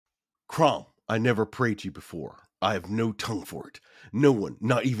Crom, I never prayed to you before. I have no tongue for it. No one,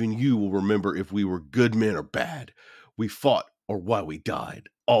 not even you, will remember if we were good men or bad. We fought or why we died.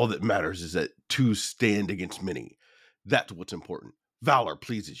 All that matters is that two stand against many. That's what's important. Valor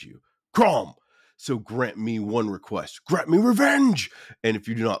pleases you. Crom! So grant me one request. Grant me revenge! And if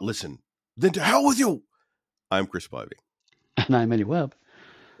you do not listen, then to hell with you! I'm Chris Spivey. And I'm Eddie Webb.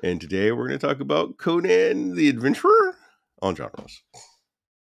 And today we're going to talk about Conan the Adventurer on Genres.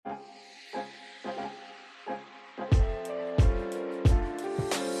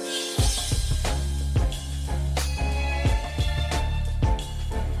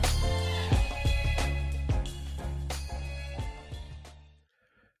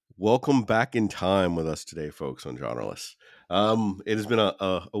 Welcome back in time with us today, folks, on Genreless. It has been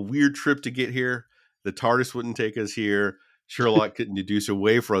a weird trip to get here. The TARDIS wouldn't take us here. Sherlock couldn't deduce a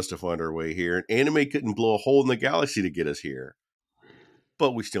way for us to find our way here. And anime couldn't blow a hole in the galaxy to get us here.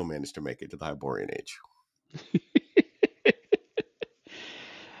 But we still managed to make it to the Hyborian Age.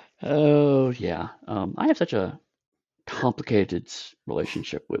 Oh, yeah. I have such a complicated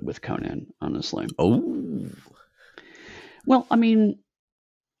relationship with Conan, honestly. Oh. Well, I mean,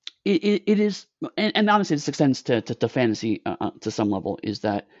 it is, and honestly, this extends to fantasy to some level, is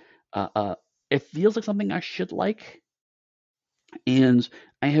that it feels like something I should like. And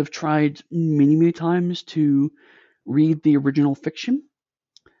I have tried many, many times to read the original fiction.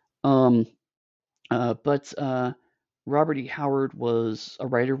 But Robert E. Howard was a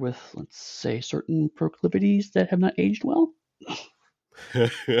writer with, let's say, certain proclivities that have not aged well.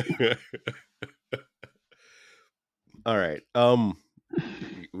 All right.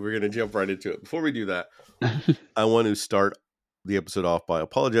 We're going to jump right into it. Before we do that, I want to start the episode off by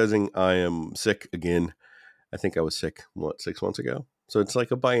apologizing. I am sick again. I think I was sick, 6 months ago? So it's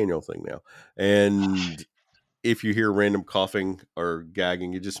like a biannual thing now. And if you hear random coughing or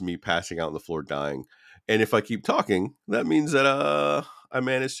gagging, it's just me passing out on the floor dying. And if I keep talking, that means that I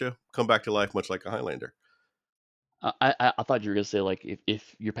managed to come back to life much like a Highlander. I thought you were going to say, like,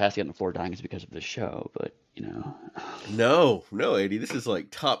 if you're passing out on the floor dying, it's because of the show, but, you know. No, Eddy. This is like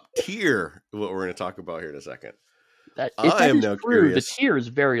top tier, what we're going to talk about here in a second. That is now true, curious. The tier is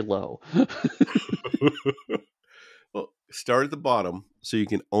very low. Well, start at the bottom so you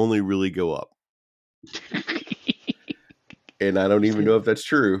can only really go up. And I don't even know if that's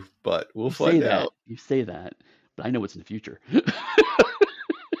true, but we'll find out. You say that, but I know what's in the future.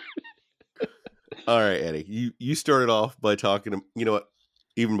 All right, Eddy. You started off by talking to, you know what,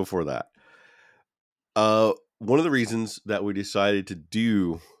 even before that. One of the reasons that we decided to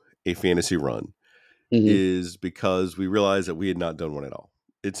do a fantasy run is because we realized that we had not done one at all.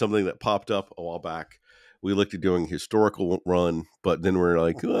 It's something that popped up a while back. We looked at doing a historical run, but then we're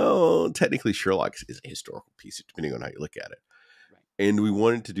like, well, technically Sherlock is a historical piece, depending on how you look at it. Right. And we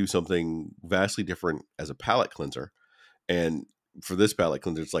wanted to do something vastly different as a palate cleanser. And for this palate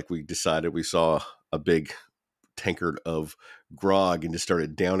cleanser, it's like we decided we saw a big tankard of grog and just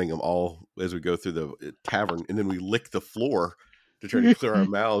started downing them all as we go through the tavern. And then we licked the floor to try to clear our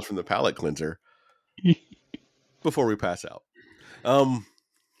mouths from the palate cleanser before we pass out.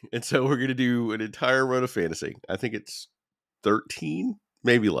 And so we're going to do an entire run of fantasy. I think it's 13,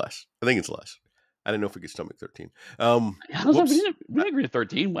 maybe less. I think it's less. I don't know if we could stomach 13. We didn't agree to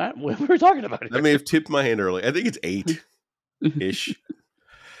 13. What were we talking about here? I may have tipped my hand early. I think it's 8-ish.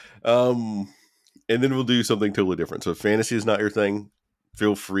 And then we'll do something totally different. So if fantasy is not your thing,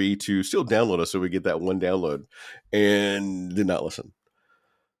 feel free to still download us so we get that one download and did not listen.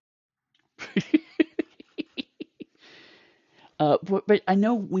 But I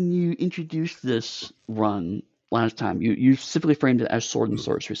know when you introduced this run last time, you specifically framed it as sword and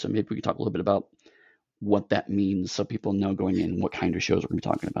sorcery. So maybe we could talk a little bit about what that means so people know going in what kind of shows we're going to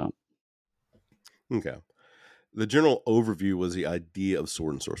be talking about. Okay. The general overview was the idea of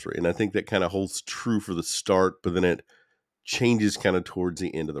sword and sorcery. And I think that kind of holds true for the start, but then it changes kind of towards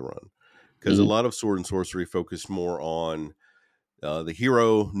the end of the run. Because a lot of sword and sorcery focused more on the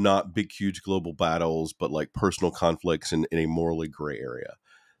hero, not big, huge global battles, but like personal conflicts in a morally gray area.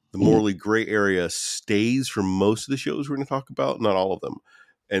 The morally gray area stays for most of the shows we're going to talk about, not all of them.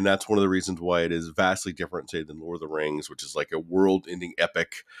 And that's one of the reasons why it is vastly different, say, than Lord of the Rings, which is like a world-ending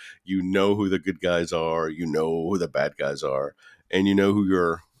epic. You know who the good guys are, you know who the bad guys are, and you know who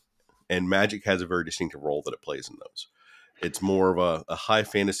you're. And magic has a very distinctive role that it plays in those. It's more of a high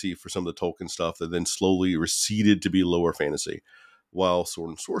fantasy for some of the Tolkien stuff that then slowly receded to be lower fantasy. While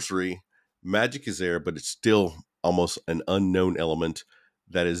sword and sorcery, magic is there, but it's still almost an unknown element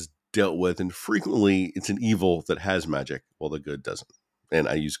that is dealt with. And frequently, it's an evil that has magic, while the good doesn't. And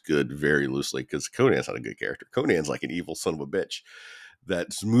I use good very loosely because Conan's not a good character. Conan's like an evil son of a bitch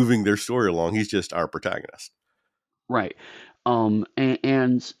that's moving their story along. He's just our protagonist. Right. And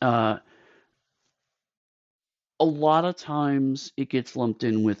a lot of times it gets lumped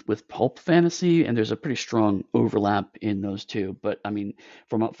in with pulp fantasy, and there's a pretty strong overlap in those two. But I mean,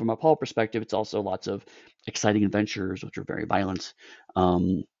 from a pulp perspective, it's also lots of exciting adventures, which are very violent.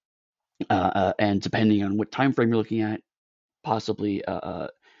 Um, and depending on what time frame you're looking at, possibly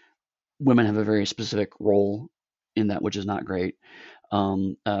women have a very specific role in that, which is not great.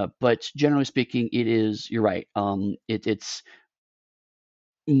 But generally speaking, it is. You're right. It's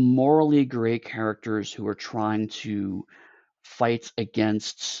morally gray characters who are trying to fight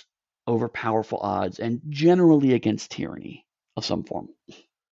against overpowerful odds and generally against tyranny of some form.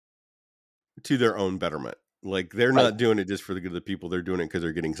 To their own betterment. Like, they're Right. not doing it just for the good of the people. They're doing it because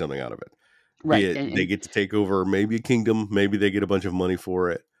they're getting something out of it. Be Right. it they And get to take over maybe a kingdom, maybe they get a bunch of money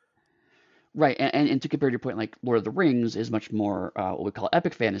for it. right. And to compare to your point, like Lord of the Rings is much more what we call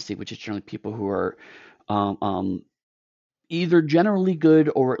epic fantasy, which is generally people who are um, um, either generally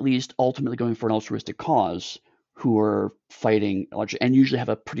good or at least ultimately going for an altruistic cause, who are fighting and usually have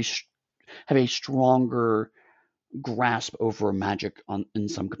have a stronger grasp over magic in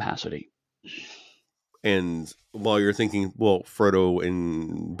some capacity. And while you're thinking, well, Frodo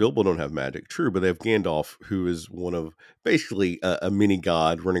and Bilbo don't have magic, true, but they have Gandalf, who is one of basically a mini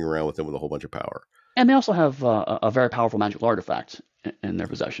god running around with them with a whole bunch of power. And they also have a very powerful magical artifact in their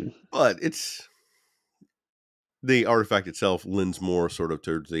possession. But it's the artifact itself lends more sort of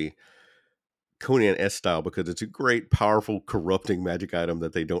towards the Conan S style because it's a great, powerful, corrupting magic item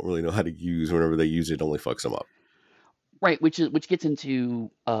that they don't really know how to use. Whenever they use it, it only fucks them up. Right, which gets into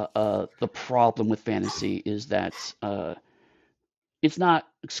the problem with fantasy is that it's not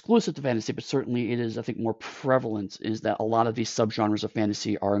exclusive to fantasy, but certainly it is, I think, more prevalent. Is that a lot of these subgenres of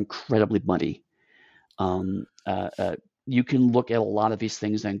fantasy are incredibly muddy. Um, uh, uh, you can look at a lot of these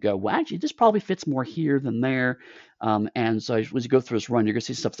things and go, well, actually, this probably fits more here than there. And so as you go through this run, you're gonna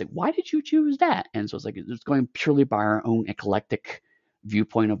see stuff like, why did you choose that? And so it's like it's going purely by our own eclectic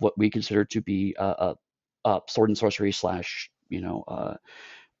viewpoint of what we consider to be sword and sorcery slash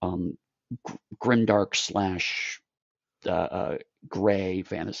um, grimdark slash gray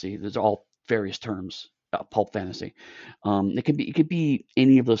fantasy. Those are all various terms. Pulp fantasy. It could be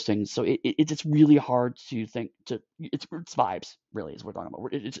any of those things. So it's really hard to think to it's vibes really is what we're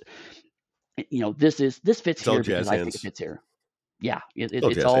talking about. This fits It's all here because jazz I think it hands. fits here. Yeah, It's all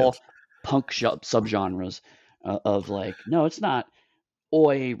it's jazz all hands. punk subgenres of like no, it's not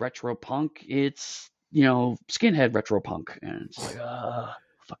oi retro punk. It's skinhead retro punk, and it's like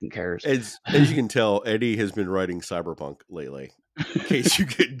fucking cares. As you can tell, Eddie has been writing cyberpunk lately. In case you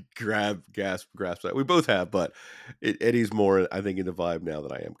could grasp that, we both have, but Eddie's more, I think, in the vibe now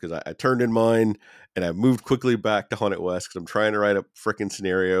than I am because I turned in mine and I moved quickly back to Haunted West because I'm trying to write a freaking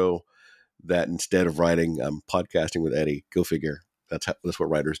scenario that instead of writing, I'm podcasting with Eddie. Go figure. That's what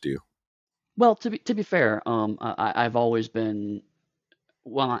writers do. Well, to be fair, I've always been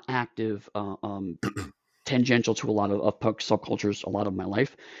well not active, tangential to a lot of punk subcultures a lot of my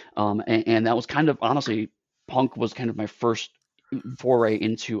life, and that was kind of honestly, punk was kind of my first foray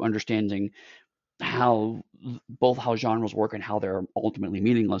into understanding how both how genres work and how they're ultimately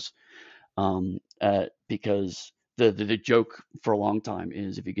meaningless. Because the joke for a long time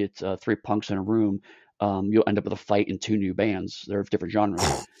is if you get three punks in a room, you'll end up with a fight in two new bands. They're of different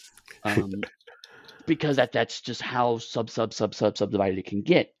genres. Um, because that's just how subdivided it can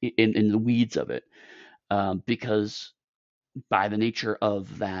get in the weeds of it. Because by the nature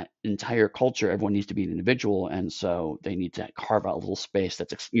of that entire culture, everyone needs to be an individual, and so they need to carve out a little space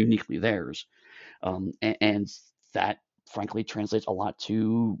that's uniquely theirs. And that, frankly, translates a lot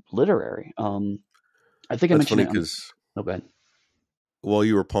to literary. I think I That's mentioned funny it on. because Oh, bad. while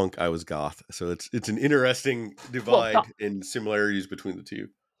you were punk, I was goth. So it's an interesting Well, divide and similarities between the two.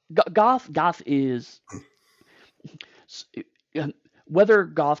 goth is s- uh, whether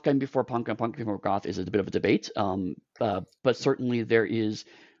goth came before punk and punk came before goth is a bit of a debate. But certainly there is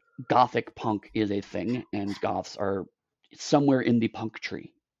gothic punk is a thing, and goths are somewhere in the punk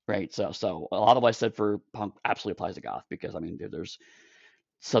tree, right? So a lot of what I said for punk absolutely applies to goth because I mean there's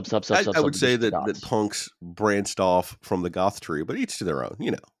I would say subdivisions of that goths. punks branched off from the goth tree, but each to their own,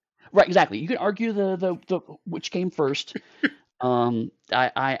 you know. Right, exactly. You can argue the which came first.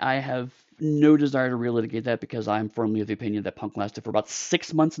 I have no desire to relitigate that because I'm firmly of the opinion that punk lasted for about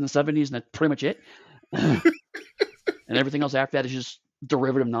 6 months in the '70s, and that's pretty much it. And everything else after that is just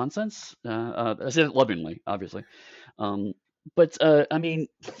derivative nonsense. I said it lovingly, obviously. Um, but I mean,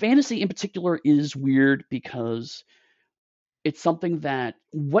 fantasy in particular is weird because it's something that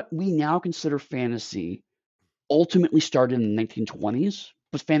what we now consider fantasy ultimately started in the 1920s,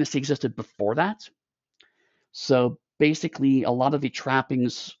 but fantasy existed before that. So basically, a lot of the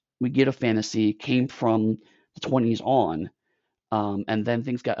trappings we get of fantasy came from the 20s on, and then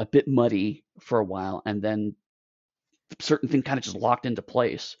things got a bit muddy for a while, and then certain things kind of just locked into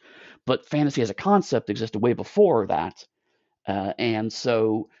place. But fantasy as a concept existed way before that, and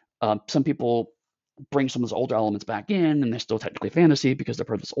so some people bring some of those older elements back in, and they're still technically fantasy because they're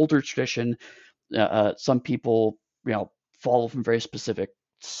part of this older tradition. Some people, follow from very specific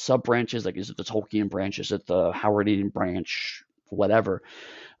sub branches, like is it the Tolkien branch, is it the Howardian branch, whatever.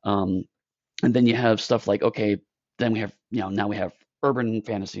 Um, and then you have stuff like, okay, then we have, now we have urban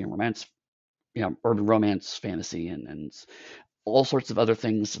fantasy and romance, urban romance fantasy, and all sorts of other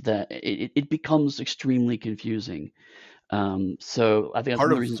things that it becomes extremely confusing. So I think that's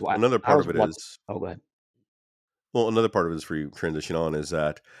one of the reasons why Another I part was of it reluctant. is, Oh, go ahead. well, another part of it is for you transition on is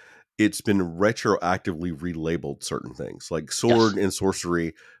that it's been retroactively relabeled certain things. Like Yes. sword and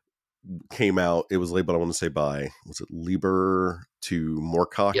sorcery came out. It was labeled, I want to say, by, was it Lieber to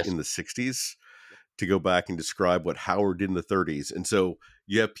Moorcock Yes. in the 60s to go back and describe what Howard did in the 30s. And so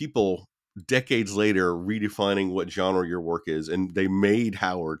you have people decades later redefining what genre your work is, and they made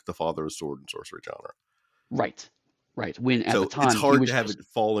Howard the father of sword and sorcery genre. Right. Right. When at the So it's time he hard was to have just it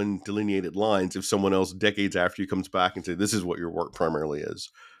fall in delineated lines if someone else decades after you comes back and say, this is what your work primarily is.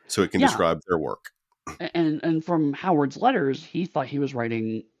 So it can yeah, describe their work. and from Howard's letters, he thought he was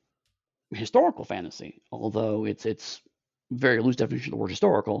writing historical fantasy, although it's very loose definition of the word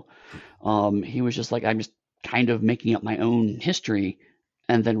historical. He was just like, I'm just kind of making up my own history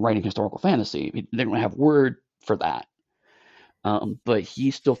and then writing historical fantasy. They didn't have word for that, but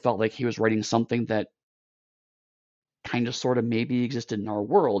he still felt like he was writing something that kind of sort of maybe existed in our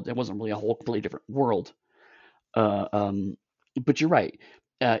world. It wasn't really a whole completely different world. Uh, um, but you're right.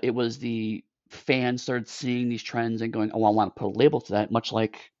 It was the fans started seeing these trends and going, "Oh, I want to put a label to that," much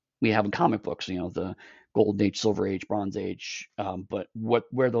like we have in comic books. The Golden Age, Silver Age, Bronze Age. But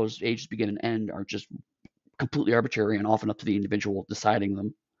where those ages begin and end are just completely arbitrary and often up to the individual deciding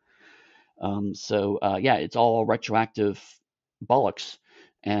them. So yeah, it's all retroactive bollocks.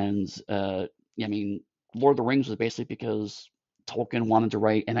 And I mean, Lord of the Rings was basically because Tolkien wanted to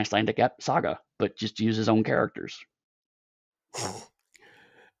write an Icelandic saga, but just use his own characters.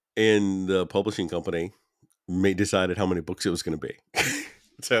 And the publishing company decided how many books it was going to be.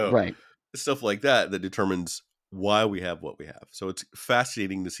 So Right. stuff like that determines why we have what we have. So it's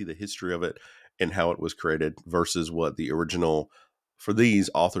fascinating to see the history of it and how it was created versus what the original for these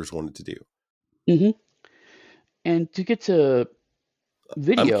authors wanted to do. hmm And to get to I'm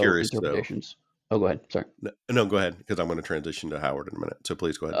video curious though. interpretations. Oh, go ahead. Sorry. No, go ahead, because I'm going to transition to Howard in a minute. So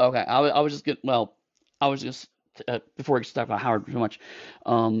please go ahead. Okay. I was just getting, well, I was just, before we talk about Howard too much,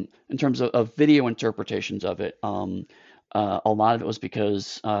 in terms of video interpretations of it, a lot of it was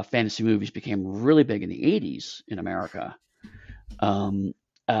because fantasy movies became really big in the 80s in America. Um,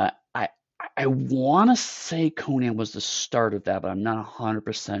 I want to say Conan was the start of that, but I'm not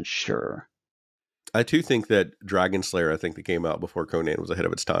 100% sure. I too think that Dragon Slayer, I think that came out before Conan, was ahead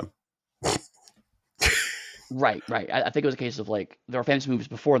of its time. Right, right. I think it was a case of like there were fantasy movies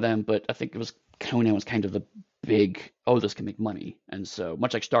before them, but I think it was Conan was kind of the big, oh, this can make money. And so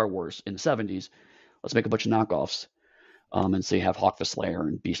much like Star Wars in the 70s, let's make a bunch of knockoffs. And so you have Hawk the Slayer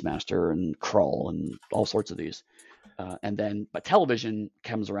and Beastmaster and Krull and all sorts of these. But television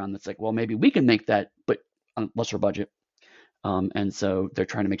comes around that's like, well, maybe we can make that, but on a lesser budget. And so they're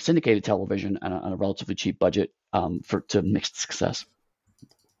trying to make syndicated television on a relatively cheap budget to mixed success.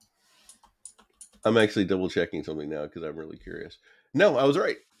 I'm actually double checking something now because I'm really curious. No, I was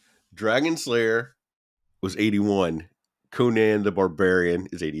right. Dragon Slayer was 81. Conan the Barbarian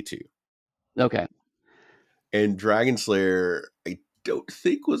is 82. Okay. And Dragon Slayer, I don't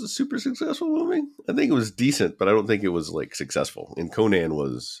think was a super successful movie. I think it was decent, but I don't think it was like successful. And Conan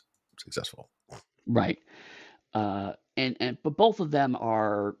was successful. Right. But both of them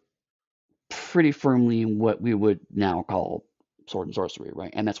are pretty firmly in what we would now call sword and sorcery,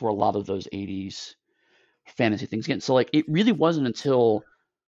 right? And that's where a lot of those 80s fantasy things get. So like it really wasn't until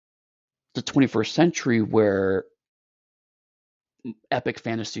the 21st century where epic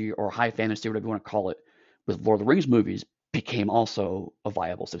fantasy or high fantasy, whatever you want to call it, with Lord of the Rings movies became also a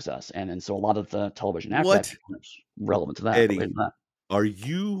viable success. And so a lot of the television after that What, becomes relevant to that. Eddie, are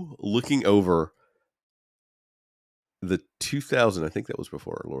you looking over the 2000, I think that was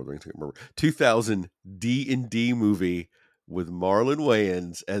before Lord of the Rings, I can't remember, 2000 D&D movie with Marlon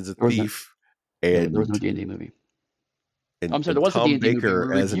Wayans as a thief There was no and D&D movie. and, I'm sorry, there and was a Tom D&D movie. We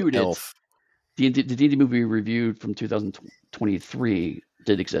Baker as an reviewed it. elf. The D&D movie we reviewed from 2023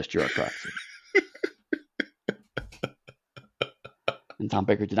 did exist. You're correct. And Tom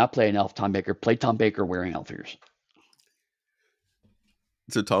Baker did not play an elf. Tom Baker played Tom Baker wearing elf ears.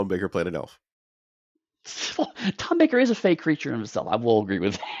 So Tom Baker played an elf. Tom Baker is a fake creature himself. I will agree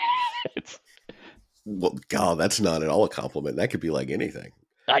with that. Well, God, that's not at all a compliment. That could be like anything.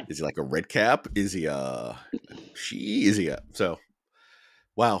 Is he like a red cap? Is he she? Is he a so?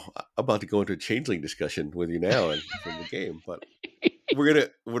 Wow, I'm about to go into a changeling discussion with you now and from the game, but we're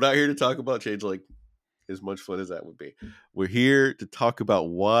not here to talk about changeling. As much fun as that would be, we're here to talk about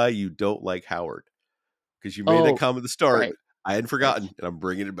why you don't like Howard, because you made that comment at the start. Right. I hadn't forgotten, and I'm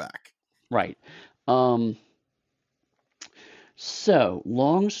bringing it back. Right. So,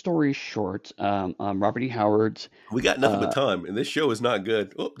 long story short, Robert E. Howard. We got nothing but time, and this show is not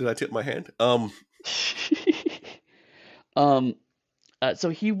good. Oh, did I tip my hand? So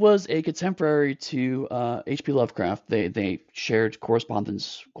he was a contemporary to H.P. Lovecraft. They shared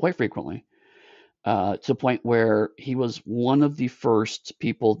correspondence quite frequently, to the point where he was one of the first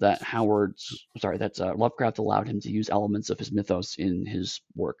people that Lovecraft allowed him to use elements of his mythos in his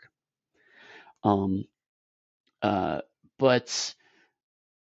work. But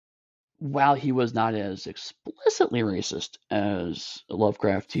while he was not as explicitly racist as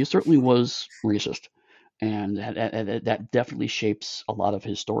Lovecraft, he certainly was racist. And that definitely shapes a lot of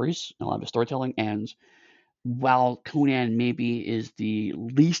his stories, a lot of his storytelling. And while Conan maybe is the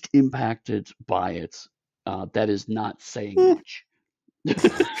least impacted by it, that is not saying much.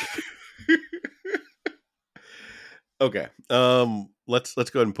 Okay. Let's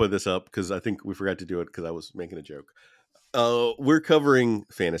go ahead and put this up, because I think we forgot to do it because I was making a joke. We're covering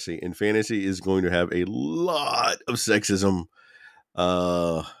fantasy, and fantasy is going to have a lot of sexism,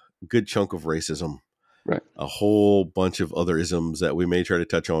 good chunk of racism, right? A whole bunch of other isms that we may try to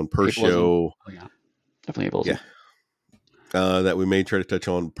touch on per show. Oh, yeah, definitely ableism. Yeah, that we may try to touch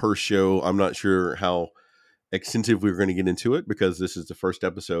on per show. I'm not sure how extensive we're going to get into it, because this is the first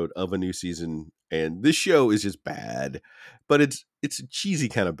episode of a new season, and this show is just bad, but it's a cheesy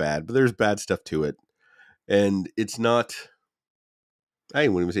kind of bad, but there's bad stuff to it, and it's not, I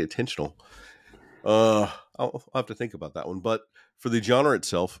wouldn't even say intentional. I'll have to think about that one, but for the genre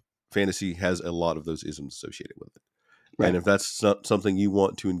itself, fantasy has a lot of those isms associated with it. Right. And if that's not something you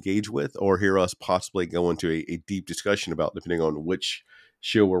want to engage with, or hear us possibly go into a deep discussion about, depending on which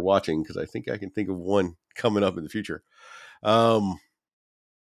show we're watching, because I think I can think of one coming up in the future. And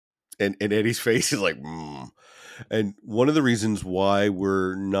Eddie's face is like, And one of the reasons why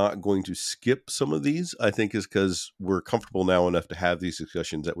we're not going to skip some of these, I think, is because we're comfortable now enough to have these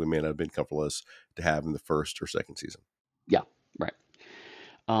discussions that we may not have been comfortable as to have in the first or second season. Yeah, right.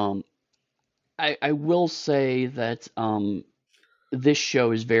 I will say that this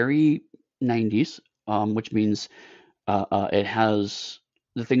show is very 90s, which means it has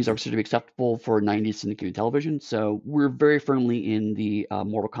the things that are considered to be acceptable for 90s syndicated television. So we're very firmly in the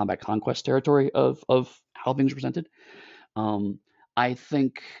Mortal Kombat Conquest territory of how things are presented. I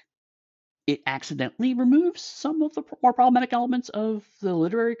think it accidentally removes some of the more problematic elements of the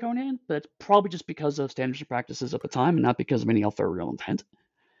literary Conan, but it's probably just because of standards and practices at the time, and not because of any authorial intent.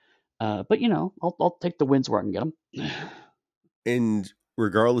 But I'll take the wins where I can get them. And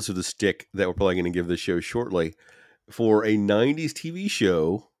regardless of the stick that we're probably going to give this show shortly, for a 90s TV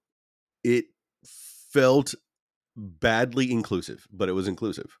show, it felt badly inclusive, but it was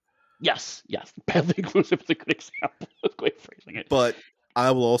inclusive. Yes. Badly inclusive is a good example of great phrasing it. But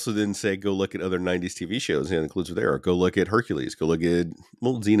I will also then say, go look at other 90s TV shows and inclusive there. Go look at Hercules. Go look at,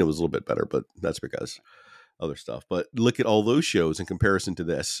 Xena was a little bit better, but that's because other stuff. But look at all those shows in comparison to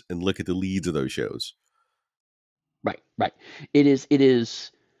this, and look at the leads of those shows. Right. It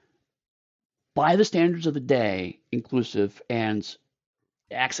is by the standards of the day inclusive, and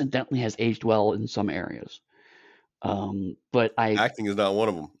accidentally has aged well in some areas. But acting is not one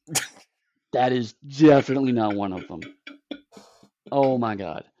of them. That is definitely not one of them. Oh my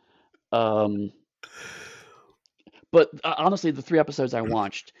God. But honestly, the 3 episodes I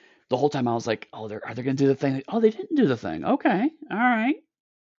watched, the whole time I was like, are they going to do the thing? Oh, they didn't do the thing. Okay. All right.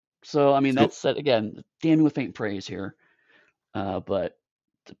 So, I mean, that's, again, damning with faint praise here. But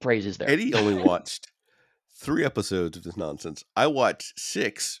the praise is there. Eddie only watched 3 episodes of this nonsense. I watched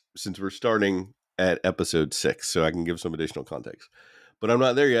 6, since we're starting at episode 6, so I can give some additional context. But I'm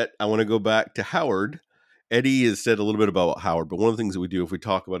not there yet. I want to go back to Howard. Eddie has said a little bit about Howard, but one of the things that we do, if we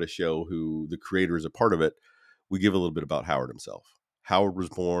talk about a show who the creator is a part of it, we give a little bit about Howard himself. Howard was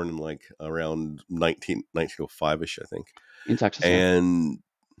born in like around 1905-ish, I think. In Texas. And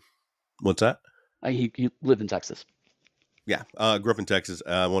what's that? He lived in Texas. Yeah, grew up in Texas.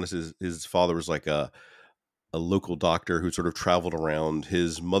 I want to say his father was like a local doctor who sort of traveled around.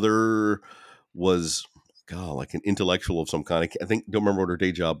 His mother was, like an intellectual of some kind. I think, don't remember what her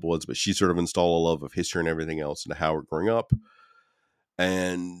day job was, but she sort of installed a love of history and everything else into Howard growing up.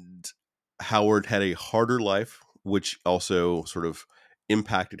 And Howard had a harder life, which also sort of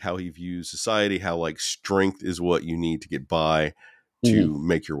impacted how he views society, how like strength is what you need to get by to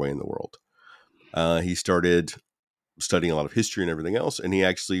make your way in the world. He started studying a lot of history and everything else, and he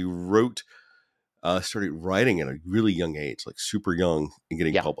actually started writing at a really young age, like super young, and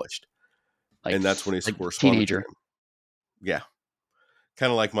getting Yeah, published. like And that's when his like correspondence teenager. came. Yeah.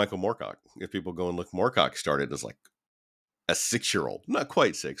 Kind of like Michael Moorcock. If people go and look, Moorcock started as like a 6-year-old. Not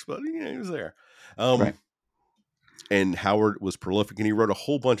quite 6, but he was there. Right. And Howard was prolific, and he wrote a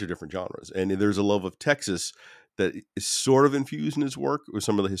whole bunch of different genres. And there's a love of Texas that is sort of infused in his work with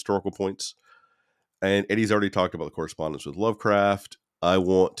some of the historical points. And Eddie's already talked about the correspondence with Lovecraft. I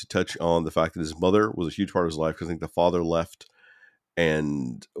want to touch on the fact that his mother was a huge part of his life, because I think the father left.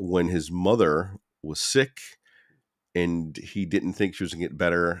 And when his mother was sick and he didn't think she was going to get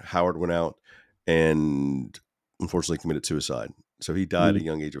better, Howard went out and unfortunately committed suicide. So he died at a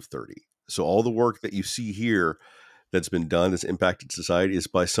young age of 30. So all the work that you see here that's been done, that's impacted society, is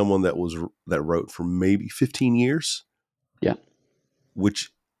by someone that wrote for maybe 15 years. Yeah.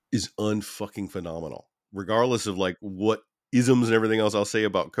 Which is unfucking phenomenal. Regardless of like what isms and everything else I'll say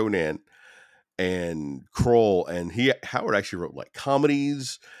about Conan and Kroll, and Howard actually wrote like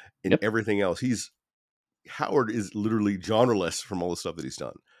comedies and everything else. Howard is literally genreless from all the stuff that he's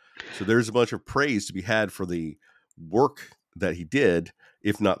done. So there's a bunch of praise to be had for the work that he did,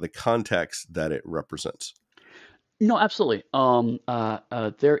 if not the context that it represents. No, absolutely.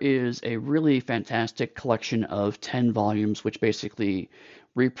 There is a really fantastic collection of 10 volumes, which basically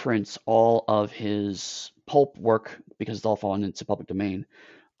reprints all of his pulp work, because it's all fallen into public domain,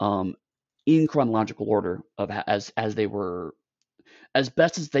 in chronological order of as they were, as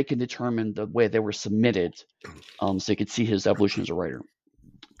best as they can determine the way they were submitted, so you could see his evolution as a writer.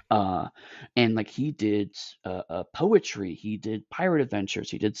 And like he did poetry, he did pirate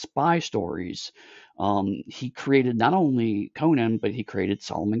adventures, he did spy stories. He created not only Conan, but he created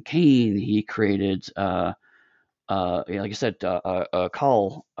Solomon Kane. He created, like I said,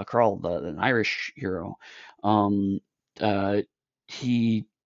 Carl, an Irish hero. Um, he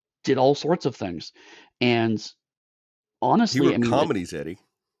did all sorts of things, and He honestly, I wrote mean, comedies, Eddie.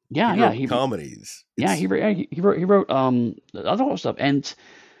 yeah, He yeah, wrote comedies. he wrote other stuff. And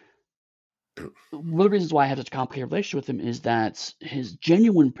one of the reasons why I have such a complicated relationship with him is that his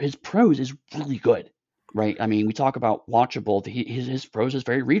prose is really good, right? I mean, we talk about watchable. His prose is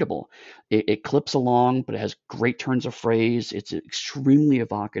very readable. It clips along, but it has great turns of phrase. It's extremely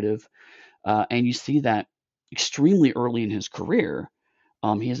evocative, and you see that extremely early in his career.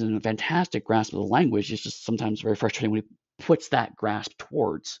 He has a fantastic grasp of the language. It's just sometimes very frustrating when he puts that grasp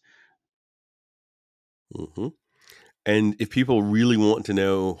towards. Mm-hmm. And if people really want to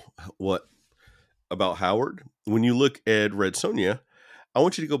know what about Howard, when you look at Red Sonja, I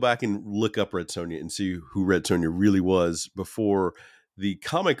want you to go back and look up Red Sonja and see who Red Sonja really was before the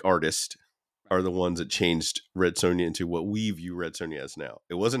comic artists are the ones that changed Red Sonja into what we view Red Sonja as now.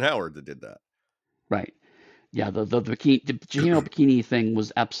 It wasn't Howard that did that. Right. Yeah, the female bikini thing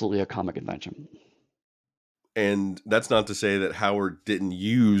was absolutely a comic invention. And that's not to say that Howard didn't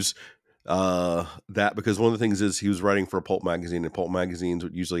use that, because one of the things is he was writing for a pulp magazine, and pulp magazines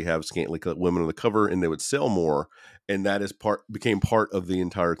would usually have scantily clad women on the cover, and they would sell more, and that became part of the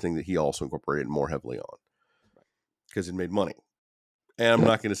entire thing that he also incorporated more heavily on, because it made money. And I'm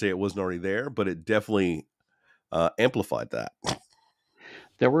not going to say it wasn't already there, but it definitely amplified that.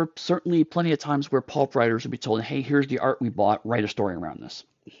 There were certainly plenty of times where pulp writers would be told, "Hey, here's the art we bought. Write a story around this."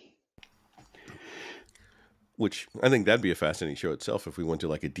 Which I think that'd be a fascinating show itself if we went to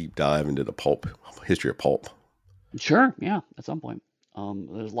like a deep dive into the pulp history of pulp. Sure, yeah, at some point.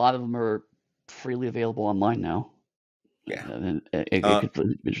 There's a lot of them are freely available online now. Yeah, and it could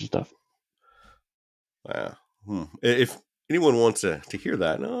be interesting stuff. If anyone wants to hear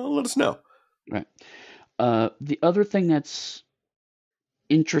that, let us know. Right. The other thing that's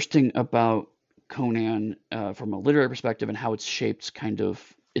interesting about Conan, from a literary perspective, and how it's shaped kind of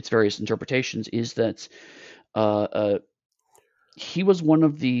its various interpretations, is that he was one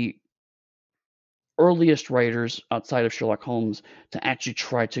of the earliest writers outside of Sherlock Holmes to actually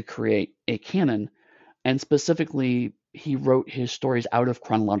try to create a canon, and specifically, he wrote his stories out of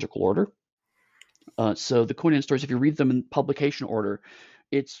chronological order. So the Conan stories, if you read them in publication order,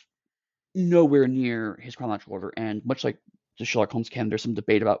 it's nowhere near his chronological order. And much like the Sherlock Holmes canon, there's some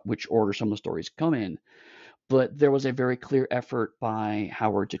debate about which order some of the stories come in. But there was a very clear effort by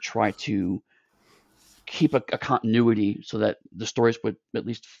Howard to try to keep a continuity so that the stories would at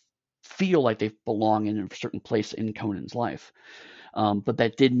least feel like they belong in a certain place in Conan's life. But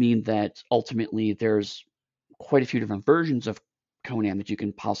that did mean that ultimately there's quite a few different versions of Conan that you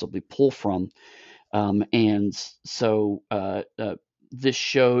can possibly pull from. And so this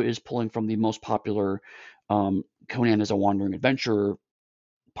show is pulling from the most popular Conan as a wandering adventurer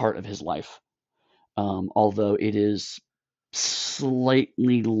part of his life, although it is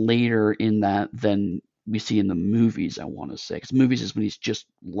slightly later in that than we see in the movies, I want to say. Because movies is when he's just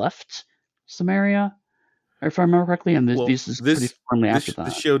left Samaria, if I remember correctly, and Well, this is pretty firmly after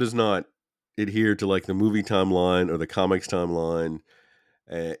this that. show does not adhere to like the movie timeline or the comics timeline.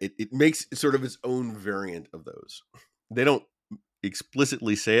 It makes sort of its own variant of those. They don't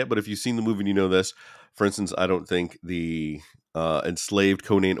explicitly say it, but if you've seen the movie and you know this, for instance, I don't think the enslaved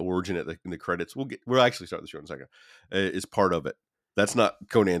Conan origin in the credits, we'll actually start the show in a second, is part of it. That's not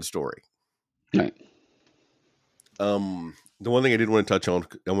Conan's story. Right. The one thing I did want to touch on,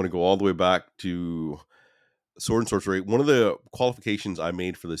 I want to go all the way back to Sword and Sorcery. One of the qualifications I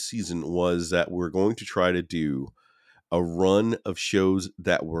made for this season was that we're going to try to do a run of shows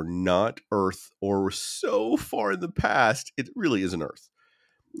that were not Earth or were so far in the past, it really isn't Earth.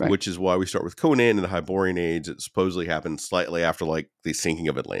 Right. Which is why we start with Conan in the Hyborian Age. It supposedly happened slightly after like the sinking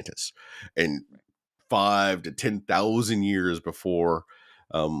of Atlantis, and 5 to 10,000 years before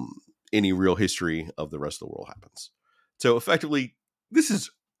any real history of the rest of the world happens. So effectively, this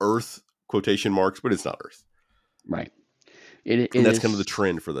is Earth quotation marks, but it's not Earth. Right. And that's kind of the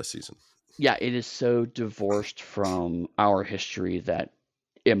trend for this season. Yeah, it is so divorced from our history that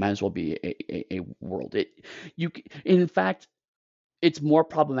it might as well be a world. In fact, it's more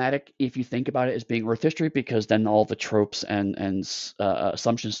problematic if you think about it as being Earth history, because then all the tropes and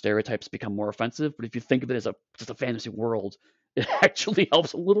assumptions, stereotypes become more offensive. But if you think of it as just a fantasy world, it actually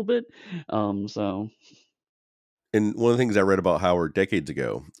helps a little bit. And one of the things I read about Howard decades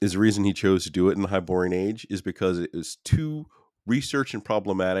ago is the reason he chose to do it in the Hyborian Age is because it was too research and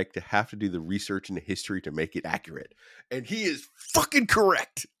problematic to have to do the research and the history to make it accurate. And he is fucking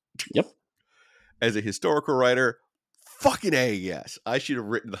correct. Yep. As a historical writer, fucking A, yes. I should have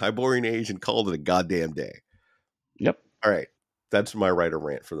written the Hyborian Age and called it a goddamn day. Yep. All right. That's my writer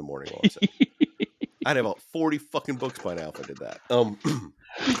rant for the morning. I'd have about 40 fucking books by now if I did that.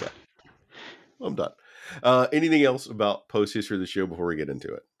 Okay. I'm done. Anything else about post-history of the show before we get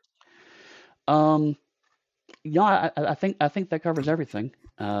into it? Yeah, I think that covers everything.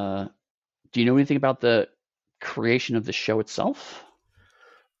 Do you know anything about the creation of the show itself?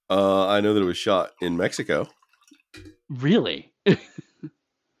 I know that it was shot in Mexico. Really?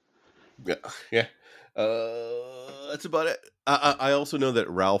 Yeah. That's about it. I also know that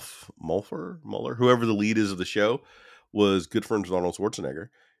Ralph Muller, whoever the lead is of the show, was good friends with Arnold Schwarzenegger.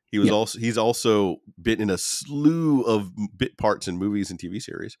 He's also been in a slew of bit parts in movies and TV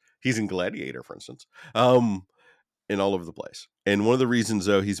series. He's in Gladiator, for instance, and all over the place. And one of the reasons,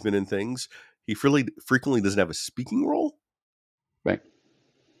 though, he's been in things, he frequently doesn't have a speaking role. Right.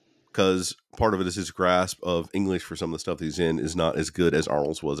 Because part of it is his grasp of English for some of the stuff he's in is not as good as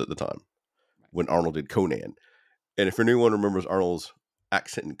Arnold's was at the time when Arnold did Conan. And if anyone remembers Arnold's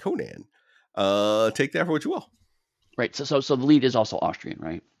accent in Conan, take that for what you will. Right. So the lead is also Austrian,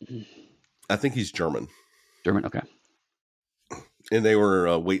 right? I think he's German. German, okay. And they were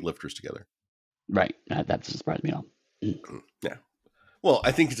weightlifters together. Right. That doesn't surprise me at all. Yeah. Well,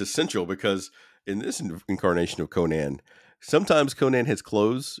 I think it's essential because in this incarnation of Conan, sometimes Conan has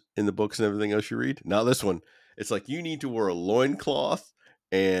clothes in the books and everything else you read. Not this one. It's like you need to wear a loincloth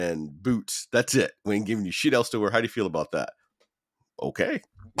and boots. That's it. We ain't giving you shit else to wear. How do you feel about that? Okay.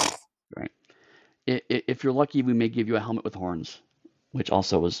 Right. If you're lucky, we may give you a helmet with horns, which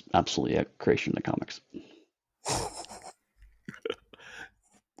also was absolutely a creation in the comics.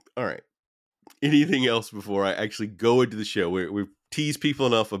 All right. Anything else before I actually go into the show? We've teased people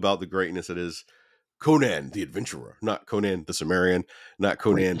enough about the greatness that is Conan the Adventurer, not Conan the Cimmerian, not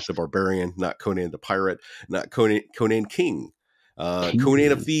Conan the Barbarian, not Conan the Pirate, not Conan King,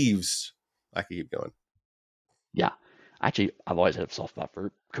 Conan of Thieves. I can keep going. Yeah. Actually, I've always had a soft spot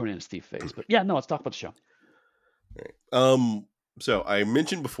for Conan's thief phase, but yeah, no, let's talk about the show. All right. So I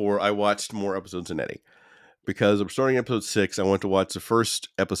mentioned before I watched more episodes than Eddy because I'm starting episode 6. I want to watch the first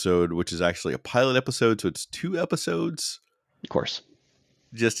episode, which is actually a pilot episode, so it's 2 episodes. Of course.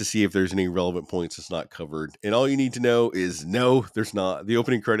 Just to see if there's any relevant points that's not covered. And all you need to know is no, there's not. The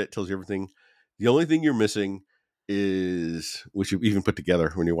opening credit tells you everything. The only thing you're missing is, which you've even put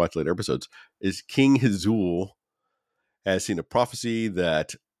together when you watch later episodes, is King Hazul has seen a prophecy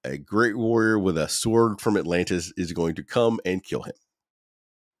that a great warrior with a sword from Atlantis is going to come and kill him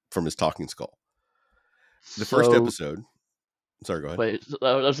from his talking skull. The first episode. Sorry, go ahead.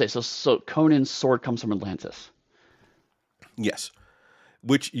 But let's say so Conan's sword comes from Atlantis. Yes,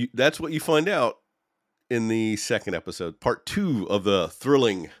 that's what you find out in the second episode, part 2 of the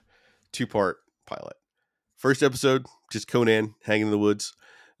thrilling 2-part pilot. First episode, just Conan hanging in the woods.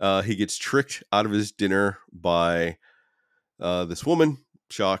 He gets tricked out of his dinner by this woman,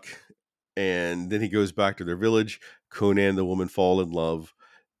 Shock, and then he goes back to their village. Conan and the woman fall in love.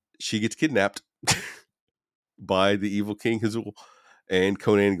 She gets kidnapped by the evil King Hizul, and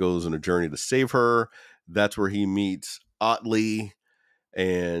Conan goes on a journey to save her. That's where he meets Otley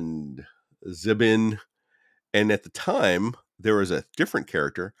and Zibin. And at the time, there was a different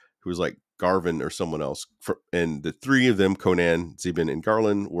character who was like Garvin or someone else. And the three of them, Conan, Zibin, and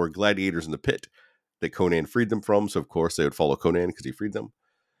Garland, were gladiators in the pit that Conan freed them from. So, of course, they would follow Conan because he freed them.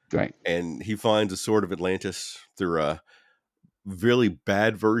 Right. And he finds a sword of Atlantis through a really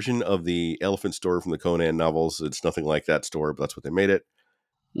bad version of the elephant story from the Conan novels. It's nothing like that story, but that's what they made it.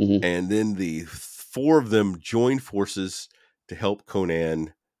 Mm-hmm. And then the 4 of them join forces to help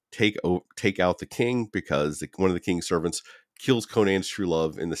Conan take out the king, because one of the king's servants kills Conan's true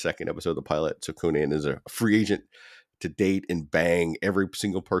love in the second episode of the pilot. So Conan is a free agent to date and bang every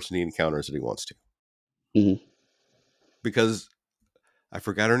single person he encounters that he wants to. Mm-hmm. Because I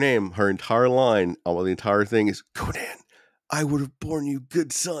forgot her name. Her entire line on the entire thing is, Conan, I would have borne you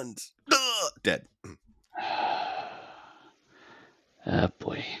good sons. Dead. Oh,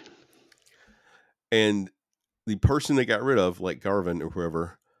 boy. And the person they got rid of, like Garvin or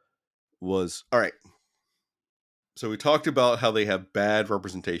whoever, was, all right. So we talked about how they have bad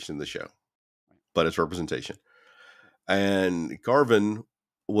representation in the show, but it's representation. And Garvin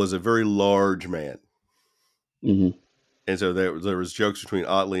was a very large man. Mm-hmm. And so there was jokes between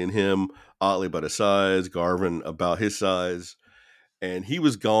Otley and him. Otley about his size, Garvin about his size. And he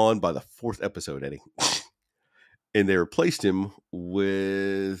was gone by the 4th episode, Eddie. And they replaced him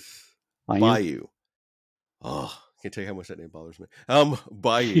with Bayou. Oh, I can't tell you how much that name bothers me.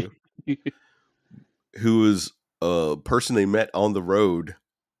 Bayou, who is a person they met on the road,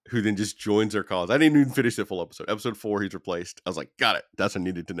 who then just joins their cause. I didn't even finish the full episode. Episode 4, he's replaced. I was like, got it. That's what I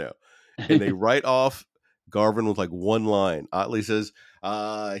needed to know. And they write off Garvin with like one line. Otley says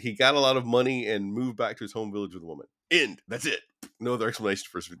he got a lot of money and moved back to his home village with a woman. End. That's it. No other explanation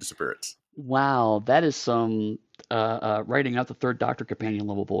for his disappearance. Wow, that is some writing out the Third Doctor companion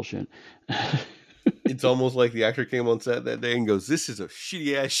level bullshit. It's almost like the actor came on set that day and goes, this is a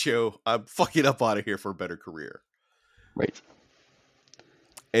shitty ass show. I'm fucking up out of here for a better career. Right.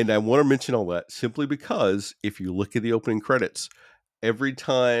 And I want to mention all that simply because if you look at the opening credits, every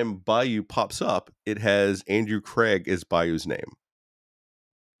time Bayou pops up, it has Andrew Craig as Bayou's name.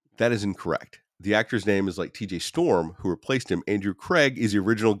 That is incorrect. The actor's name is like TJ Storm, who replaced him. Andrew Craig is the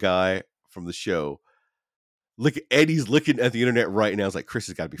original guy from the show. Look, Eddie's looking at the internet right now. It's like, Chris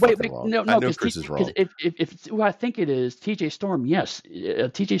has got to be fucking wrong. No, I know Chris is wrong. If it's who I think it is, TJ Storm, yes.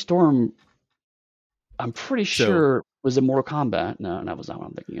 TJ Storm, I'm pretty sure was in Mortal Kombat. No, that was not what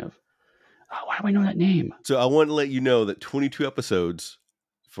I'm thinking of. Oh, why do I know that name? So I want to let you know that 22 episodes,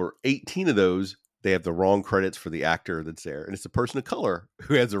 for 18 of those, they have the wrong credits for the actor that's there. And it's the person of color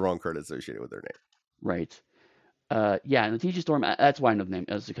who has the wrong credits associated with their name. Right. Yeah, and the TJ Storm, that's why I know the name,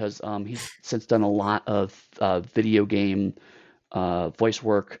 is because he's since done a lot of video game voice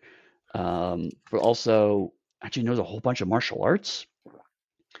work, but also actually knows a whole bunch of martial arts.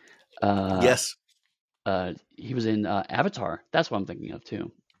 Yes. He was in Avatar. That's what I'm thinking of,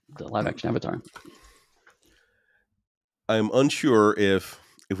 too. The live-action Avatar. I'm unsure if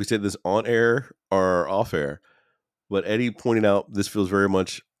we said this on air or off air, but Eddie pointed out this feels very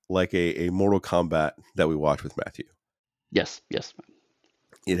much like a Mortal Kombat that we watched with Matthew. Yes.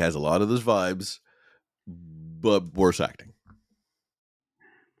 It has a lot of those vibes, but worse acting.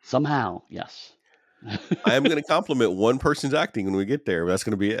 Somehow, yes. I am going to compliment one person's acting when we get there, but that's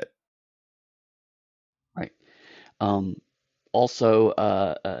going to be it. Right. Also,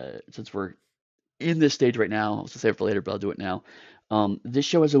 since we're in this stage right now, I was going to save it for later, but I'll do it now. This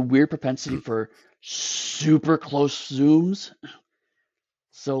show has a weird propensity for super close zooms.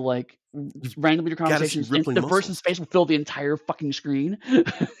 So, like, randomly your conversations, the person's face will fill the entire fucking screen.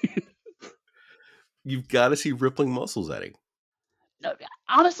 You've got to see rippling muscles, Eddie.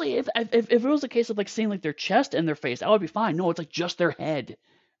 Honestly, if it was a case of like seeing like their chest and their face, that would be fine. No, it's like just their head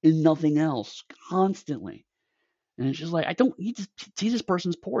and nothing else constantly. And it's just like, I don't need to see this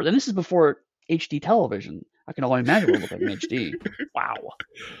person's pores. And this is before HD television. I can only imagine what it looked like in HD. Wow.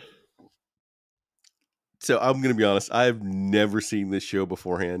 So I'm going to be honest. I've never seen this show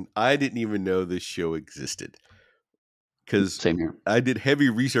beforehand. I didn't even know this show existed. Because same here. I did heavy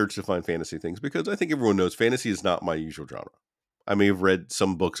research to find fantasy things because I think everyone knows fantasy is not my usual genre. I may have read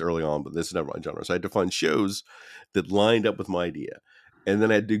some books early on, but this is never my genre. So I had to find shows that lined up with my idea. And then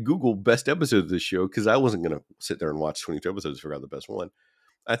I had to Google best episodes of this show because I wasn't going to sit there and watch 22 episodes to figure out the best one.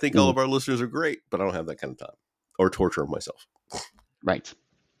 I think all of our listeners are great, but I don't have that kind of time or torture of myself. Right.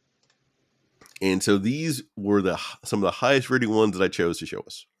 And so these were some of the highest rating ones that I chose to show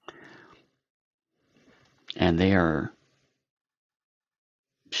us. And they are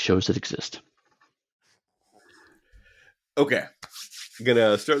shows that exist. Okay. I'm going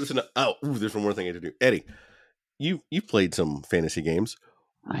to start this. There's one more thing I have to do. Eddie, you've played some fantasy games.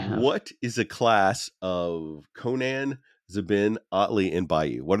 I have. What is a class of Conan, Zabin, Otley, and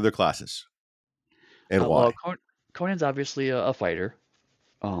Bayou? What are their classes? And why? Well, Conan's obviously a fighter.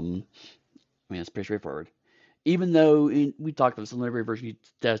 I mean, it's pretty straightforward. Even though we talked about this in the library version, he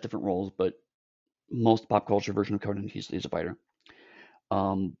has different roles, but most pop culture version of Conan, he's a fighter.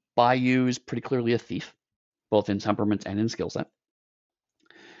 Bayou is pretty clearly a thief, both in temperament and in skill set.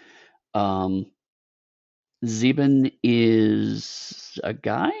 Zeben is a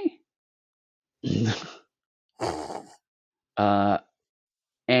guy.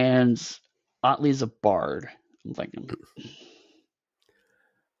 And Otley's a bard, I'm thinking.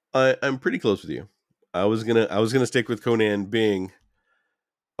 I'm pretty close with you. I was gonna stick with Conan being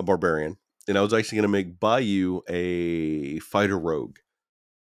a barbarian, and I was actually gonna make Bayou a fighter rogue.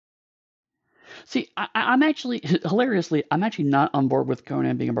 See, I'm actually, hilariously, I'm actually not on board with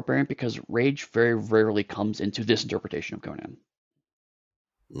Conan being a barbarian because rage very rarely comes into this interpretation of Conan.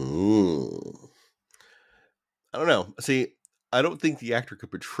 I don't know. See, I don't think the actor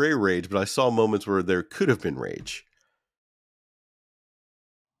could portray rage, but I saw moments where there could have been rage.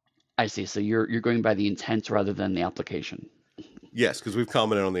 I see. So you're going by the intent rather than the application. Yes, because we've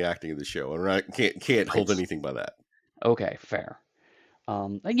commented on the acting of the show, and I can't hold anything by that. Okay, fair.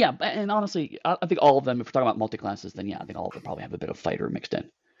 Yeah, and honestly, I think all of them, if we're talking about multi-classes, then yeah, I think all of them probably have a bit of fighter mixed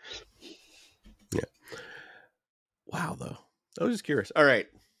in. Yeah. Wow, though. I was just curious. All right,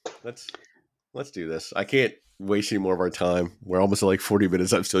 let's do this. I can't waste any more of our time. We're almost at like 40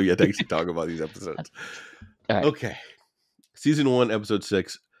 minutes. I'm still yet to actually talk about these episodes. Right. Okay. Season 1, Episode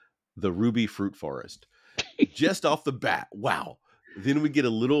 6, The Ruby Fruit Forest. Just off the bat, wow. Then we get a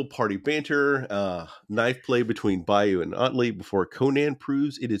little party banter, knife play between Bayou and Otley before Conan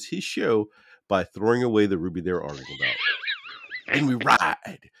proves it is his show by throwing away the ruby they're arguing about. And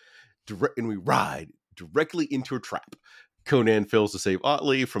we ride directly into a trap. Conan fails to save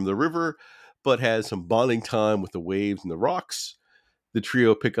Otley from the river, but has some bonding time with the waves and the rocks. The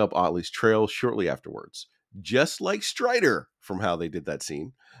trio pick up Otley's trail shortly afterwards. Just like Strider from how they did that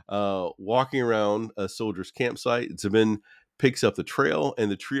scene. Walking around a soldier's campsite, Zabin picks up the trail,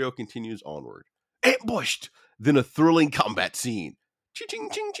 and the trio continues onward. Ambushed! Then a thrilling combat scene. Ching,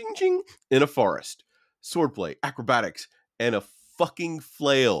 ching, ching, ching, in a forest. Swordplay, acrobatics, and a fucking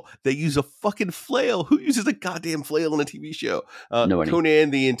flail. They use a fucking flail. Who uses a goddamn flail in a TV show? Nobody. Conan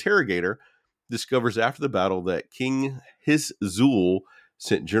the Interrogator discovers after the battle that King Hizul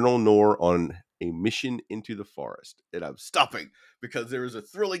sent General Nor on a mission into the forest. And I'm stopping because there is a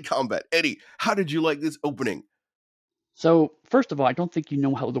thrilling combat. Eddie, how did you like this opening? So, first of all, I don't think you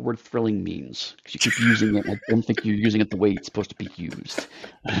know how the word thrilling means, because you keep using it, and I don't think you're using it the way it's supposed to be used.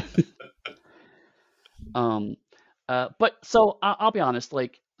 But so I'll be honest,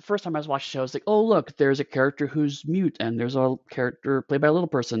 like, the first time I was watching the show, I was like, oh, look, there's a character who's mute, and there's a character played by a little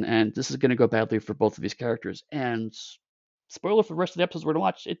person, and this is going to go badly for both of these characters. And spoiler for the rest of the episodes we're going to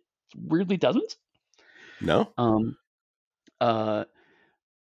watch, it weirdly doesn't. No.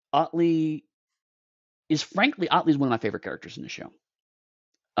 Otley's one of my favorite characters in the show.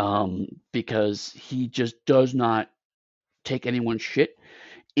 Because he just does not take anyone's shit.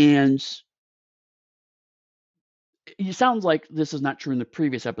 And it sounds like this is not true in the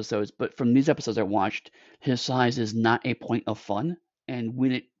previous episodes, but from these episodes I watched, his size is not a point of fun. And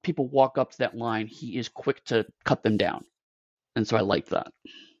when people walk up to that line, he is quick to cut them down. And so I like that.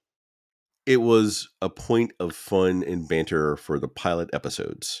 It was a point of fun and banter for the pilot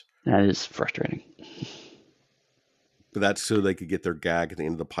episodes. That is frustrating. But that's so they could get their gag at the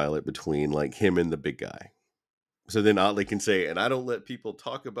end of the pilot between like him and the big guy. So then Otley can say, and I don't let people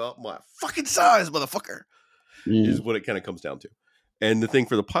talk about my fucking size, motherfucker, is what it kind of comes down to. And the thing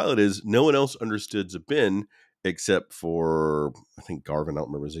for the pilot is no one else understood Zabin except for, I think Garvin, I don't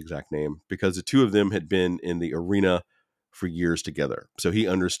remember his exact name, because the two of them had been in the arena for years together. So he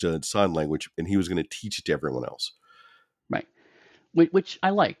understood sign language and he was going to teach it to everyone else. Right. Which I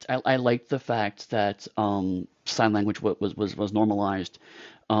liked. I liked the fact that sign language was normalized.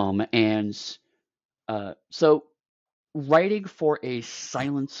 So writing for a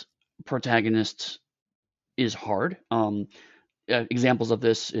silent protagonist is hard. examples of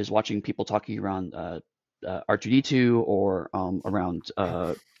this is watching people talking around R2D2 or around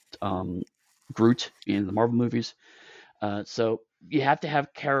Groot in the Marvel movies. So you have to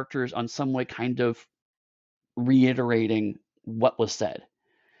have characters on some way kind of reiterating what was said.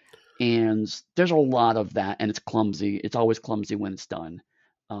 And there's a lot of that, and it's clumsy. It's always clumsy when it's done.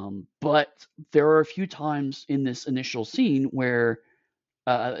 But there are a few times in this initial scene where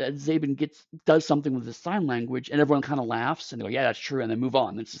Zabin does something with his sign language, and everyone kind of laughs and they go, "Yeah, that's true," and then move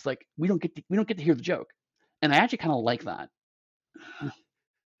on. It's just like we don't get to hear the joke, and I actually kind of like that.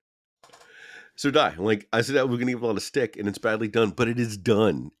 So like I said, that we're gonna give a lot of stick, and it's badly done, but it is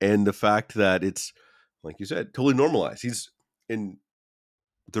done, and the fact that it's, like you said, totally normalized. And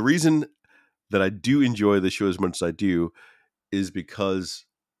the reason that I do enjoy the show as much as I do is because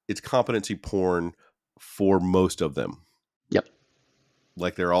it's competency porn for most of them. Yep.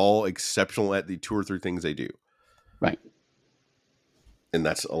 Like they're all exceptional at the 2 or 3 things they do. Right. And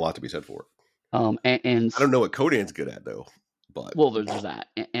that's a lot to be said for it. And I don't know what Conan's good at though, but well, there's that,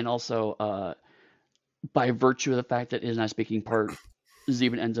 and also by virtue of the fact that it is not a speaking part,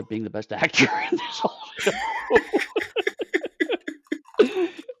 Zabin ends up being the best actor in this whole show.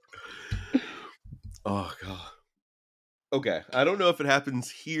 Oh god. Okay, I don't know if it happens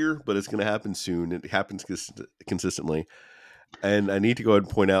here, but it's going to happen soon. It happens consistently. And I need to go ahead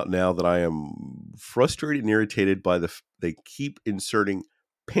and point out now that I am frustrated and irritated by they keep inserting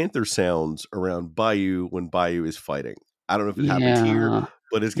panther sounds around Bayou when Bayou is fighting. I don't know if it happens here,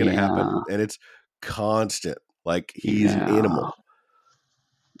 but it's going to happen. And it's constant. Like he's an animal.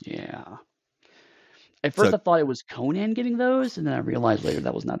 Yeah. At first I thought it was Conan getting those, and then I realized later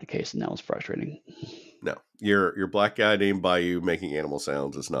that was not the case, and that was frustrating. No, your black guy named Bayou making animal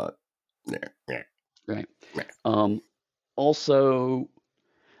sounds is not. Right. Also,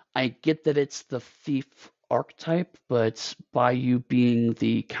 I get that it's the thief archetype, but Bayou being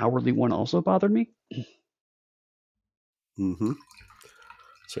the cowardly one also bothered me. Mm-hmm.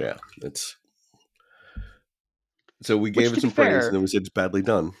 So yeah, so we gave it some praise, and then we said it's badly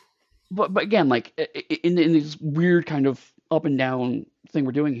done. But again, like in this weird kind of up and down thing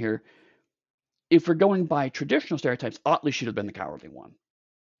we're doing here, if we're going by traditional stereotypes, Otley should have been the cowardly one,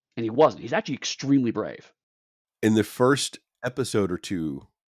 and he wasn't. He's actually extremely brave. In the first episode or 2,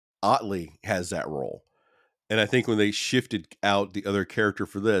 Otley has that role, and I think when they shifted out the other character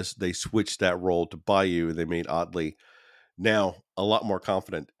for this, they switched that role to Bayou, and they made Otley now a lot more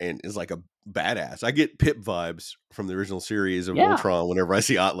confident and is like a badass. I get Pip vibes from the original series of Ultron whenever I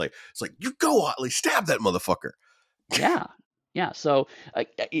see Otley. It's like, you go, Otley, stab that motherfucker. Yeah. So I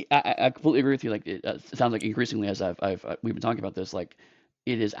completely agree with you. Like it sounds like increasingly as we've been talking about this, like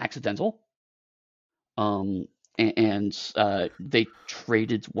it is accidental. And they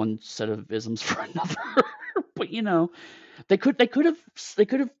traded one set of isms for another, but they could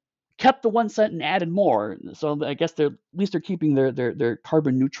have kept the one set and added more. So I guess at least they're keeping their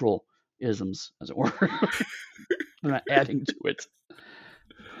carbon neutral isms, as it were. They're not adding to it.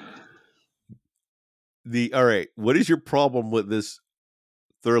 All right, what is your problem with this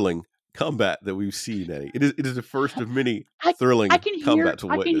Thurling combat that we've seen, Eddie? It is the first of many Thurling combat to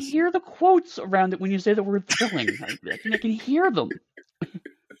witness. I can hear the quotes around it when you say the word Thurling. I can hear them.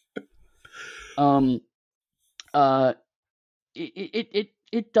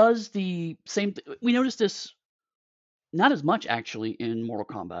 It does the same thing. We noticed this not as much actually in Mortal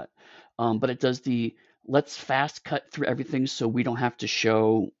Kombat, but it does the let's fast cut through everything so we don't have to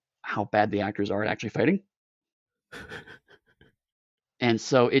show how bad the actors are at actually fighting. And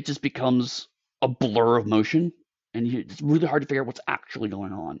so it just becomes a blur of motion, and it's really hard to figure out what's actually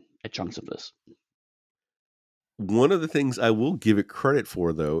going on at chunks of this. One of the things I will give it credit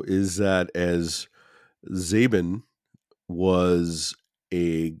for, though, is that as Zabin was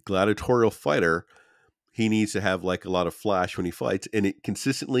a gladiatorial fighter, he needs to have like a lot of flash when he fights, and it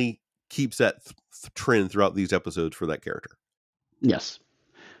consistently keeps that trend throughout these episodes for that character. Yes.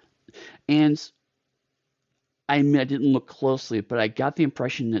 And I didn't look closely, but I got the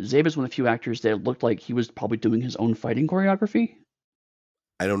impression that Zabin's one of the few actors that looked like he was probably doing his own fighting choreography.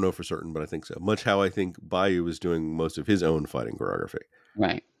 I don't know for certain, but I think so. Much how I think Bayou was doing most of his own fighting choreography.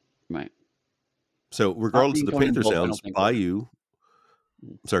 Right. So regardless of the Panther sounds, Bayou...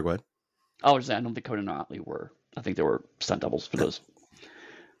 Sorry, go ahead. I was saying, I don't think Conan and Otley were. I think they were stunt doubles for those.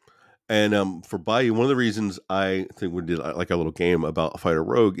 And for Bayou, one of the reasons I think we did like a little game about Fighter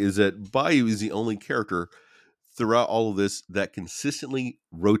Rogue is that Bayou is the only character throughout all of this that consistently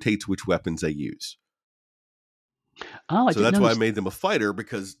rotates which weapons they use. So that's why I made them a fighter,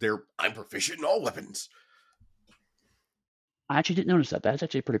 because I'm proficient in all weapons. I actually didn't notice that. That's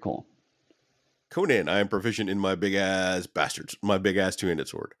actually pretty cool. Conan, I am proficient in my big ass bastards, my big ass two-handed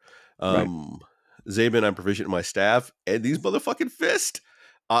sword. Right. Zabin, I'm proficient in my staff, and these motherfucking fists.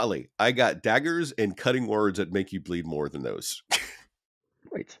 Oddly, I got daggers and cutting words that make you bleed more than those.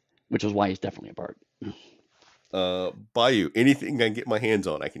 Right. Which is why he's definitely a bard. Bayou, anything I can get my hands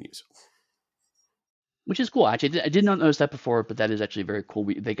on, I can use. Which is cool. Actually, I did not notice that before, but that is actually very cool.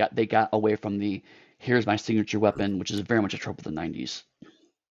 They got away from the here's my signature weapon, which is very much a trope of the 90s.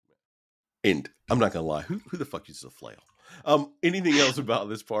 And I'm not gonna lie, who the fuck uses a flail? Anything else about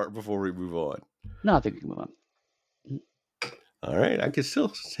this part before we move on? No, I think we can move on. All right, I can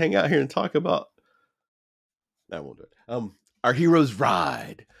still hang out here and talk about. I won't do it. Our heroes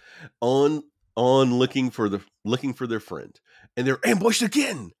ride on looking for their friend, and they're ambushed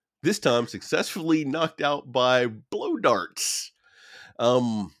again. This time, successfully knocked out by blow darts.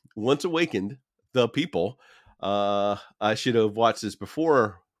 Once awakened, the people. I should have watched this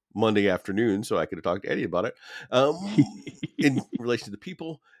before Monday afternoon, so I could have talked to Eddy about it. In relation to the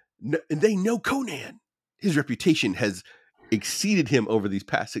people, and they know Conan. His reputation has exceeded him over these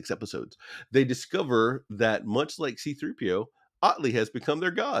past 6 episodes. They discover that, much like C-3PO, Otley has become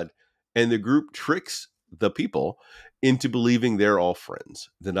their god, and the group tricks the people into believing they're all friends.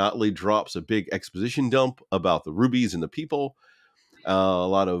 Then Otley drops a big exposition dump about the rubies and the people. A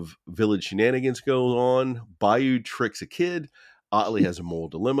lot of village shenanigans go on. Bayou tricks a kid. Otley has a moral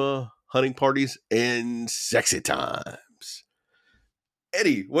dilemma, hunting parties, and sexy times.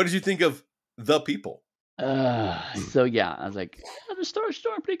 Eddy, what did you think of the people? So yeah, I was like, yeah, the story's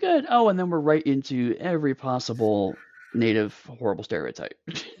pretty good. Oh, and then we're right into every possible native horrible stereotype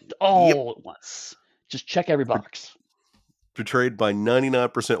all at once. Just check every box. Portrayed by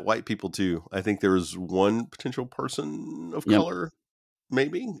 99% white people too. I think there was one potential person of color,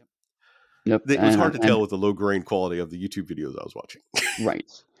 maybe. Yep. It was hard to tell with the low grain quality of the YouTube videos I was watching. Right.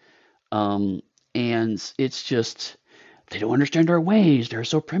 And it's just, they don't understand our ways. They're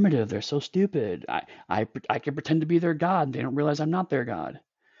so primitive. They're so stupid. I can pretend to be their god, and they don't realize I'm not their god.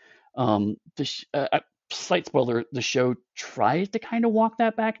 Slight spoiler: the show tries to kind of walk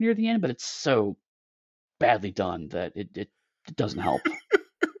that back near the end, but it's so badly done that it doesn't help.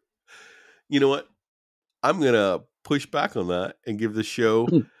 You know what? I'm gonna push back on that and give the show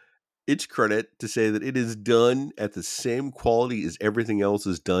its credit to say that it is done at the same quality as everything else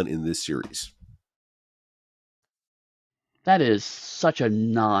is done in this series. That is such a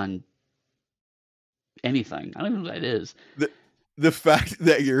anything. I don't know what that is. The fact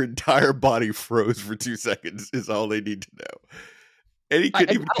that your entire body froze for 2 seconds is all they need to know. And he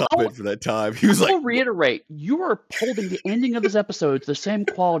couldn't even comment for that time. He was like, I'll reiterate, you are holding the ending of this episode to the same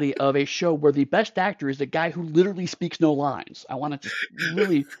quality of a show where the best actor is the guy who literally speaks no lines. I want to just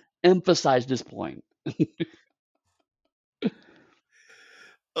really emphasize this point.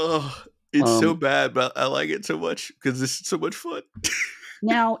 Oh, it's so bad, but I like it so much because it's so much fun.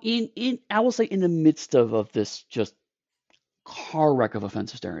 Now, I will say, in the midst of this just car wreck of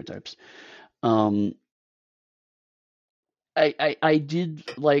offensive stereotypes, I did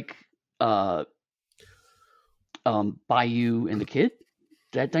like Bayou and the kid,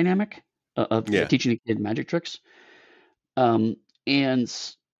 that dynamic of teaching the kid magic tricks, and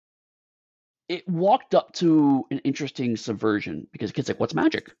it walked up to an interesting subversion because the kid's like, "What's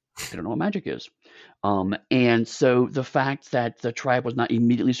magic?" They don't know what magic is, and so the fact that the tribe was not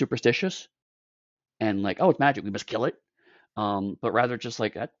immediately superstitious and like, "Oh, it's magic, we must kill it," but rather just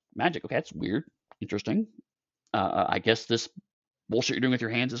like, magic, okay, that's weird, interesting. I guess this bullshit you're doing with your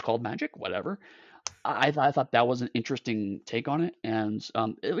hands is called magic, whatever. I thought that was an interesting take on it, and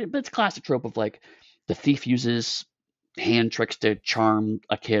it's a classic trope of like the thief uses hand tricks to charm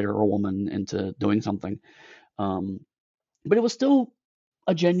a kid or a woman into doing something. But it was still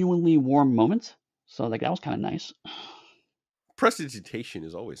a genuinely warm moment, so like that was kind of nice. Prestidigitation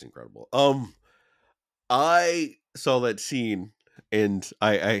is always incredible. I saw that scene and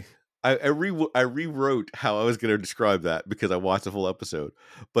I rewrote how I was going to describe that because I watched the full episode,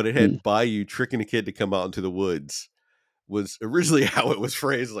 but it had Bayou tricking a kid to come out into the woods was originally how it was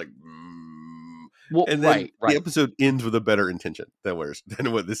phrased, like, well, and then the episode ends with a better intention than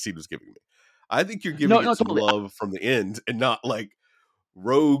what this scene was giving me. I think you're giving it some love from the end and not like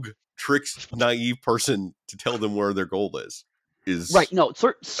rogue tricks naive person to tell them where their goal is right. No,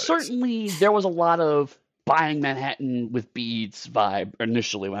 certainly there was a lot of buying Manhattan with beads vibe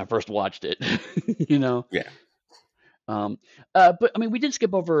initially when I first watched it, you know? Yeah. But I mean, we did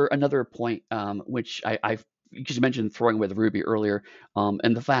skip over another point, which because you mentioned throwing away the ruby earlier,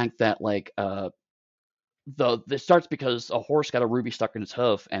 and the fact that like, this starts because a horse got a ruby stuck in its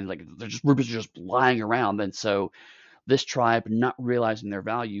hoof, and like rubies are just lying around, and so this tribe, not realizing their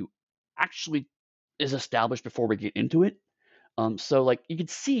value, actually is established before we get into it. So like you could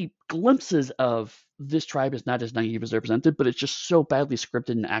see glimpses of this tribe is not as naive as they're presented, but it's just so badly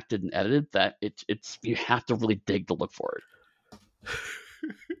scripted and acted and edited that it's you have to really dig to look for it.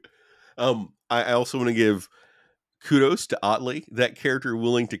 I also want to give kudos to Otley, that character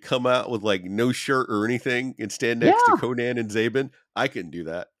willing to come out with like no shirt or anything and stand next to Yeah, Conan and Zabin. I couldn't do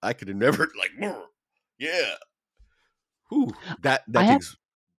that. I could have never like, yeah. Whew, that I have, takes.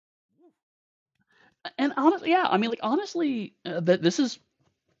 and honestly, yeah, I mean, like honestly, that this is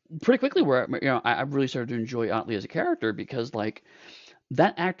pretty quickly where I really started to enjoy Otley as a character because like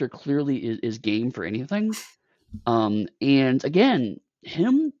that actor clearly is game for anything. And again,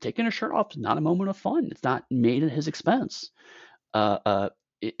 him taking a shirt off is not a moment of fun. It's not made at his expense. Uh, uh,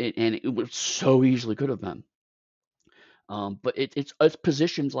 and it would so easily could have been. But it's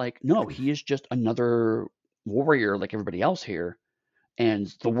positions like no, he is just another warrior like everybody else here, and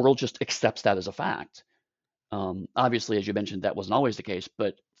the world just accepts that as a fact. Obviously, as you mentioned, that wasn't always the case,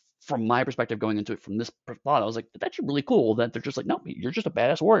 but from my perspective, going into it from this thought, I was like, that's actually really cool that they're just like, no, you're just a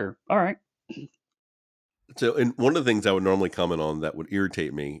badass warrior. All right. So, and one of the things I would normally comment on that would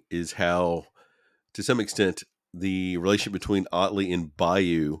irritate me is how, to some extent, the relationship between Otley and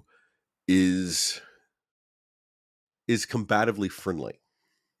Bayou is combatively friendly.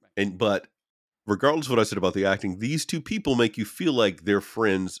 But regardless of what I said about the acting, these two people make you feel like they're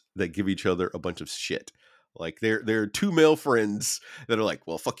friends that give each other a bunch of shit. Like they're two male friends that are like,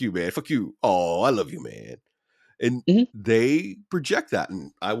 well, fuck you, man. Fuck you. Oh, I love you, man. And Mhm. they project that.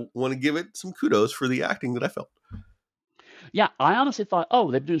 And I want to give it some kudos for the acting that I felt. Yeah, I honestly thought,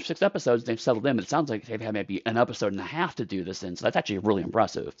 oh, they've done 6 episodes, they've settled in, but it sounds like they've had maybe an episode and a half to do this in. So that's actually really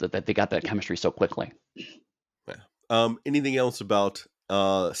impressive that they got that chemistry so quickly. Yeah. Anything else about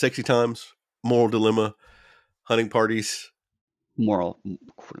sexy times, moral dilemma, hunting parties? Moral,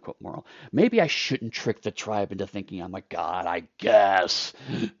 quote unquote moral. Maybe I shouldn't trick the tribe into thinking I'm a god, I guess.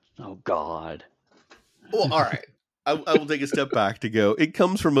 Oh, God. Well, all right. I will take a step back to go. It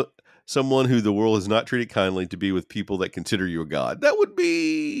comes from someone who the world has not treated kindly to be with people that consider you a god. That would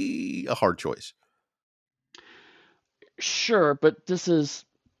be a hard choice. Sure, but this is,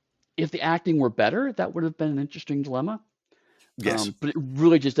 if the acting were better, that would have been an interesting dilemma. Yes. But it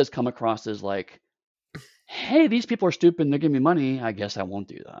really just does come across as like, hey, these people are stupid and they're giving me money. I guess I won't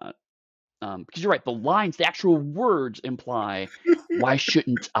do that. Because you're right, the lines, the actual words imply, why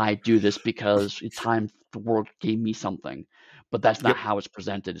shouldn't I do this? Because it's time the world gave me something. But that's not Yep. how it's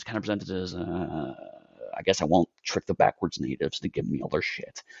presented. It's kind of presented as, I guess I won't trick the backwards natives to give me all their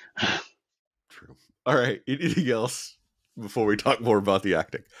shit. True. All right. Anything else before we talk more about the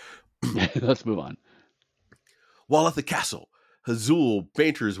acting? Let's move on. While at the castle, Hazul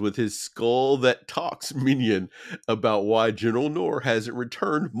banters with his skull that talks minion about why General Nor hasn't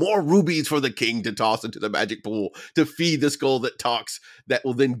returned more rubies for the king to toss into the magic pool to feed the skull that talks, that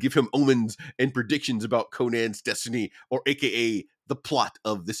will then give him omens and predictions about Conan's destiny, or aka the plot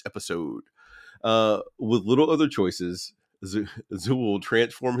of this episode. With little other choices, Zul will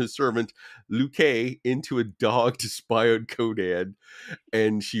transform his servant Luke into a dog to spy on Conan,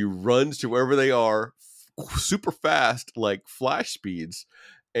 and she runs to wherever they are super fast, like flash speeds,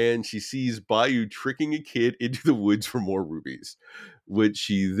 and she sees Bayou tricking a kid into the woods for more rubies, which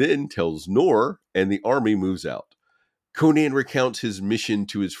she then tells Nor, and the army moves out. Conan recounts his mission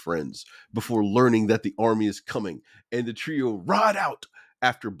to his friends before learning that the army is coming, and the trio ride out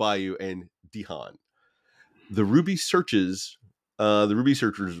after Bayou and Dihan. The ruby searchers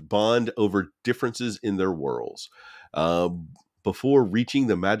bond over differences in their worlds before reaching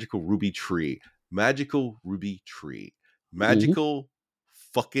the magical ruby tree. Magical ruby tree. Magical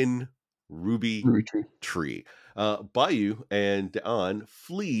fucking ruby tree. Bayou and Da'an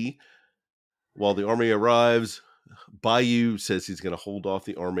flee while the army arrives. Bayou says he's going to hold off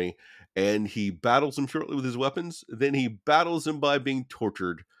the army, and he battles him shortly with his weapons. Then he battles him by being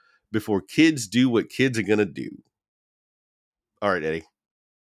tortured before kids do what kids are going to do. All right, Eddie,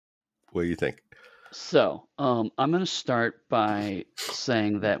 what do you think? So, I'm going to start by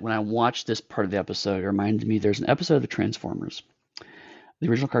saying that when I watched this part of the episode, it reminded me there's an episode of the Transformers, the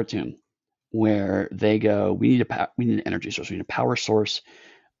original cartoon, where they go, we need an energy source, we need a power source,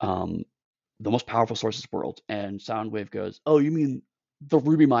 the most powerful source in the world. And Soundwave goes, oh, you mean the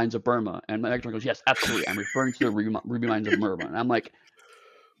ruby mines of Burma? And Megatron goes, yes, absolutely. I'm referring to the ruby mines of Burma. And I'm like,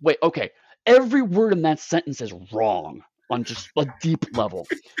 wait, okay. Every word in that sentence is wrong on just a deep level.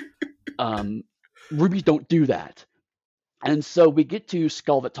 Rubies don't do that. And so we get to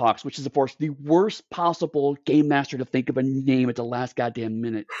Skull That Talks, which is, of course, the worst possible game master to think of a name at the last goddamn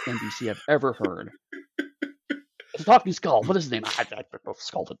minute NBC I've ever heard. It's a talking skull. What is his name?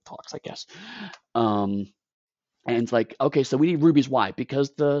 Skull that talks, I guess. And it's like, okay, so we need rubies. Why?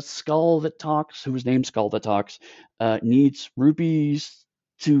 Because the skull that talks, whose name's Skull that talks, needs rubies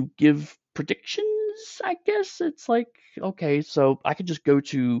to give predictions, I guess. It's like, okay, so I could just go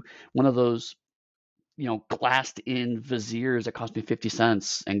to one of those, glassed in viziers that cost me 50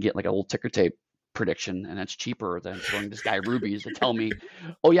 cents and get like a little ticker tape prediction, and that's cheaper than throwing this guy rubies to tell me,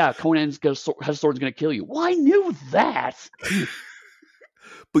 oh yeah, Conan's has a sword's gonna kill you. Well, I knew that.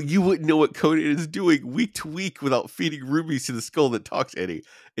 But you wouldn't know what Conan is doing week to week without feeding rubies to the skull that talks, Eddy.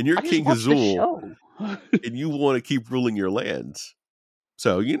 And you're King Hazul, and you want to keep ruling your lands.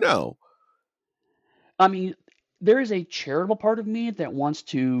 So, I mean, there is a charitable part of me that wants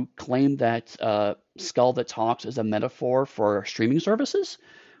to claim that Skull that talks is a metaphor for streaming services.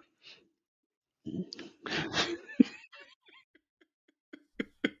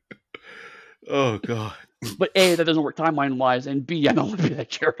 Oh, God. But A, that doesn't work timeline-wise, and B, I don't want to be that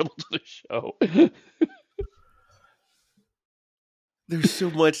charitable to the show. There's so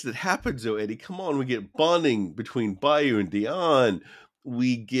much that happens, though, Eddy. Come on, we get bonding between Bayou and Dion.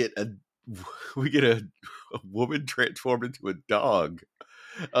 We get a woman transformed into a dog.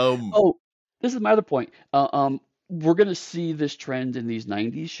 Oh, this is my other point. We're going to see this trend in these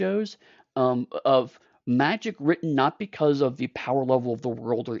 90s shows of magic written not because of the power level of the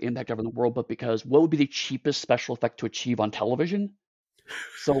world or the impact of it in the world, but because what would be the cheapest special effect to achieve on television?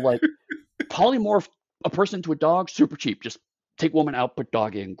 So, like, polymorph a person into a dog, super cheap. Just take woman out, put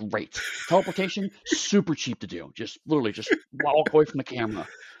dog in, great. Teleportation, super cheap to do. Just literally just walk away from the camera.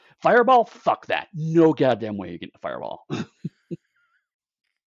 Fireball, fuck that. No goddamn way you get a fireball.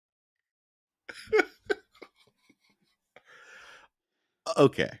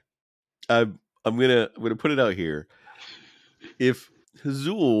 Okay. I'm gonna put it out here. If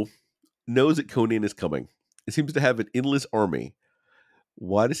Hazul knows that Conan is coming, it seems to have an endless army.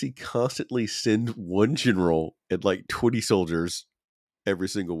 Why does he constantly send one general and like 20 soldiers every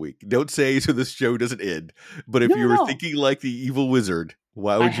single week? Don't say so this show doesn't end. But if you were thinking like the evil wizard,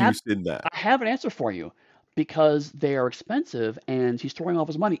 why would you send that? I have an answer for you. Because they are expensive and he's throwing all of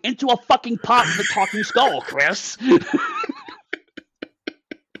his money into a fucking pot with a talking skull, Chris.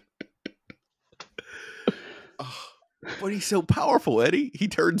 But he's so powerful, Eddy. He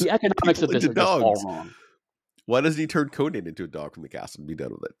turns the economics of this into dogs. All wrong. Why doesn't he turn Conan into a dog from the castle and be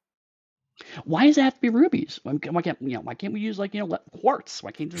done with it? Why does it have to be rubies? Why can't we use quartz?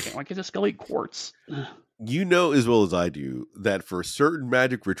 Why can't the skull eat quartz? You know as well as I do that for certain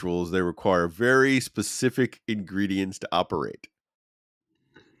magic rituals, they require very specific ingredients to operate.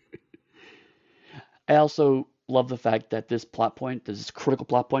 I also love the fact that this critical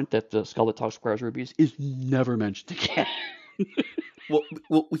plot point that the skull that talks requires rubies is never mentioned again.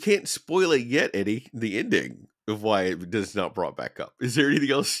 well, we can't spoil it yet, Eddy, the ending of why it does not brought back up. Is there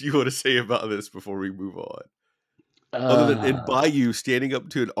anything else you want to say about this before we move on? Other than in Bayou standing up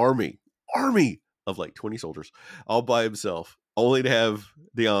to an army of like 20 soldiers all by himself, only to have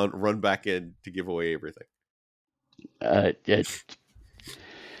Dion run back in to give away everything. I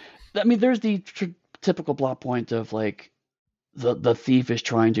mean, there's the typical plot point of like the thief is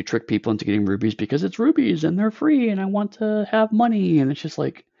trying to trick people into getting rubies because it's rubies and they're free and I want to have money, and it's just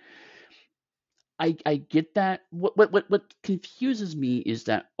like I get that. What confuses me is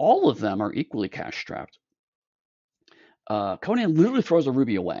that all of them are equally cash strapped. Conan literally throws a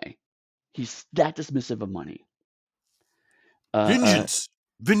ruby away. He's that dismissive of money. Vengeance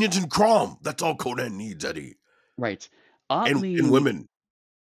and crime. That's all Conan needs, Eddy. Right. And women.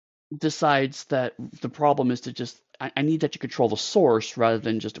 Decides that the problem is to just I need that to control the source rather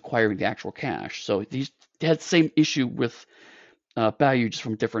than just acquiring the actual cash. So they had the same issue with Bayou, just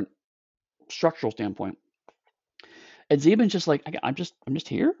from a different structural standpoint. And Zebin's just like, I'm just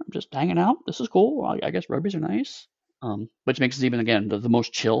here. I'm just hanging out. This is cool. I guess rubies are nice. Which makes Zeben again the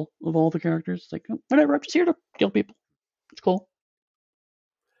most chill of all the characters. It's like, whatever, I'm just here to kill people. It's cool.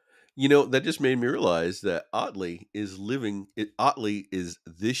 That just made me realize that Otley is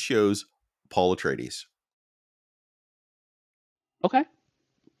this show's Paul Atreides. Okay.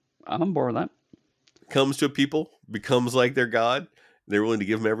 I'm on board with that. Comes to a people, becomes like their god, they're willing to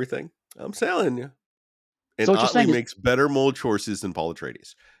give him everything. I'm telling you. And so Otley makes better mold choices than Paul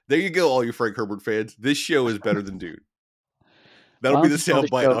Atreides. There you go, all you Frank Herbert fans. This show is better than Dune. That'll be the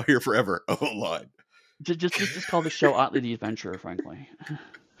soundbite I'll hear forever. Oh, line. Just call the show Otley the Adventurer, frankly.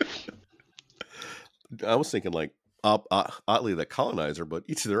 I was thinking like Otley the Colonizer, but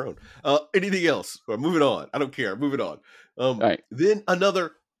each to their own. Anything else? Moving on. I don't care. Moving on. Right. Then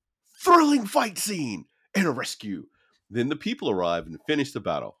another thrilling fight scene and a rescue. Then the people arrive and finish the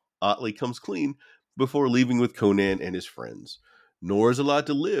battle. Otley comes clean, before leaving with Conan and his friends. Nor is allowed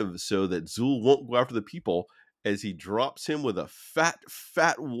to live so that Zul won't go after the people as he drops him with a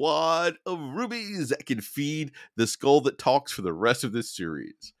fat wad of rubies that can feed the skull that talks for the rest of this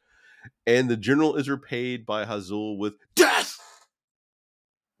series. And the general is repaid by Hazul with death!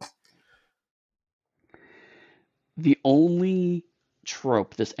 The only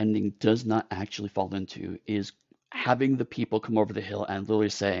trope this ending does not actually fall into is having the people come over the hill and literally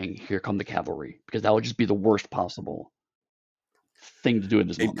saying, "Here come the cavalry," because that would just be the worst possible thing to do in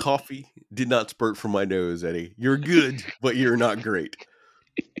this And moment. coffee did not spurt from my nose, Eddie. You're good, but you're not great.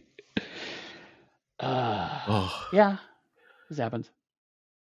 Oh. Yeah, this happened.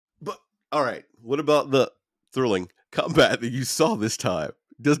 But, all right, what about the thrilling combat that you saw this time?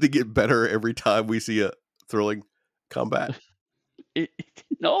 Doesn't it get better every time we see a thrilling combat?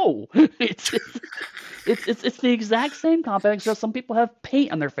 No, it's the exact same combat, except some people have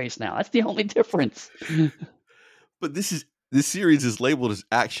paint on their face now. That's the only difference. But this series is labeled as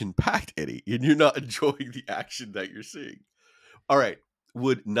action-packed, Eddie, and you're not enjoying the action that you're seeing. All right,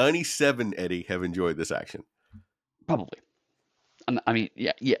 would 97 Eddie have enjoyed this action? Probably. I mean,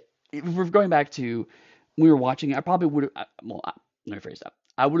 yeah. If we're going back to when we were watching it, I probably would have. Well, let me phrase that.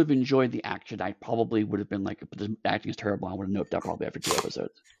 I would have enjoyed the action. I probably would have been like, but the acting is terrible. I would have noped out probably after 2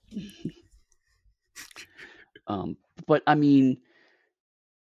 episodes. But I mean,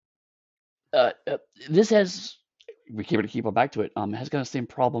 this has, we keep on back to it. Has got the same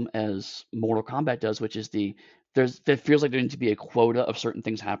problem as Mortal Kombat does, which is there feels like there needs to be a quota of certain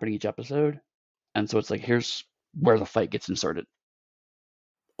things happening each episode, and so it's like, here's where the fight gets inserted.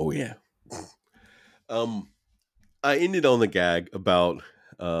 Oh yeah. I ended on the gag about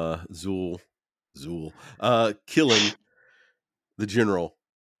Zul killing the general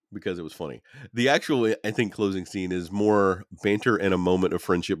because it was funny. The actual, I think, closing scene is more banter and a moment of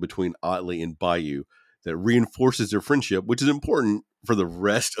friendship between Otley and Bayou that reinforces their friendship, which is important for the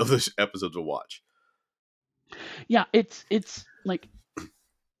rest of this episode to watch. Yeah, it's like,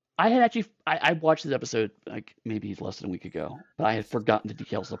 I had actually I watched this episode like maybe less than a week ago, but I had forgotten the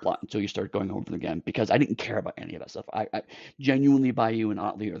details of the plot until you started going over them again, because I didn't care about any of that stuff. I genuinely, Bayou and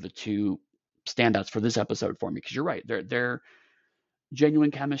Otley are the two standouts for this episode for me, because you're right, they're genuine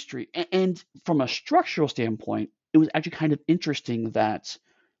chemistry, and from a structural standpoint, it was actually kind of interesting that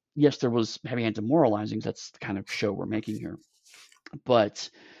yes, there was heavy-handed moralizing. That's the kind of show we're making here, but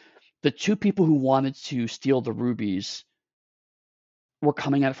the two people who wanted to steal the rubies were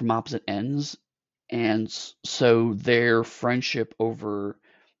coming at it from opposite ends, and so their friendship over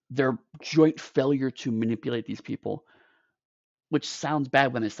their joint failure to manipulate these people, which sounds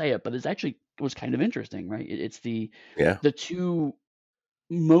bad when I say it, but it's actually, it was kind of interesting, right? It's the two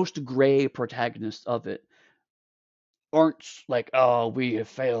most gray protagonists of it aren't like, oh, we have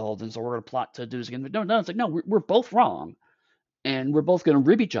failed, and so we're going to plot to do this again. No, it's like, no, we're both wrong, and we're both going to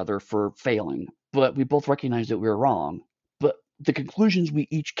rib each other for failing, but we both recognize that we were wrong. But the conclusions we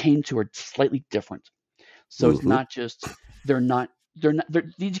each came to are slightly different. So it's not just,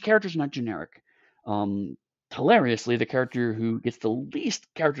 these characters are not generic. Hilariously, the character who gets the least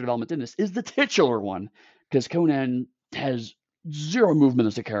character development in this is the titular one, because Conan has zero movement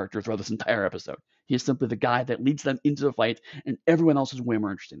as a character throughout this entire episode. He is simply the guy that leads them into the fight, and everyone else is way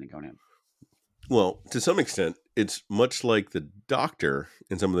more interesting than Conan. Well, to some extent, it's much like the Doctor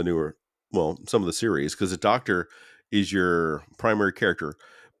in some of the series, because the Doctor is your primary character,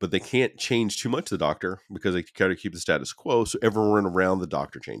 but they can't change too much the Doctor because they got to keep the status quo. So everyone around the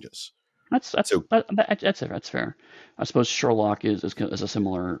Doctor changes. That's fair. I suppose Sherlock is a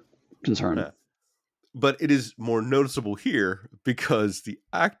similar concern. Yeah. But it is more noticeable here because the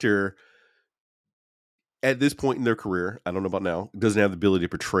actor, at this point in their career, I don't know about now, doesn't have the ability to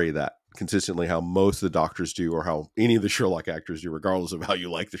portray that consistently how most of the Doctors do, or how any of the Sherlock actors do, regardless of how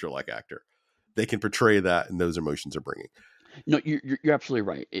you like the Sherlock actor. They can portray that, and those emotions are bringing. No, you're absolutely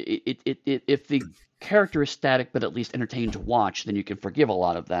right. If the character is static but at least entertaining to watch, then you can forgive a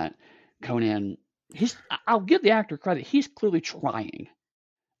lot of that. Conan, I'll give the actor credit. He's clearly trying,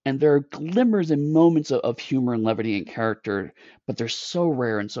 and there are glimmers and moments of humor and levity and character, but they're so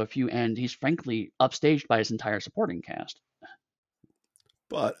rare and so few. And he's frankly upstaged by his entire supporting cast.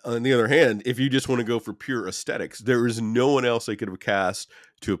 But on the other hand, if you just want to go for pure aesthetics, there is no one else they could have cast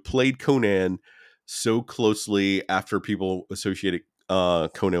to have played Conan so closely after people associated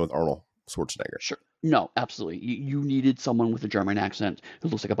Conan with Arnold Schwarzenegger. Sure. No, absolutely. You needed someone with a German accent who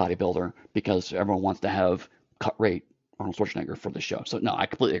looks like a bodybuilder, because everyone wants to have cut rate Arnold Schwarzenegger for the show. So no, I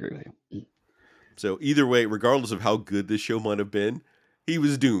completely agree with you. So either way, regardless of how good this show might have been, he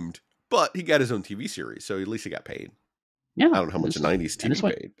was doomed. But he got his own TV series, so at least he got paid. Yeah, I don't know how much this the 90s and TV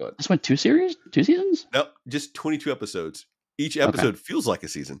paid, but this went 2 seasons? no, just 22 episodes. Each Okay, episode feels like a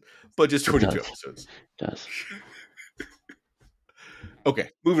season, but just it 22 does. episodes. It does. Okay,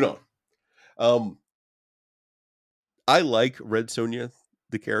 moving on. Um, I like Red Sonja,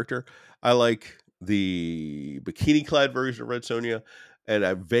 the character. I like the bikini clad version of Red Sonja. And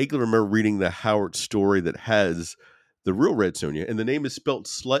I vaguely remember reading the Howard story that has the real Red Sonja. And the name is spelled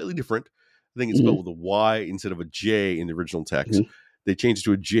slightly different. I think it's spelled Mhm, with a Y instead of a J in the original text. mhm. They changed it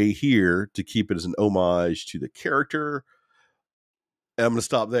to a J here to keep it as an homage to the character. And I'm going to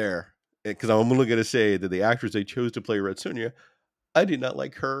stop there because I'm only going to say that the actress they chose to play Red Sonja, I did not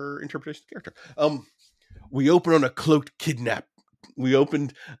like her interpretation of the character. We open on a cloaked kidnap. We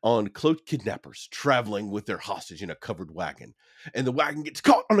opened on cloaked kidnappers traveling with their hostage in a covered wagon, and the wagon gets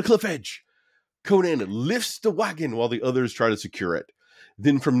caught on a cliff edge. Conan lifts the wagon while the others try to secure it.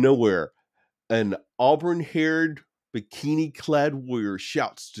 Then, from nowhere, an auburn-haired, bikini-clad warrior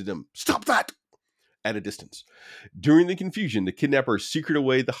shouts to them, "Stop that!" at a distance. During the confusion, the kidnappers secret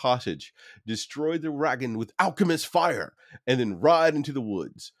away the hostage, destroy the wagon with alchemist fire, and then ride into the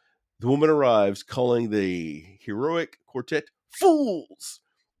woods. The woman arrives, calling the heroic quartet fools.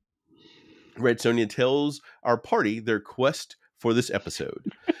 Red Sonja tells our party their quest for this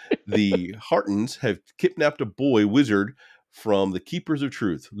episode. The Hartons have kidnapped a boy wizard from the Keepers of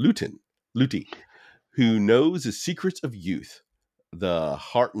Truth, Luti, who knows the secrets of youth. The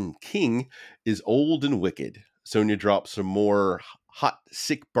Harton King is old and wicked. Sonia drops some more hot,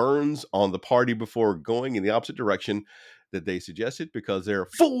 sick burns on the party before going in the opposite direction that they suggested because they're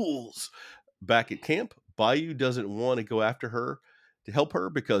fools. Back at camp, Bayou doesn't want to go after her to help her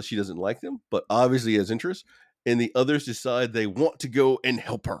because she doesn't like them, but obviously has interest. And the others decide they want to go and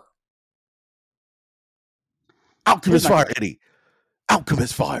help her. Here's Alchemist my fire, question. Eddy.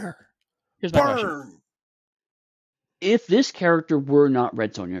 Alchemist fire. Here's my question. Burn. If this character were not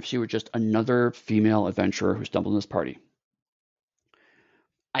Red Sonja, if she were just another female adventurer who stumbled in this party,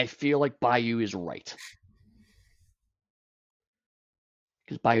 I feel like Bayou is right.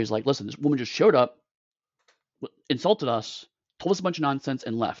 Because Bayou's like, listen, this woman just showed up, insulted us, told us a bunch of nonsense,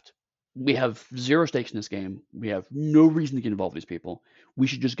 and left. We have zero stakes in this game. We have no reason to get involved with these people. We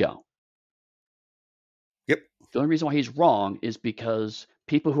should just go. Yep. The only reason why he's wrong is because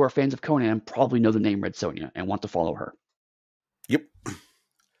people who are fans of Conan probably know the name Red Sonja and want to follow her. Yep.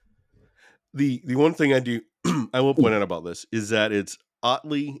 The one thing I will point out about this is that it's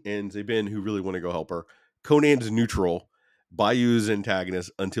Otley and Zabin who really want to go help her. Conan's neutral, Bayou's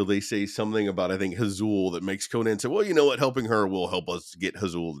antagonist until they say something about, I think, Hazul that makes Conan say, well, you know what, helping her will help us get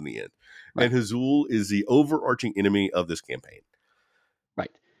Hazul in the end. Right. And Hazul is the overarching enemy of this campaign.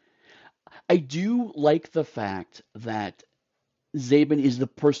 Right. I do like the fact that Zabin is the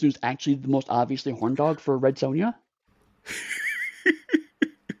person who's actually the most obviously horn dog for Red Sonja.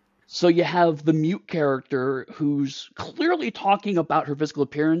 So you have the mute character who's clearly talking about her physical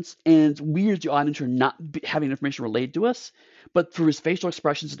appearance, and we as the audience are not having information relayed to us, but through his facial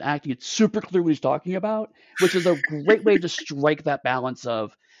expressions and acting, it's super clear what he's talking about, which is a great way to strike that balance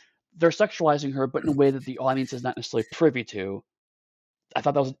of they're sexualizing her, but in a way that the audience is not necessarily privy to. I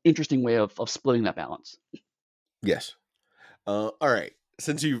thought that was an interesting way of splitting that balance. Yes. All right.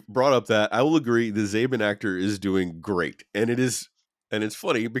 Since you brought up that, I will agree the Zabin actor is doing great. And it's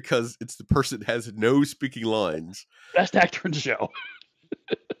funny because it's the person that has no speaking lines. Best actor in the show.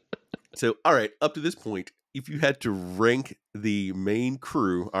 So, all right, up to this point, if you had to rank the main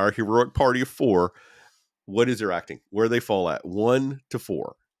crew, our heroic party of 4, what is their acting? Where they fall at? 1 to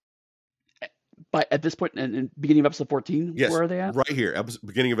 4. But at this point, in beginning of episode 14, Yes, where are they at? right here,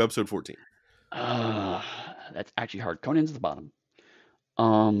 beginning of episode 14. That's actually hard. Conan's at the bottom.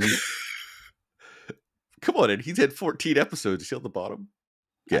 Come on, Ed. He's had 14 episodes. Is he at the bottom?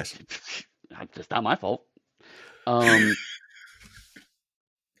 Yes. It's not my fault. So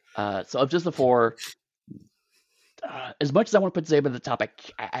of just the 4, as much as I want to put Zabin at the top,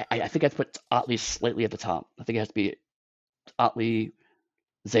 I think I'd put Otley slightly at the top. I think it has to be Otley,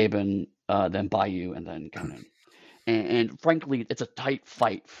 Zabin, then Bayou, and then Conan. And frankly, it's a tight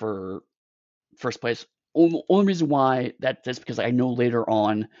fight for first place. Only reason why that's because I know later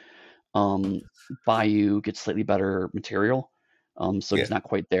on, Bayou gets slightly better material. So he's not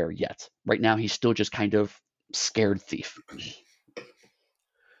quite there yet. Right now, he's still just kind of scared thief.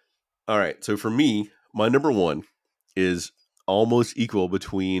 All right. So for me, my number 1 is almost equal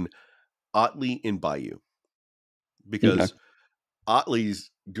between Otley and Bayou. Because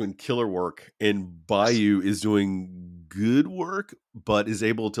Otley's doing killer work and Bayou is doing good work, but is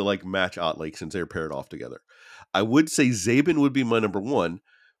able to like match Otley since they're paired off together. I would say Zabin would be my number 1,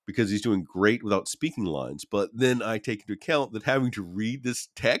 because he's doing great without speaking lines. But then I take into account that having to read this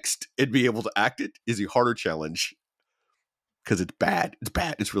text and be able to act it is a harder challenge because it's bad. It's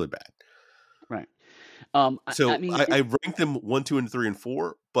bad. It's really bad. Right. I So mean, I rank them 1, 2, and 3, and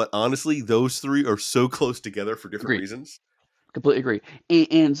 4. But honestly, those three are so close together for different agree. reasons. Completely agree.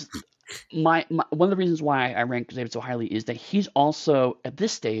 And my one of the reasons why I rank David so highly is that he's also at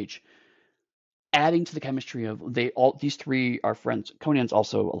this stage adding to the chemistry of these three are friends. Conan's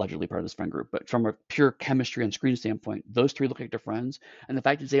also allegedly part of this friend group, but from a pure chemistry and screen standpoint, those three look like they're friends. And the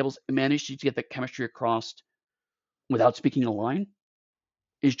fact that he's able to manage to get the chemistry across without speaking a line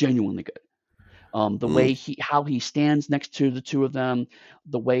is genuinely good. The way how he stands next to the two of them,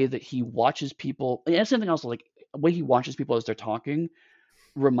 the way that he watches people, and something else like the way he watches people as they're talking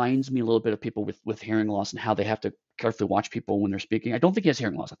reminds me a little bit of people with hearing loss and how they have to carefully watch people when they're speaking. I don't think he has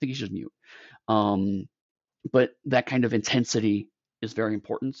hearing loss. I think he's just mute. But that kind of intensity is very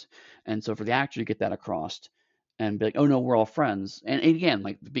important. And so for the actor to get that across and be like, oh no, we're all friends. And again,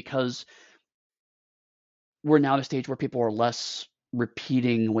 like because we're now at a stage where people are less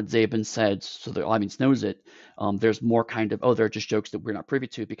repeating what Zabin said so the audience knows it. There's more kind of, oh, they're just jokes that we're not privy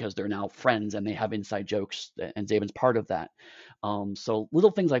to because they're now friends and they have inside jokes and Zabin's part of that. So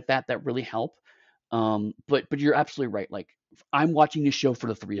little things like that that really help. But you're absolutely right. Like I'm watching this show for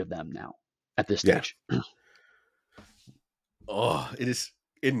the three of them now at this Yeah. stage. Oh, it is.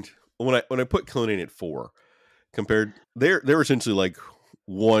 And when I put Conan at 4, compared, they're essentially like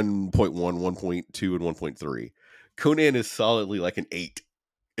 1.1, 1.2, and 1.3. Conan is solidly like an 8.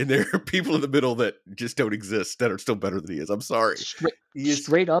 And there are people in the middle that just don't exist that are still better than he is. I'm sorry.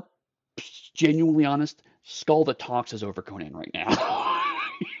 Straight up, genuinely honest, Skull That Talks is over Conan right now.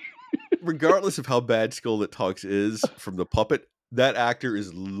 Regardless of how bad Skull That Talks is from the puppet, that actor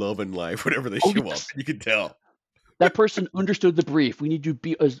is loving life whenever they show up. You can tell. That person understood the brief. We need to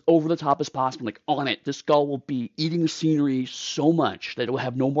be as over the top as possible. Like on it, this skull will be eating the scenery so much that it will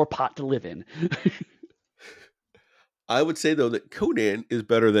have no more pot to live in. I would say though that Conan is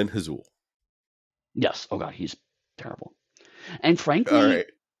better than Hazul. Yes. Oh god, he's terrible. And frankly, All right.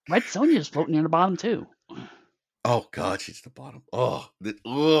 Red Sonja is floating near the bottom too. Oh god, she's the bottom.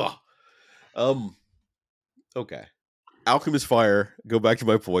 Okay. Alchemist Fire, go back to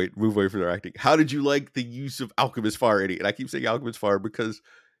my point, move away from their acting. How did you like the use of Alchemist Fire, Eddy? And I keep saying Alchemist Fire because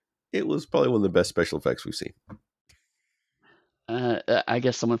it was probably one of the best special effects we've seen. I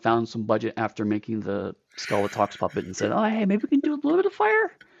guess someone found some budget after making the Skull That Talks puppet and said, "Oh, hey, maybe we can do a little bit of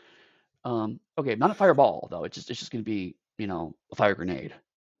fire." Okay, not a fireball though. It's just going to be a fire grenade.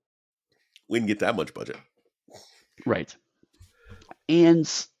 We didn't get that much budget, right? And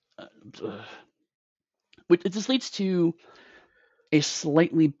but this leads to a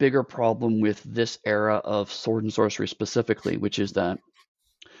slightly bigger problem with this era of sword and sorcery specifically, which is that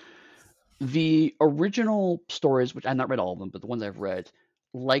the original stories, which I've not read all of them, but the ones I've read,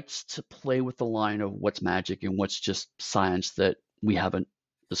 likes to play with the line of what's magic and what's just science that we haven't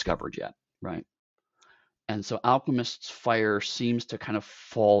discovered yet, right? And so Alchemist's Fire seems to kind of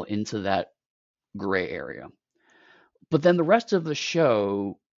fall into that gray area. But then the rest of the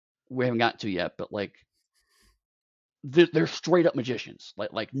show, we haven't got to yet, but like they're straight up magicians,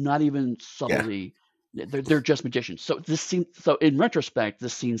 like not even subtly. Yeah. They're just magicians. So in retrospect,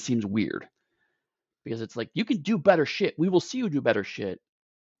 this scene seems weird because it's like you can do better shit. We will see you do better shit,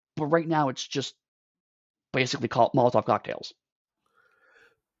 but right now it's just basically called Molotov cocktails.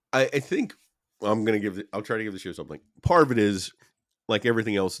 I think I'll try to give the show something. Part of it is like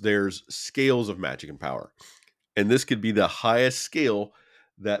everything else. There's scales of magic and power, and this could be the highest scale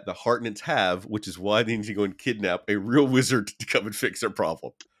that the Hartnets have, which is why they need to go and kidnap a real wizard to come and fix their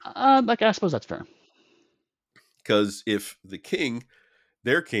problem. Like I suppose that's fair. Because if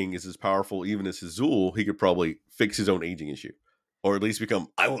their king, is as powerful even as Hazul, he could probably fix his own aging issue, or at least become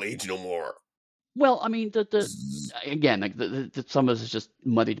I will age no more. Well, I mean, again, like some of this is just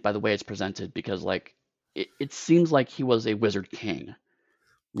muddied by the way it's presented because like it seems like he was a wizard king.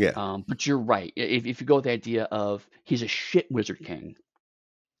 Yeah. But you're right. If you go with the idea of he's a shit wizard king,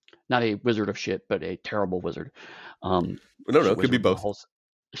 not a wizard of shit, but a terrible wizard. No, it could be both.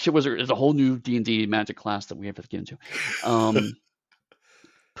 Shit wizard is a whole new D&D magic class that we have to get into.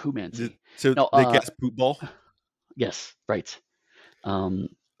 Poo Mancy. So they cast Poop Ball? Yes, right. All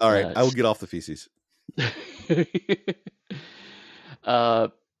right, I will get off the feces.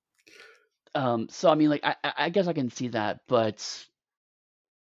 So I mean, like, I guess I can see that, but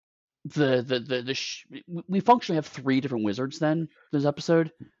we functionally have 3 different wizards then this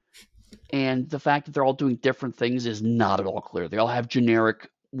episode, and the fact that they're all doing different things is not at all clear. They all have generic,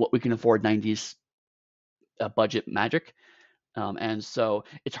 what we can afford 90s budget magic, And so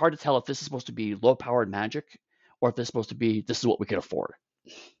it's hard to tell if this is supposed to be low-powered magic or if this is supposed to be this is what we could afford.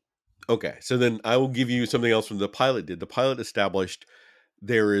 Okay, so then I will give you something else from the pilot did. The pilot established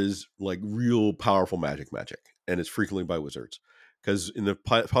there is like real powerful magic, and it's frequently by wizards. Because in the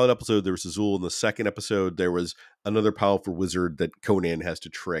pilot episode, there was Azul. In the second episode, there was another powerful wizard that Conan has to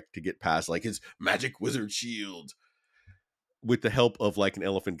trick to get past like his magic wizard shield with the help of like an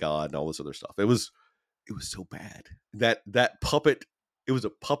elephant god and all this other stuff. It was so bad. That puppet, it was a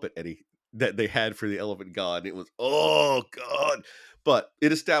puppet, Eddie, that they had for the elephant god. It was, oh god. But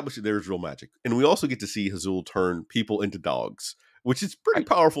it established that there's real magic. And we also get to see Hazul turn people into dogs, which is pretty Right.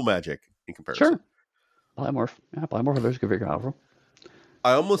 powerful magic in comparison. Sure. Polymorph. Yeah, polymorph is very powerful.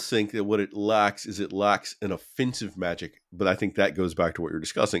 I almost think that what it lacks is it lacks an offensive magic, but I think that goes back to what you're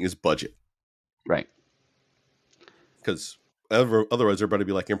discussing is budget. Right. Because otherwise everybody would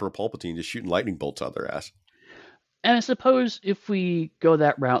be like Emperor Palpatine just shooting lightning bolts out their ass. And I suppose if we go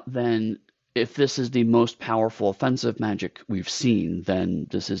that route, then if this is the most powerful offensive magic we've seen, then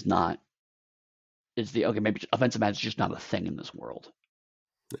this is not. It's the okay. Maybe offensive magic is just not a thing in this world.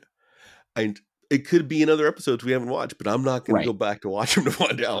 Yeah. And it could be in other episodes we haven't watched, but I'm not going to go back to watch them to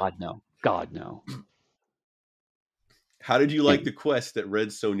find out. God no. God no. How did you like the quest that Red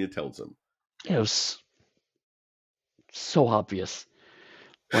Sonja tells him? It was so obvious.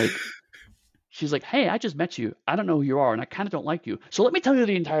 Like. She's like, hey, I just met you. I don't know who you are, and I kind of don't like you. So let me tell you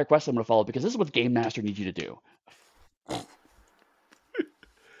the entire quest I'm going to follow, because this is what the Game Master needs you to do. All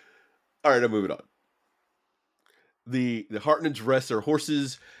right, I'm moving on. The Hartneds rest their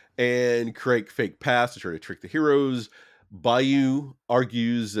horses and create fake paths to try to trick the heroes. Bayou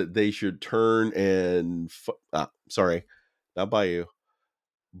argues that they should turn and... sorry, not Bayou.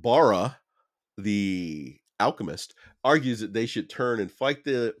 Bara, the alchemist, argues that they should turn and fight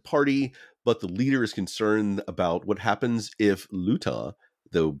the party, but the leader is concerned about what happens if Luta,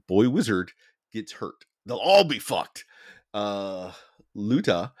 the boy wizard, gets hurt. They'll all be fucked.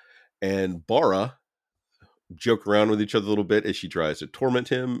 Luta and Bara joke around with each other a little bit as she tries to torment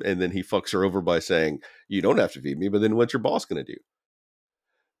him, and then he fucks her over by saying, you don't have to feed me, but then what's your boss going to do?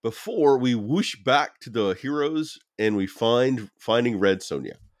 Before we whoosh back to the heroes and we finding Red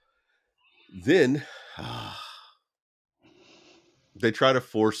Sonja. Then they try to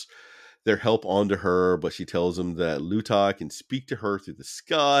force their help onto her, but she tells them that Luta can speak to her through the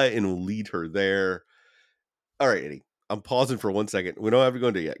sky and will lead her there. All right, Eddie, I'm pausing for 1 second. We don't have to go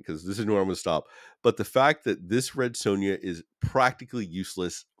into it yet because this is where I'm going to stop. But the fact that this Red Sonja is practically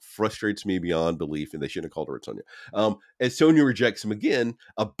useless frustrates me beyond belief, and they shouldn't have called her Red Sonja. As Sonja rejects him again,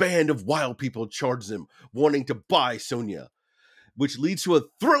 a band of wild people charge them, wanting to buy Sonja, which leads to a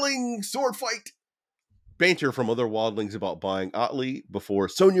thrilling sword fight. Banter from other wildlings about buying Otley before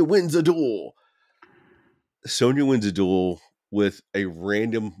Sonja wins a duel. Sonja wins a duel with a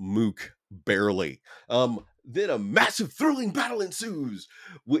random mook, barely. Then a massive thrilling battle ensues,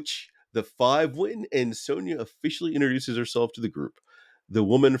 which the 5 win, and Sonja officially introduces herself to the group. The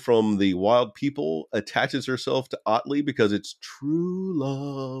woman from the wild people attaches herself to Otley because it's true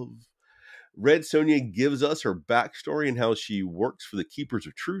love. Red Sonja gives us her backstory and how she works for the Keepers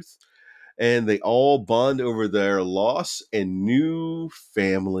of Truth. And they all bond over their loss and new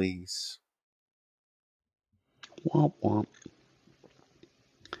families. Womp womp.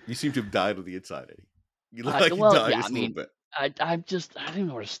 You seem to have died on the inside, Eddie. You look like you died just a little bit. I don't even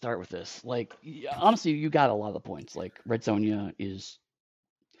know where to start with this. Like, honestly, you got a lot of the points. Like, Red Sonja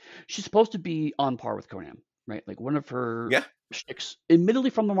she's supposed to be on par with Conan, right? Like, one of her shticks,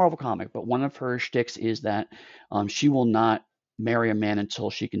 admittedly from the Marvel comic, but one of her shticks is that she will not marry a man until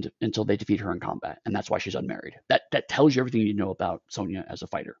they defeat her in combat, and that's why she's unmarried. That tells you everything you know about Sonja as a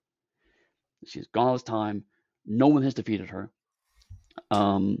fighter. She's gone all this time. No one has defeated her.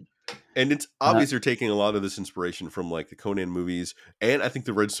 And it's obvious they're taking a lot of this inspiration from like the Conan movies, and I think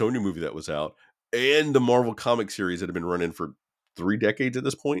the Red Sonja movie that was out, and the Marvel comic series that have been running for 3 decades at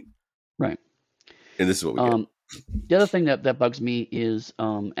this point. Right. And this is what we get. The other thing that bugs me is,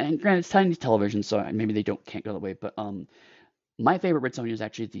 and granted, it's tiny television, so maybe they can't go that way, but my favorite Red Sonja is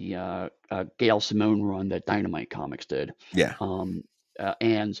actually the Gail Simone run that Dynamite Comics did. Yeah.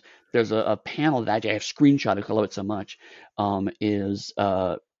 And there's a panel that I have screenshotted because I love it so much.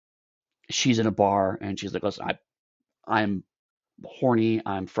 She's in a bar and she's like, listen, I'm horny,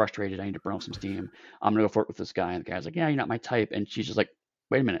 I'm frustrated, I need to burn off some steam. I'm gonna go flirt with this guy. And the guy's like, yeah, you're not my type. And she's just like,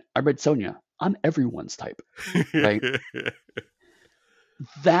 wait a minute, I read Sonja. I'm everyone's type. Right?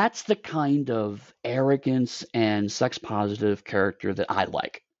 That's the kind of arrogance and sex positive character that I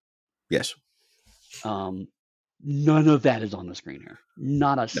like. Yes. None of that is on the screen here.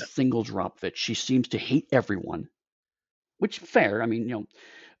 Not a single drop of it. She seems to hate everyone. which fair. I mean,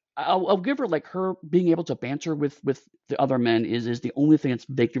 I'll give her like her being able to banter with the other men is the only thing that's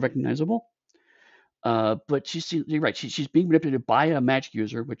vaguely recognizable. But you're right. She's being manipulated by a magic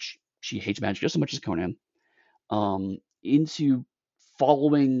user, which she hates magic just as much as Conan, into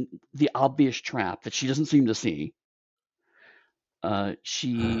following the obvious trap that she doesn't seem to see.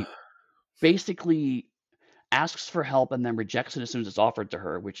 She basically asks for help and then rejects it as soon as it's offered to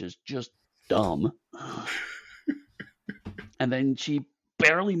her, which is just dumb. And then she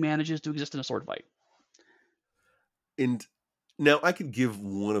barely manages to exist in a sword fight. And now I could give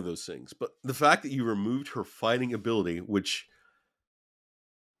one of those things, but the fact that you removed her fighting ability, which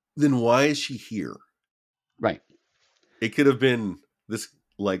then why is she here? Right. It could have been this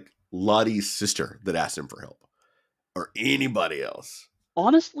like Lottie's sister that asked him for help, or anybody else.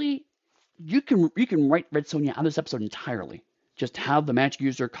 Honestly, you can write Red Sonja out of this episode entirely. Just have the magic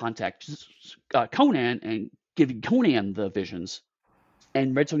user contact Conan and give Conan the visions,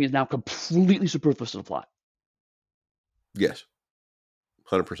 and Red Sonja is now completely superfluous to the plot. Yes,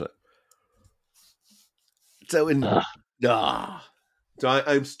 100%. So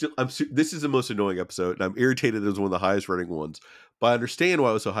this is the most annoying episode, and I'm irritated. It was one of the highest rating ones. But I understand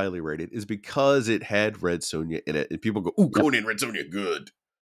why it was so highly rated is because it had Red Sonja in it, and people go, "Ooh, Conan, Red Sonja, good."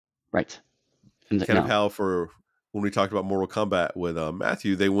 Right. And kind of how for when we talked about Mortal Kombat with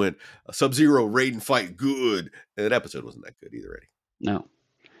Matthew, they went Sub-Zero Raiden fight good, and that episode wasn't that good either, Eddie. No.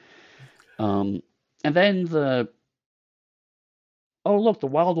 And then the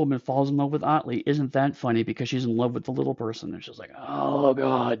wild woman falls in love with Otley. Isn't that funny? Because she's in love with the little person. And she's like, oh,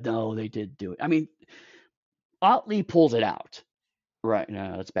 God, no, they did do it. I mean, Otley pulls it out. Right.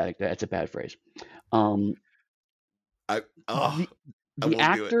 No, that's bad. That's a bad phrase. The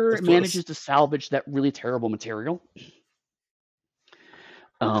actor manages to salvage that really terrible material.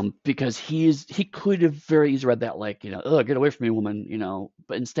 Because he could have very easily read that like, oh, get away from me, woman,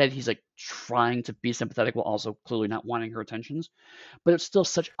 but instead he's like trying to be sympathetic while also clearly not wanting her attentions. But it's still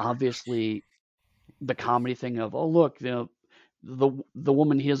such obviously the comedy thing of, oh, look, the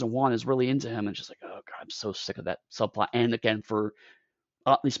woman he doesn't want is really into him, and just like, oh God, I'm so sick of that subplot. And again, for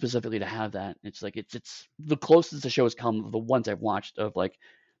Otley specifically to have that, it's like it's the closest the show has come of the ones I've watched of like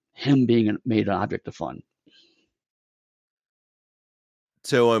him being made an object of fun.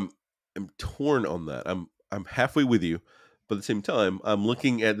 So I'm torn on that. I'm halfway with you, but at the same time, I'm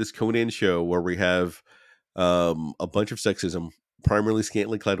looking at this Conan show where we have a bunch of sexism, primarily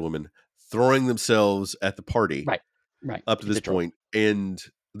scantily clad women, throwing themselves at the party. Right. Up to this point. And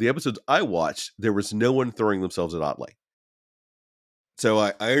the episodes I watched, there was no one throwing themselves at Otley. So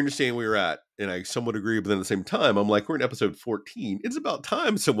I understand where you're at, and I somewhat agree, but then at the same time, I'm like, we're in episode 14. It's about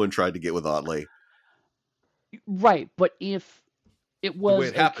time someone tried to get with Otley. Right, but if it was the way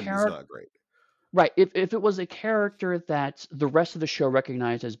it happened is not great. Right, if it was a character that the rest of the show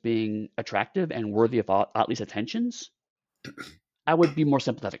recognized as being attractive and worthy of Otley's attentions, I would be more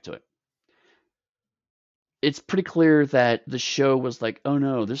sympathetic to it. It's pretty clear that the show was like, oh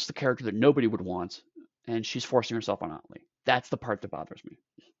no, this is the character that nobody would want, and she's forcing herself on Otley. That's the part that bothers me.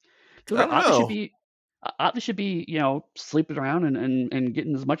 Otley should be, sleeping around and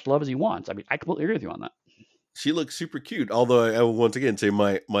getting as much love as he wants. I mean, I completely agree with you on that. She looks super cute. Although I will once again say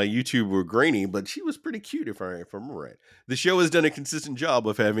my YouTube were grainy, but she was pretty cute if I remember right. The show has done a consistent job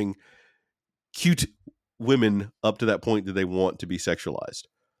of having cute women up to that point that they want to be sexualized.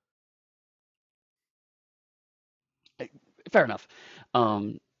 Fair enough.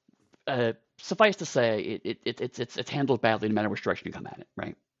 Suffice to say, it's handled badly no matter which direction you come at it,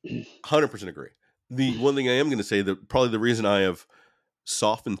 right? 100% agree. The one thing I am going to say that probably the reason I have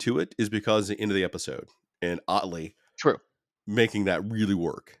softened to it is because the end of the episode and Otley making that really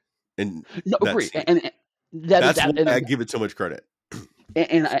work. And no, agree. And that's why I give it so much credit.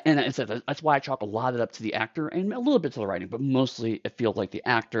 And that's why I chalk a lot of it up to the actor and a little bit to the writing, but mostly it feels like the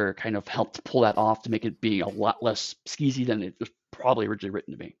actor kind of helped pull that off to make it be a lot less skeezy than it was probably originally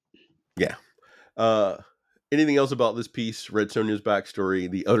written to be. Yeah. Anything else about this piece, Red Sonja's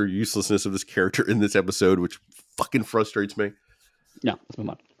backstory, the utter uselessness of this character in this episode, which fucking frustrates me? No, let's move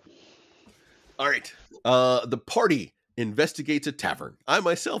on. All right. The party investigates a tavern. I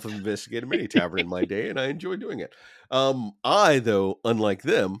myself have investigated many taverns in my day, and I enjoy doing it. I, though, unlike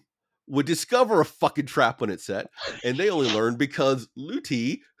them, would discover a fucking trap when it's set, and they only learn because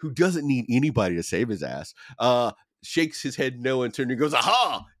Luti, who doesn't need anybody to save his ass, shakes his head no and turns and goes,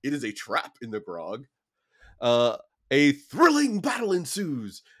 aha! It is a trap in the grog. A thrilling battle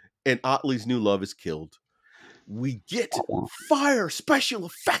ensues, and Otley's new love is killed. We get fire special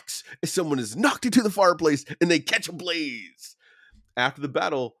effects as someone is knocked into the fireplace and they catch a blaze. After the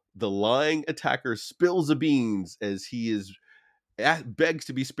battle, The lying attacker spills the beans as he begs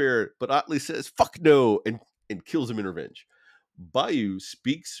to be spared, but Otley says "fuck no" and kills him in revenge. Bayou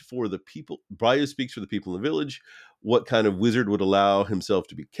speaks for the people in the village. What kind of wizard would allow himself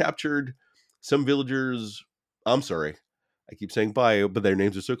to be captured? Some villagers, I'm sorry, I keep saying Bayou, but their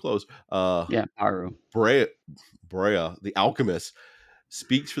names are so close. Yeah, Aru. Brea, the alchemist,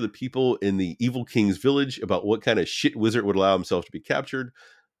 speaks for the people in the evil king's village about what kind of shit wizard would allow himself to be captured.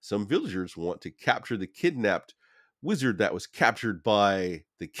 Some villagers want to capture the kidnapped wizard that was captured by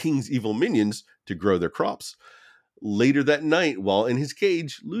the king's evil minions to grow their crops. Later that night, while in his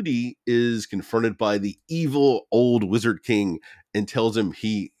cage, Ludi is confronted by the evil old wizard king and tells him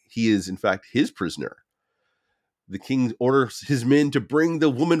he is in fact his prisoner. The king orders his men to bring the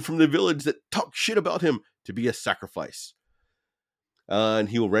woman from the village that talks shit about him to be a sacrifice. And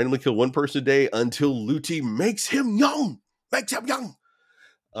he will randomly kill one person a day until Ludi makes him young.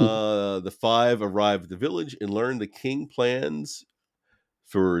 The five arrive at the village and learn the king plans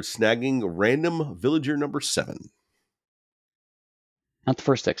for snagging random villager number 7. Not the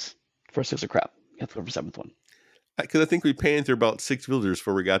first 6. The first 6 are crap. You have to go for the 7th one. Because I think we panned through about 6 villagers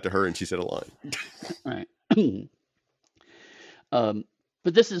before we got to her and she said a line. Right.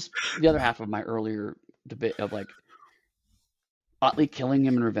 But this is the other half of my earlier debate of like Otley killing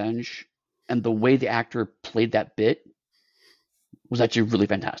him in revenge, and the way the actor played that bit was actually really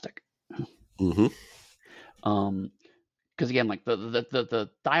fantastic. Mm-hmm. Because again, like the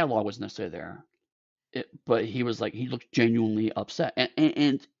dialogue wasn't necessarily there, but he was like, he looked genuinely upset,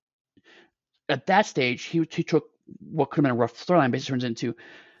 and at that stage he took what could have been a rough storyline, basically turns into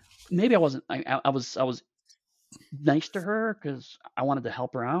maybe I was nice to her because I wanted to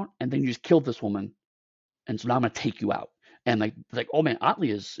help her out, and then you just killed this woman, and so now I'm gonna take you out. And like oh man, Otley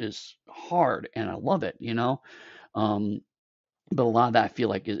is hard, and I love it, you know. But a lot of that I feel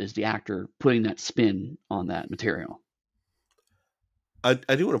like is the actor putting that spin on that material. I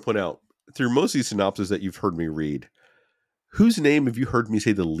do want to point out, through most of these synopses that you've heard me read, whose name have you heard me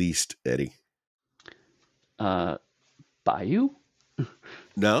say the least, Eddie? Bayou?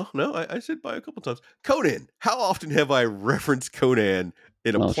 No, I said Bayou a couple times. Conan. How often have I referenced Conan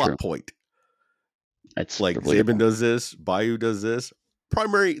in a plot point? It's like Zabin does this, Bayou does this.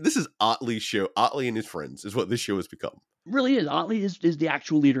 This is Otley's show. Otley and his friends is what this show has become. It really is. Otley is the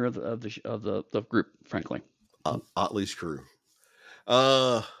actual leader of the group, frankly. Otley's crew.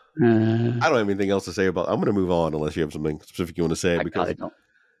 I don't have anything else to say about. I'm going to move on unless you have something specific you want to say, because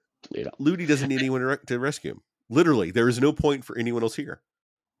Ludi doesn't need anyone to rescue him. Literally, there is no point for anyone else here,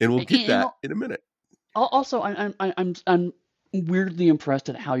 and we'll get that in a minute. Also, I'm weirdly impressed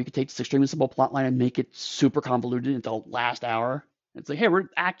at how you could take this extremely simple plot line and make it super convoluted into the last hour. It's like, hey, we're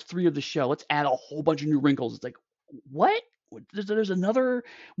Act 3 of the show. Let's add a whole bunch of new wrinkles. It's like, what? There's another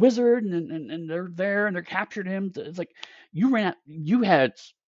wizard, and they're there, and they're captured him. It's like you had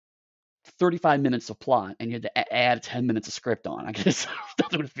 35 minutes of plot, and you had to add 10 minutes of script on. I guess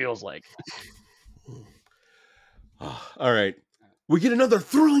that's what it feels like. All right, we get another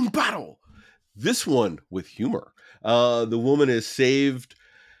thrilling battle. This one with humor. The woman is saved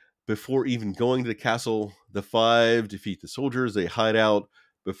before even going to the castle. The 5 defeat the soldiers. They hide out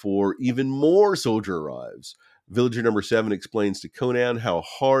before even more soldier arrives. Villager number 7 explains to Conan how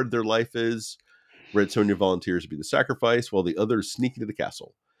hard their life is. Red Sonja volunteers to be the sacrifice while the others sneak into the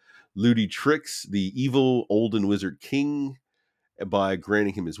castle. Ludi tricks the evil Olden Wizard King by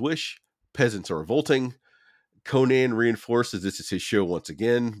granting him his wish. Peasants are revolting. Conan reinforces this is his show once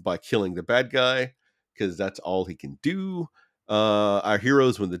again by killing the bad guy, because that's all he can do. Our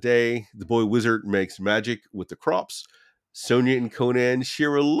heroes win the day. The boy wizard makes magic with the crops. Sonja and Conan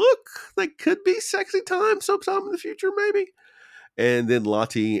share a look that could be sexy time sometime in the future, maybe. And then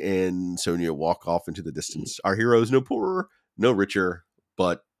Lottie and Sonja walk off into the distance. Our heroes no poorer, no richer,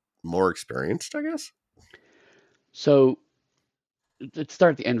 but more experienced, I guess. So let's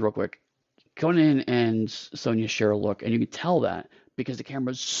start at the end real quick. Conan and Sonja share a look, and you can tell that because the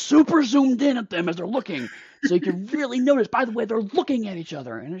camera's super zoomed in at them as they're looking. So you can really notice, by the way, they're looking at each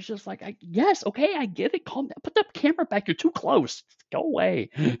other. And it's just like, yes, okay, I get it. Calm down. Put the camera back. You're too close. Go away.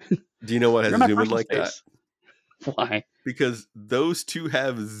 Do you know what has zoomed in like space. That? Why? Because those two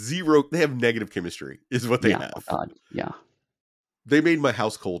have negative chemistry, is what they have. Oh God. Yeah. They made my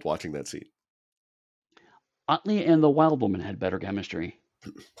house cold watching that scene. Otley and the Wild Woman had better chemistry.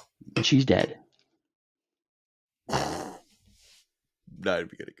 And she's dead. Not even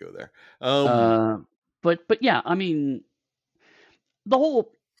gonna go there. But yeah, I mean, the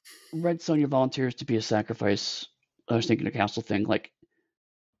whole Red Sonja volunteers to be a sacrifice, sneaking to castle thing, like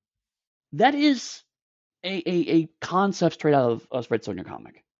that is a concept straight out of a Red Sonja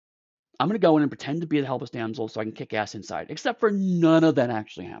comic. I'm going to go in and pretend to be the helpless damsel so I can kick ass inside. Except for none of that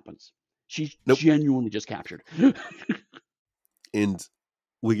actually happens. She's Nope. genuinely just captured. And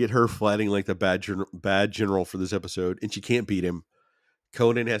we get her fighting like the bad general for this episode, and she can't beat him.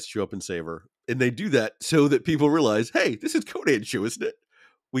 Conan has to show up and save her. And they do that so that people realize, hey, this is Conan's show, isn't it?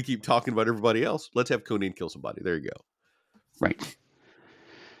 We keep talking about everybody else. Let's have Conan kill somebody. There you go. Right.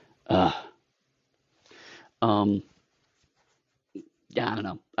 Yeah, I don't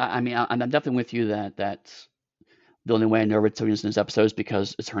know. I mean, I'm definitely with you that the only way I know Red Sonja's in this episode is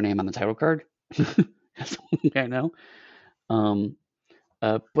because it's her name on the title card. That's the only way I know.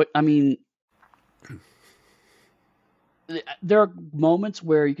 But I mean, there are moments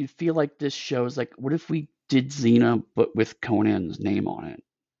where you can feel like this show is like, what if we did Xena but with Conan's name on it?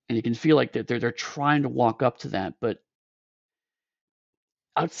 And you can feel like they're trying to walk up to that, but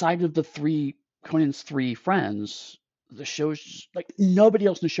outside of Conan's three friends, the show's just, like, nobody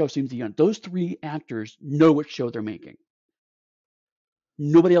else in the show seems to get it. Those three actors know what show they're making.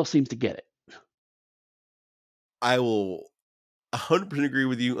 Nobody else seems to get it. I will 100% agree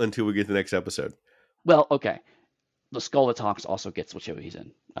with you until we get to the next episode. Well, okay. The Skull That Talks also gets what show he's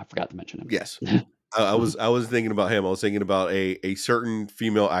in. I forgot to mention him. Yes. I was thinking about him. I was thinking about a certain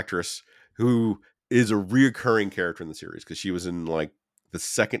female actress who is a reoccurring character in the series because she was in like the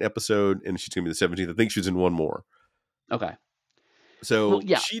second episode and she's going to be the 17th. I think she's in one more. Okay. So well,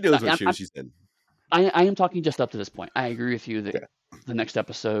 yeah, she knows what show she's in. I am talking just up to this point. I agree with you that the next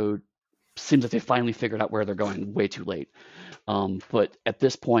episode seems like they finally figured out where they're going way too late. But at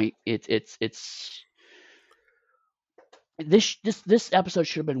this point, it's this episode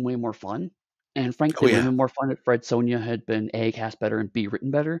should have been way more fun. And frankly, it would have been more fun if Red Sonja had been A, cast better, and B,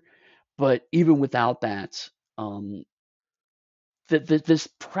 written better. But even without that, this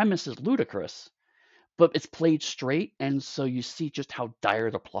premise is ludicrous, but it's played straight, and so you see just how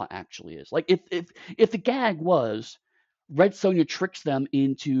dire the plot actually is. Like if the gag was Red Sonja tricks them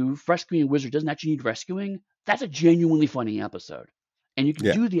into rescuing a wizard doesn't actually need rescuing, that's a genuinely funny episode. And you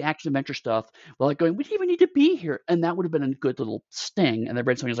can do the action adventure stuff while like going, we didn't even need to be here. And that would have been a good little sting. And then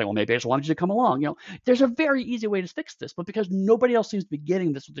Red Sonja's like, well, maybe I just wanted you to come along. You know, there's a very easy way to fix this. But because nobody else seems to be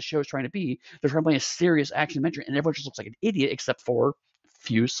getting this, what the show is trying to be, they're trying to play a serious action adventure. And everyone just looks like an idiot except for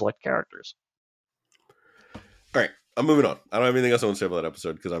few select characters. All right. I'm moving on. I don't have anything else I want to say about that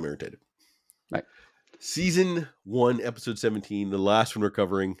episode because I'm irritated. Right. Season 1, episode 17, the last one we're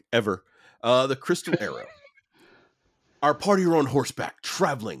covering ever. The Crystal Arrow. Our party are on horseback,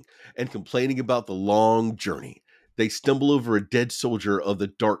 traveling and complaining about the long journey. They stumble over a dead soldier of the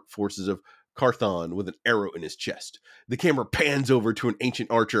dark forces of Carthon with an arrow in his chest. The camera pans over to an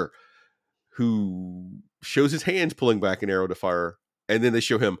ancient archer who shows his hands pulling back an arrow to fire. And then they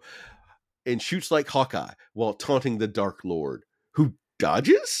show him and shoots like Hawkeye while taunting the Dark Lord, who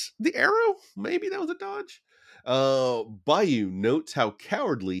dodges the arrow. Maybe that was a dodge. Bayou notes how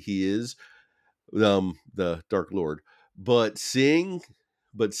cowardly he is, the Dark Lord. But seeing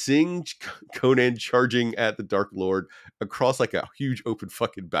Conan charging at the Dark Lord across like a huge open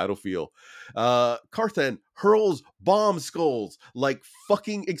fucking battlefield, Carthan hurls bomb skulls like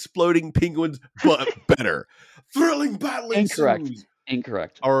fucking exploding penguins, but better. Thrilling battle ensues.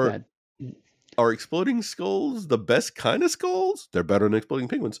 Incorrect. Are exploding skulls the best kind of skulls? They're better than exploding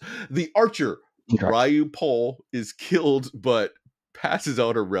penguins. The archer, Ryu Pole, is killed, but passes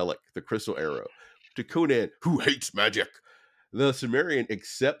out a relic, the crystal arrow, to Conan, who hates magic. The Sumerian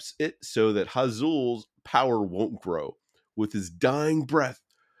accepts it so that Hazul's power won't grow. With his dying breath,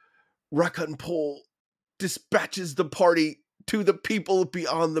 Rakun Pole dispatches the party to the people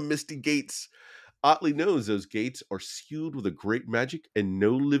beyond the misty gates. Otley knows those gates are sealed with a great magic and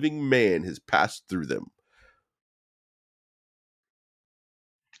no living man has passed through them.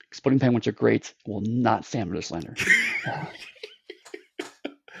 Exploding penguins are great. Will not stand under slander.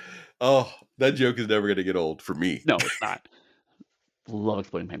 Oh, that joke is never going to get old for me. No, it's not. Love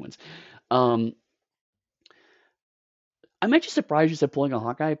exploding penguins. I'm actually surprised you said pulling a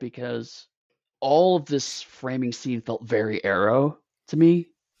Hawkeye because all of this framing scene felt very Arrow to me.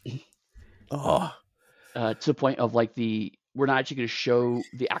 Oh. To the point of like we're not actually going to show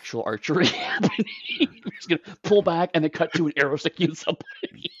the actual archery happening. We're just going to pull back and then cut to an arrow sticking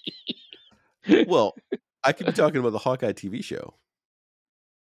somebody. Well, I could be talking about the Hawkeye TV show.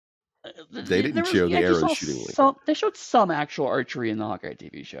 They didn't show the arrows shooting. They showed some actual archery in the Hawkeye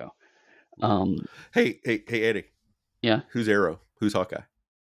TV show. Hey, Eddie. Yeah. Who's Arrow? Who's Hawkeye?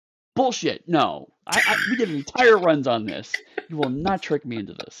 Bullshit. No, we did entire runs on this. You will not trick me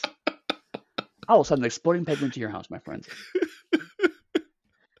into this. I will send an exploding penguin to your house, my friends.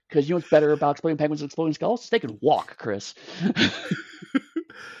 Because you know what's better about exploding penguins and exploding skulls? They can walk, Chris.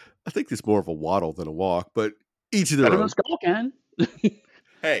 I think it's more of a waddle than a walk, but each of their Better than a own. skull can.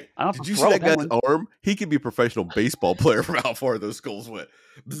 Hey, I don't have did to you see throw a that guy's penguin. arm? He could be a professional baseball player from how far those skulls went.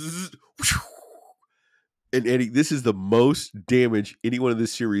 Bzzz, whew. And Eddie, this is the most damage anyone in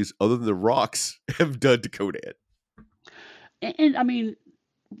this series, other than the Rocks, have done to Conan. And I mean,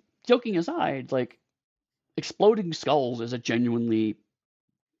 joking aside, like exploding skulls is a genuinely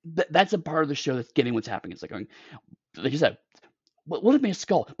that's a part of the show that's getting what's happening. It's like going, like you said, what if it made a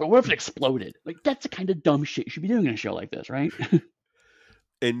skull? But what if it exploded? Like that's the kind of dumb shit you should be doing in a show like this, right?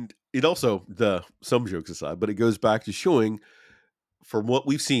 And it also, some jokes aside, but it goes back to showing, from what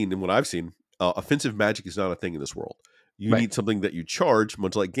we've seen and what I've seen, offensive magic is not a thing in this world. You Right. need something that you charge,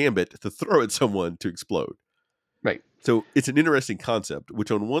 much like Gambit, to throw at someone to explode. Right. So it's an interesting concept, which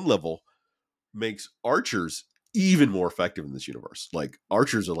on one level makes archers even more effective in this universe. Like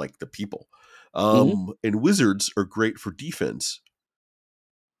archers are like the people. And wizards are great for defense.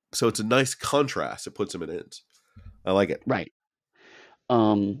 So it's a nice contrast. It puts them at ends. I like it. Right.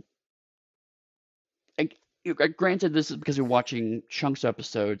 Um, Granted, this is because you're watching chunks of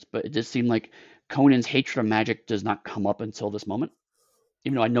episodes, but it just seemed like Conan's hatred of magic does not come up until this moment.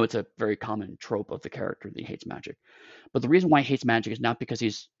 Even though I know it's a very common trope of the character that he hates magic. But the reason why he hates magic is not because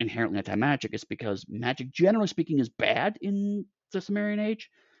he's inherently anti-magic, it's because magic, generally speaking, is bad in the Sumerian age.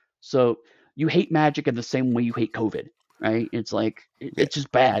 So you hate magic in the same way you hate COVID, right? It's like, it's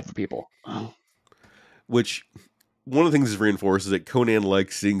just bad for people. Oh. Which, one of the things is reinforced is that Conan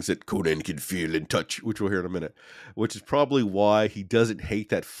likes things that Conan can feel and touch, which we'll hear in a minute. Which is probably why he doesn't hate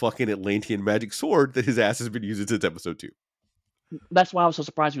that fucking Atlantean magic sword that his ass has been using since episode 2. That's why I was so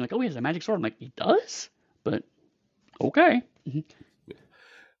surprised when you're like, oh, he has a magic sword. I'm like, he does? But okay.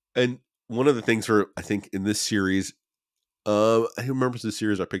 And one of the things I think in this series, I remember the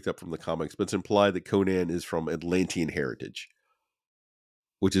series I picked up from the comics, but it's implied that Conan is from Atlantean heritage,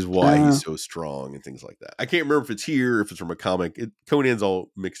 which is why he's so strong and things like that. I can't remember if it's here, if it's from a comic. Conan's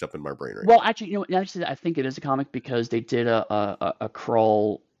all mixed up in my brain right now. Well, actually, actually, I think it is a comic because they did a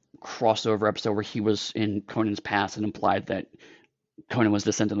Krull crossover episode where he was in Conan's past and implied that Conan was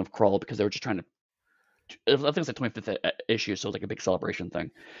descendant of Krull because they were just trying to. I think it's like 25th issue, so it's like a big celebration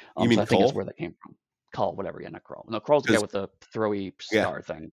thing. You mean so I think it's Kull? where that came from. Kull, whatever. Yeah, not Krull. No, Krull's the guy with the throwy star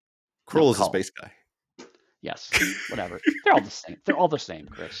thing. Krull No, is a space guy. Yes, whatever. They're all the same. They're all the same,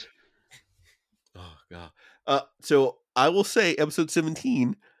 Chris. Oh god. So I will say, episode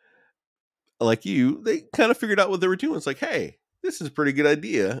 17, like you, they kind of figured out what they were doing. It's like, hey, this is a pretty good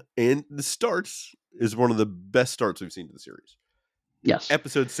idea, and the starts is one of the best starts we've seen to the series. Yes.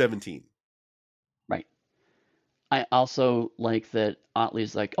 Episode 17. Right. I also like that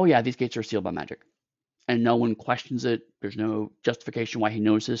Otley's like, oh yeah, these gates are sealed by magic. And no one questions it. There's no justification why he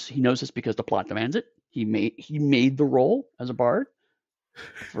knows this. He knows this because the plot demands it. He made the role as a bard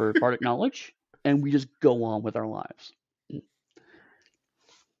for bardic knowledge, and we just go on with our lives.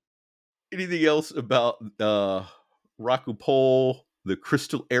 Anything else about Raku Pole, the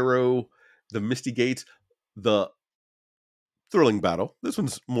Crystal Arrow, the Misty Gates, the thrilling battle? This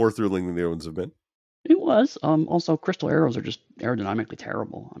one's more thrilling than the other ones have been. It was. Also, crystal arrows are just aerodynamically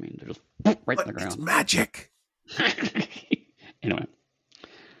terrible. I mean, they're just right in the ground. It's magic. Anyway.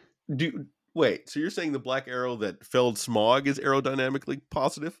 Wait, so you're saying the black arrow that felled Smog is aerodynamically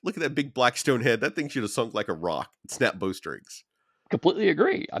positive? Look at that big black stone head. That thing should have sunk like a rock. It snapped bowstrings. Completely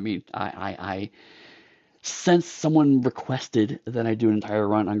agree. I mean, I since someone requested that I do an entire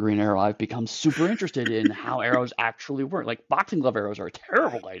run on Green Arrow, I've become super interested in how arrows actually work. Like boxing glove arrows are a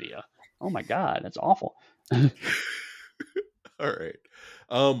terrible idea. Oh my god, that's awful. All right.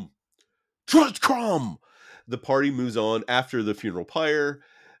 Trust Crom! The party moves on after the funeral pyre.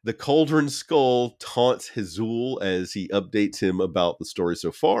 The Cauldron Skull taunts Hazul as he updates him about the story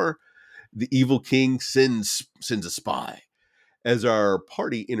so far. The evil king sends a spy. As our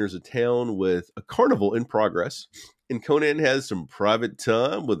party enters a town with a carnival in progress, and Conan has some private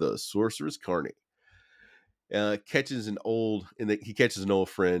time with a sorceress carney. He catches an old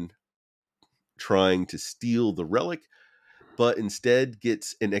friend trying to steal the relic, but instead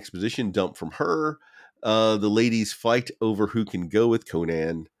gets an exposition dump from her. The ladies fight over who can go with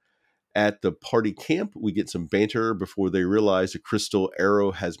Conan. At the party camp, we get some banter before they realize a crystal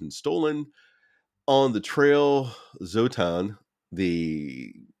arrow has been stolen. On the trail, Zotan,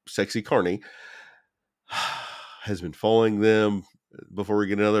 the sexy carney, has been following them before we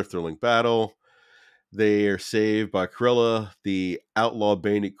get another thrilling battle. They are saved by Corella, the outlaw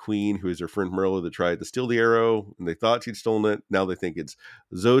bandit queen, who is her friend Merla that tried to steal the arrow, and they thought she'd stolen it. Now they think it's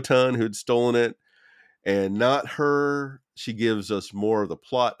Zotan who'd stolen it, and not her. She gives us more of the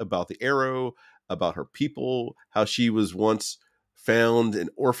plot about the arrow, about her people, how she was once found and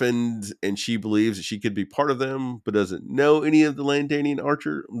orphaned, and she believes that she could be part of them, but doesn't know any of the Landorian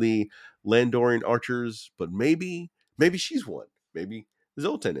archers. But maybe she's one. Maybe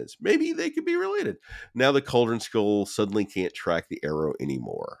Zoltan is. Maybe they could be related. Now the Cauldron Skull suddenly can't track the arrow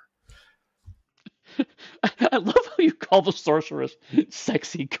anymore. I love how you call the sorceress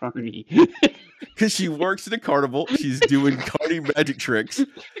Sexy Carney. Because she works at a carnival. She's doing carny magic tricks.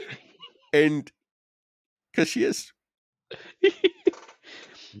 And because she is. Is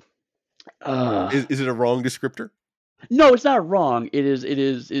it a wrong descriptor? No, it's not wrong. It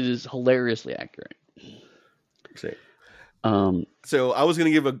is hilariously accurate. See. So I was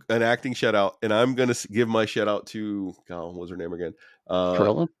going to give an acting shout out, and I'm going to give my shout out to, what was her name again?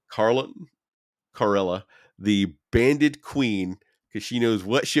 Carella, the banded queen, because she knows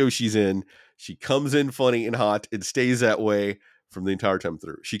what show she's in. She comes in funny and hot and stays that way from the entire time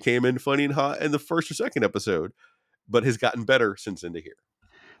through. She came in funny and hot in the first or second episode, but has gotten better since into here.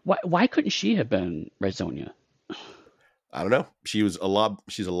 Why couldn't she have been Red Sonja? I don't know. She's a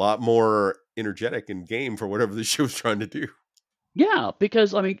lot more energetic and game for whatever the show's trying to do. Yeah,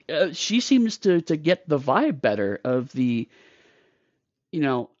 because I mean, she seems to get the vibe better of the.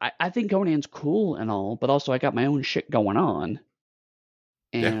 I think Conan's cool and all, but also I got my own shit going on.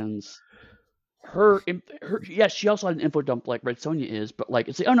 And her, yes, she also had an info dump like Red Sonja is, but like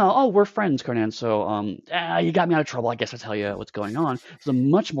it's like, we're friends, Conan. So you got me out of trouble. I guess I'll tell you what's going on. It's a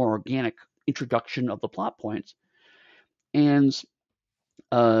much more organic introduction of the plot points, and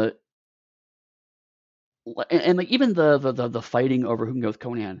like even the fighting over who can go with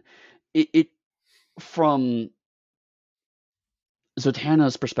Conan, it from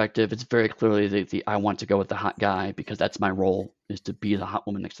Zatanna's perspective, it's very clearly the I want to go with the hot guy because that's my role, is to be the hot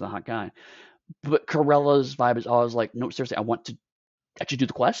woman next to the hot guy. But Carella's vibe is always like, no, seriously, I want to actually do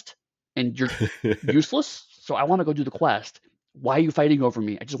the quest, and you're useless, so I want to go do the quest. Why are you fighting over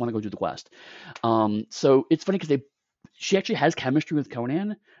me? I just want to go do the quest. So it's funny because she actually has chemistry with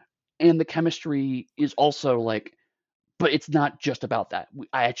Conan, and the chemistry is also like, but it's not just about that.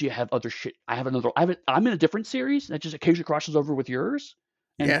 I actually have other shit. I'm in a different series that just occasionally crosses over with yours,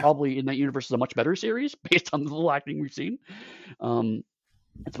 and probably in that universe is a much better series based on the little acting we've seen.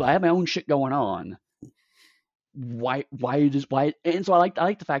 So I have my own shit going on. Why? And so I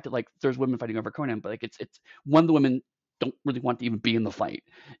like the fact that like there's women fighting over Conan, but like it's one of the women don't really want to even be in the fight.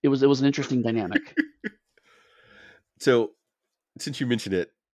 It was an interesting dynamic. So, since you mentioned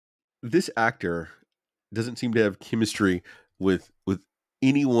it, this actor doesn't seem to have chemistry with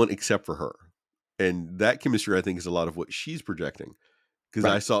anyone except for her, and that chemistry I think is a lot of what she's projecting. Because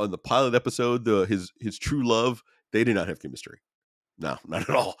I saw in the pilot episode his true love, they did not have chemistry. No, not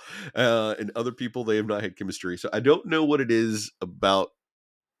at all. And other people, they have not had chemistry. So I don't know what it is about.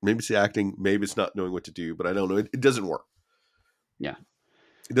 Maybe it's the acting, maybe it's not knowing what to do, but I don't know. It doesn't work. Yeah.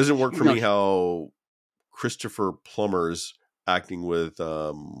 It doesn't work for me how Christopher Plummer's acting with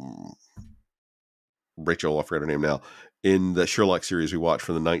Rachel, I forgot her name now, in the Sherlock series we watched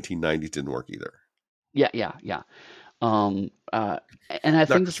from the 1990s didn't work either. Yeah. And I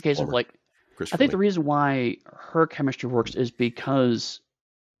think this is a case of like, I think the reason why her chemistry works is because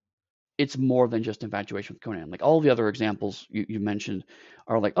it's more than just infatuation with Conan. Like all the other examples you mentioned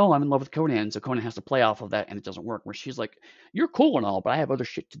are like, oh, I'm in love with Conan, so Conan has to play off of that, and it doesn't work. Where she's like, you're cool and all, but I have other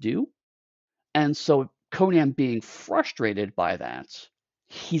shit to do. And so Conan being frustrated by that,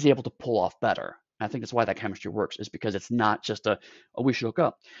 he's able to pull off better. And I think that's why that chemistry works, is because it's not just we should hook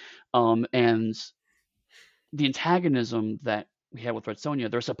up. And the antagonism that we had with Red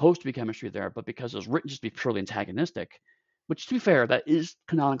Sonja, there's supposed to be chemistry there, but because it was written just to be purely antagonistic, which to be fair, that is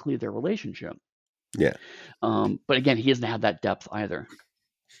canonically their relationship. Yeah. But again, he doesn't have that depth either.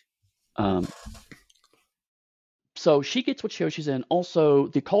 So she gets what show she's in. Also,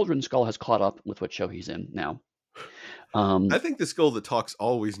 the Cauldron Skull has caught up with what show he's in now. I think the Skull that talks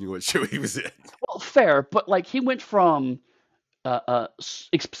always knew what show he was in. Well, fair, but like he went from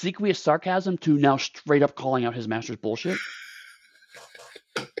obsequious sarcasm to now straight up calling out his master's bullshit.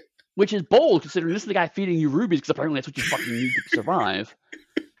 Which is bold, considering this is the guy feeding you rubies, because apparently that's what you fucking need to survive.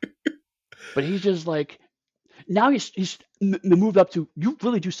 But he's just like, now he's moved up to, you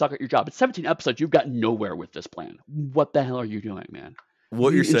really do suck at your job. It's 17 episodes, you've got nowhere with this plan. What the hell are you doing, man?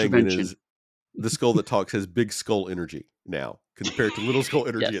 What you're saying is the Skull that talks has big skull energy now, compared to little skull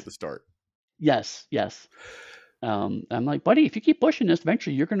energy at the start. Yes. I'm like, buddy, if you keep pushing this,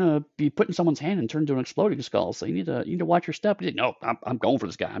 eventually you're gonna be putting someone's hand and turn into an exploding skull. So you need to watch your step. He's like, no, I'm going for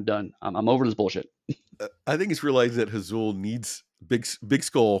this guy. I'm done. I'm over this bullshit. I think it's realizing that Hazul needs big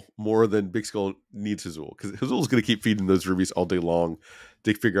skull more than big skull needs Hazul, because Hazul's gonna keep feeding those rubies all day long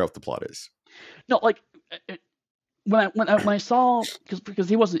to figure out what the plot is. No, like when I saw, because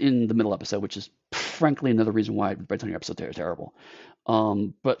he wasn't in the middle episode, which is frankly another reason why Red Sonja episodes are terrible.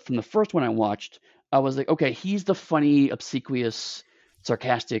 But from the first one I watched, I was like, okay, he's the funny, obsequious,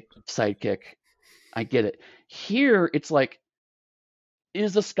 sarcastic sidekick. I get it. Here, it's like,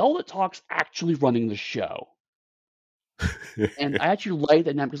 is the skull that talks actually running the show? And I actually like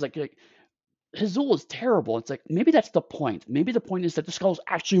that now because like Hazul is terrible. It's like maybe that's the point. Maybe the point is that the skull is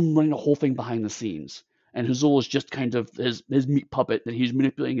actually running the whole thing behind the scenes, and Hazul is just kind of his meat puppet that he's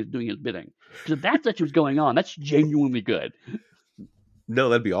manipulating and doing his bidding. Because if that's actually what's going on, that's genuinely good. No,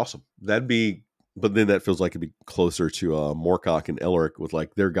 that'd be awesome. That'd be, but then that feels like it'd be closer to Morcock and Elric with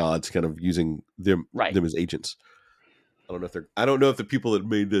like their gods kind of using them Right. as agents. I don't know if the people that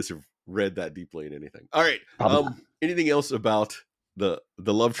made this have read that deeply in anything. All right. Anything else about the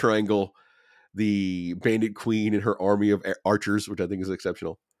love triangle, the bandit queen and her army of archers, which I think is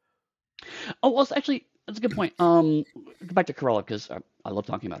exceptional? Oh, well, actually, that's a good point. Go back to Corella because I love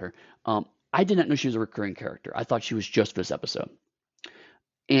talking about her. I did not know she was a recurring character. I thought she was just for this episode.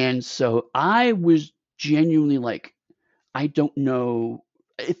 And so I was genuinely like, I don't know.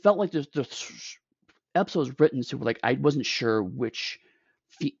 It felt like the episode was written so like I wasn't sure which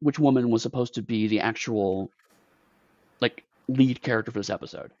woman was supposed to be the actual like lead character for this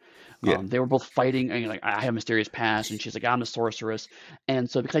episode. Yeah. They were both fighting, and like I have a mysterious past, and she's like I'm a sorceress, and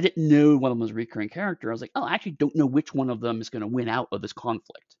so because I didn't know one of them was a recurring character, I was like, oh, I actually don't know which one of them is going to win out of this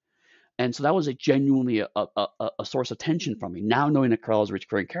conflict. And so that was a genuinely a source of tension for me. Now knowing that Carl is a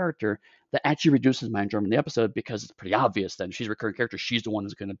recurring character, that actually reduces my enjoyment of the episode because it's pretty obvious then she's a recurring character. She's the one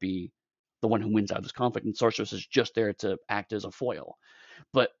who's going to be the one who wins out of this conflict, and Sorceress is just there to act as a foil.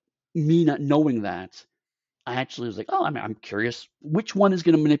 But me not knowing that, I actually was like, oh, I'm curious which one is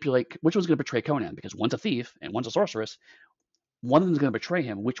going to manipulate, which one's going to betray Conan because one's a thief and one's a sorceress. One of them is going to betray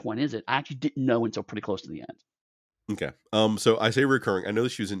him. Which one is it? I actually didn't know until pretty close to the end. Okay. So I say recurring. I know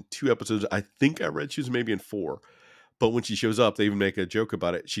that she was in 2 episodes. I think I read she was maybe in 4. But when she shows up, they even make a joke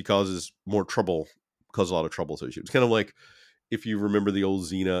about it. She causes a lot of trouble. So it's kind of like if you remember the old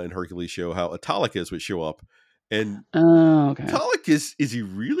Xena and Hercules show, how Autolycus would show up. And okay. Autolycus, is he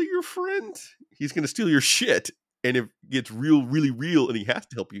really your friend? He's going to steal your shit. And if it gets really real and he has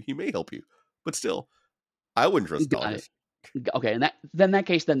to help you, he may help you. But still, I wouldn't trust Autolycus. Okay, and in that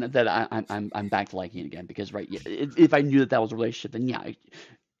case, then I'm back to liking it again because right, if I knew that was a relationship, then yeah,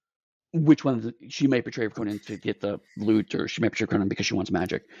 which one she may betray Conan to get the loot, or she may betray Conan because she wants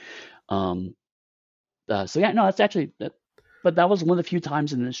magic. So yeah, no, that's actually that. But that was one of the few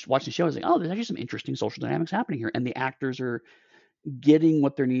times in this watching the show I was like, oh, there's actually some interesting social dynamics happening here, and the actors are getting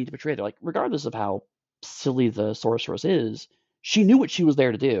what they're needing to portray. They're like, regardless of how silly the sorceress is, she knew what she was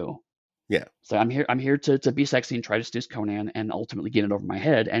there to do. Yeah. So I'm here to be sexy and try to seduce Conan and ultimately get it over my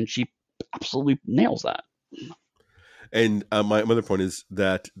head, and she absolutely nails that. And my other point is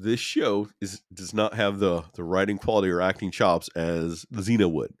that this show does not have the writing quality or acting chops as the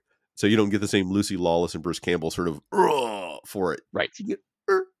Xena would. So you don't get the same Lucy Lawless and Bruce Campbell sort of for it. Right. You get,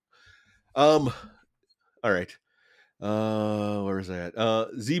 all right. Where is that?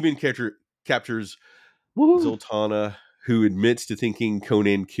 Zeben captures Zoltana, who admits to thinking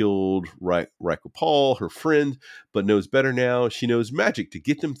Conan killed Rakopal, her friend, but knows better now. She knows magic to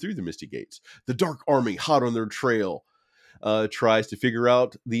get them through the Misty Gates. The Dark Army, hot on their trail, tries to figure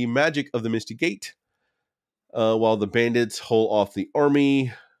out the magic of the Misty Gate, while the bandits hold off the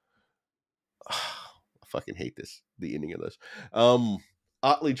army. I fucking hate this, the ending of this.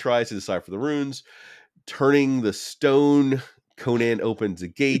 Otley tries to decipher the runes. Turning the stone, Conan opens a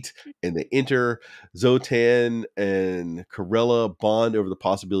gate and they enter. Zotan and Corella bond over the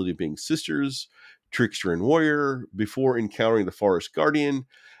possibility of being sisters, trickster and warrior, before encountering the forest guardian,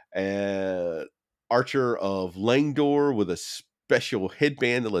 Archer of Langdor with a special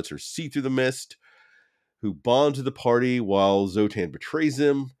headband that lets her see through the mist, who bond to the party while Zotan betrays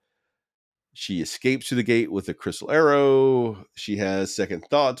them. She escapes through the gate with a crystal arrow. She has second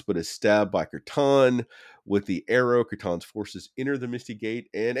thoughts, but is stabbed by Kirtan. With the arrow, Kirtan's forces enter the Misty Gate,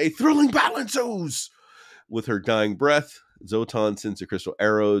 and a thrilling battle ensues. With her dying breath, Zotan sends a crystal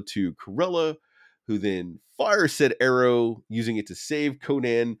arrow to Corella, who then fires said arrow, using it to save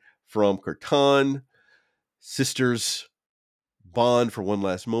Conan from Kirtan. Sisters bond for one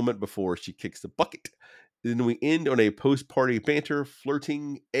last moment before she kicks the bucket. Then we end on a post-party banter,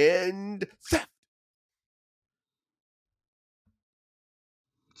 flirting, and theft.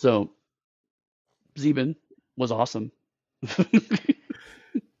 So Zeben was awesome.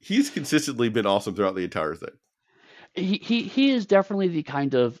 He's consistently been awesome throughout the entire thing. He is definitely the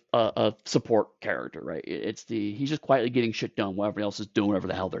kind of support character, right? He's just quietly getting shit done while everyone else is doing whatever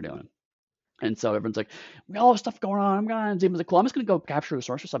the hell they're doing. And so everyone's like, we got all this stuff going on. I'm going. Damon's like, cool. I'm just gonna go capture the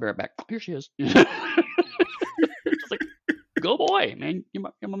sorceress. I'll be right back. Here she is. Just like, go boy, man. You're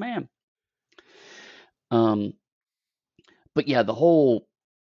my man. But yeah, the whole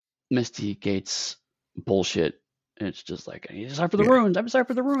Misty Gates bullshit. It's just like, I decide for the Yeah. runes. I'm sorry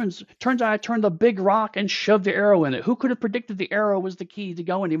for the runes. Turns out I turned the big rock and shoved the arrow in it. Who could have predicted the arrow was the key to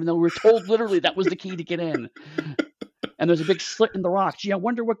go in, even though we were told literally that was the key to get in? And there's a big slit in the rock. Gee, I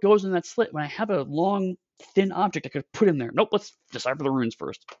wonder what goes in that slit when I have a long, thin object I could put in there. Nope, let's decipher the runes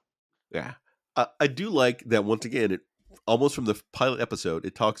first. Yeah. I do like that once again, it almost from the pilot episode,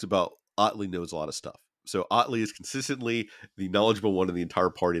 it talks about Otley knows a lot of stuff. So Otley is consistently the knowledgeable one in the entire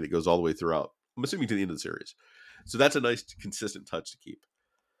party that goes all the way throughout. I'm assuming to the end of the series. So that's a nice consistent touch to keep.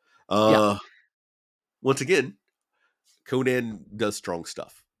 Yeah, Once again, Conan does strong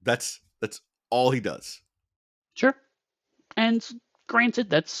stuff. That's all he does. sure. And granted,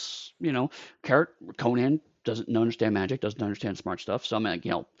 that's, Conan doesn't understand magic, doesn't understand smart stuff. So I'm like,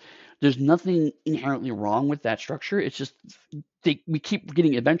 there's nothing inherently wrong with that structure. It's just we keep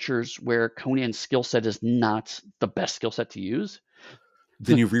getting adventures where Conan's skill set is not the best skill set to use.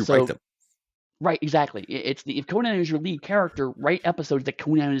 Then you rewrite So them. right, exactly. If Conan is your lead character, write episodes that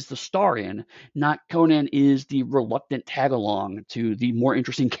Conan is the star in, not Conan is the reluctant tag along to the more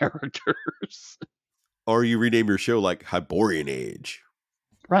interesting characters. Or you rename your show like Hyborian Age.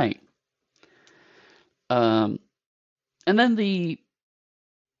 Right. And then the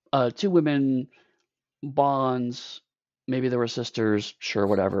two women bonds. Maybe they were sisters. Sure,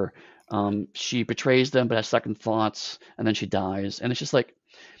 whatever. She betrays them, but has second thoughts, and then she dies. And it's just like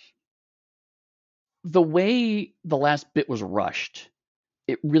the way the last bit was rushed.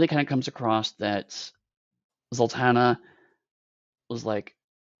 It really kind of comes across that Zoltana was like,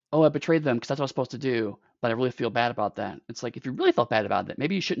 "Oh, I betrayed them because that's what I was supposed to do, but I really feel bad about that." It's like if you really felt bad about that,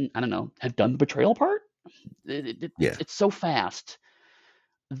 maybe you shouldn't. I don't know, have done the betrayal part. Yeah. It's so fast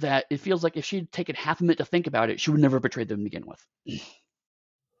that it feels like if she'd taken half a minute to think about it, she would never have betrayed them to begin with.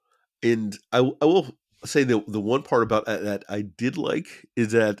 And I will say the one part about that I did like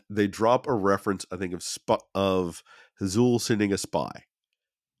is that they drop a reference, I think, of Hazul sending a spy.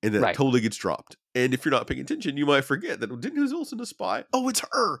 And that Right, totally gets dropped. And if you're not paying attention, you might forget that didn't Hazul send a spy? Oh, it's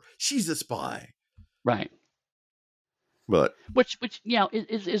her. She's a spy. right. But Which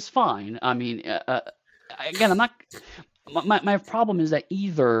is fine. I mean, again, I'm not. My problem is that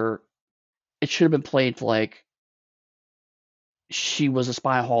either it should have been played like she was a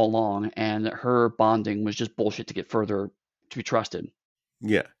spy all along, and her bonding was just bullshit to get further to be trusted,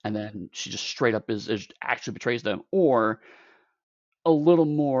 yeah. and then she just straight up is actually betrays them, or a little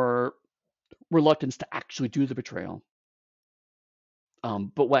more reluctance to actually do the betrayal.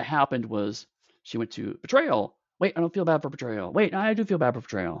 But what happened was she went to betrayal. Wait, I don't feel bad for betrayal. Wait, I do feel bad for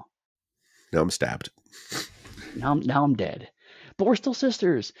betrayal. Now I'm stabbed. Now I'm dead. But we're still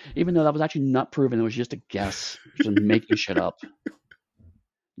sisters, even though that was actually not proven. It was just a guess, just making shit up.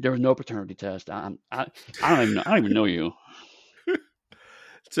 There was no paternity test. I don't even know. I don't even know you.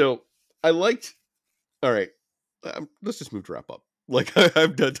 So I liked. All right, let's just move to wrap up. Like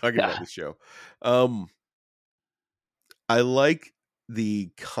I'm done talking about this show. I like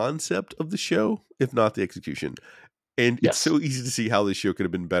the concept of the show, if not the execution. And it's so easy to see how this show could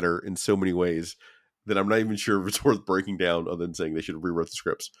have been better in so many ways that I'm not even sure if it's worth breaking down, other than saying they should have rewrote the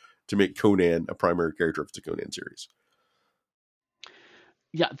scripts to make Conan a primary character of the Conan series.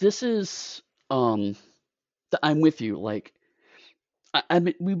 Yeah, this is. I'm with you. Like,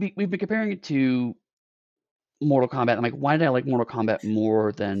 we've been comparing it to Mortal Kombat. I'm like, why did I like Mortal Kombat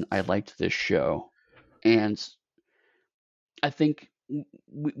more than I liked this show? And I think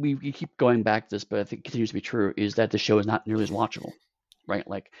we keep going back to this, but I think it continues to be true, is that the show is not nearly as watchable, right?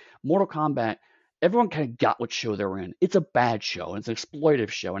 Like Mortal Kombat, everyone kind of got what show they were in. It's a bad show, and it's an exploitative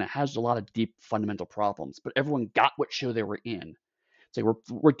show, and it has a lot of deep fundamental problems, but everyone got what show they were in. It's like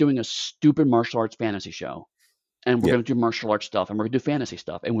we're doing a stupid martial arts fantasy show, and we're Yeah. going to do martial arts stuff, and we're going to do fantasy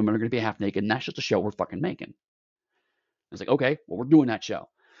stuff, and women are going to be half naked, and that's just a show we're fucking making. It's like, okay, well, we're doing that show.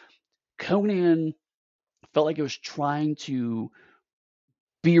 Conan felt like it was trying to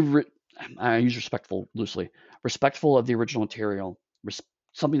be I use respectful loosely, respectful of the original material,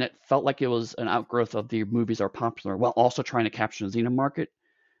 something that felt like it was an outgrowth of the movies that are popular, while also trying to capture the Xena market.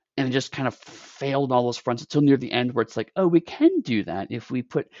 And it just kind of failed on all those fronts until near the end, where it's like, oh, we can do that if we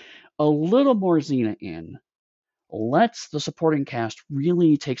put a little more Xena in. Let's the supporting cast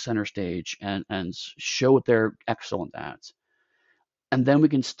really take center stage and show what they're excellent at. And then we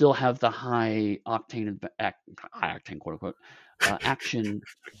can still have the high octane, quote unquote, action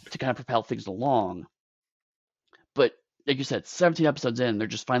to kind of propel things along. But like you said, 17 episodes in, they're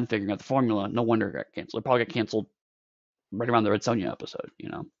just finally figuring out the formula. No wonder it got canceled. It probably got canceled right around the Red Sonja episode, you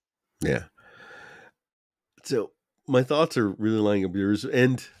know? Yeah. So my thoughts are really lining up yours,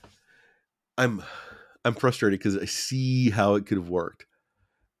 and I'm frustrated because I see how it could have worked,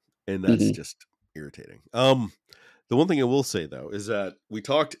 and that's Mm-hmm. just irritating. The one thing I will say though is that we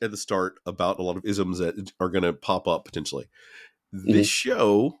talked at the start about a lot of isms that are going to pop up potentially. This Mm-hmm.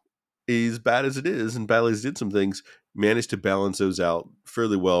 show, as bad as it is, and badly as it did some things, managed to balance those out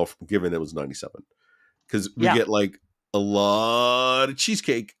fairly well, given it was 97. Because we Yeah. get like a lot of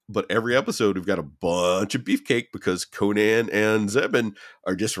cheesecake, but every episode we've got a bunch of beefcake because Conan and Zebin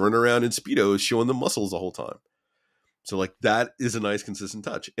are just running around in Speedos showing them muscles the whole time. So like that is a nice consistent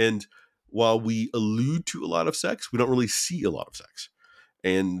touch. And while we allude to a lot of sex, we don't really see a lot of sex.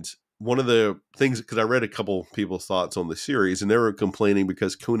 And one of the things, because I read a couple people's thoughts on the series, and they were complaining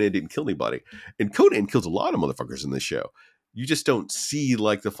because Conan didn't kill anybody. And Conan kills a lot of motherfuckers in this show. You just don't see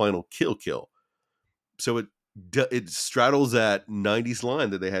like the final kill. So it straddles that 90s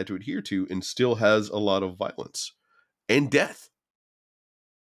line that they had to adhere to and still has a lot of violence and death.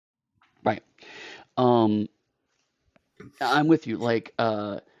 Right. Um, I'm with you. Like,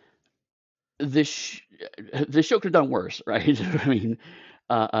 this sh- this show could have done worse, right? I mean,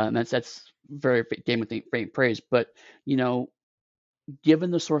 and that's very game with great praise. But you know,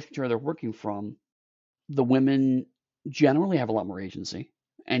 given the source material they're working from, the women generally have a lot more agency,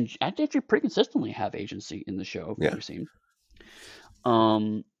 and actually pretty consistently have agency in the show, from what Yeah. we've seen.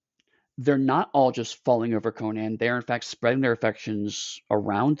 Um, they're not all just falling over Conan. They're in fact spreading their affections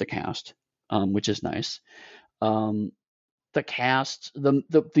around the cast, which is nice. Um, the cast,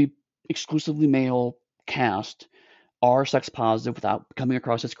 the exclusively male cast, are sex positive without coming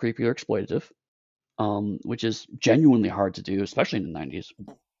across as creepy or exploitative, which is genuinely hard to do, especially in the 90s.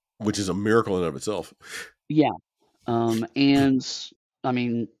 Which is a miracle in and of itself. Yeah. And I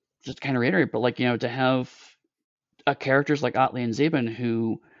mean, just to kind of reiterate, but like, you know, to have characters like Otley and Zabin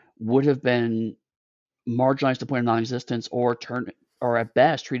who would have been marginalized to the point of non-existence or turned or at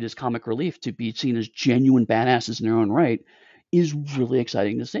best treated as comic relief to be seen as genuine badasses in their own right is really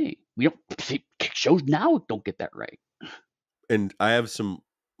exciting to see. We don't see shows now don't get that right. And I have some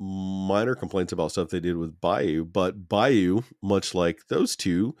minor complaints about stuff they did with Bayou, but Bayou, much like those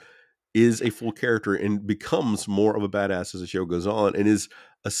two, is a full character and becomes more of a badass as the show goes on and is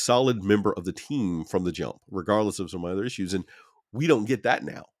a solid member of the team from the jump, regardless of some other issues. And we don't get that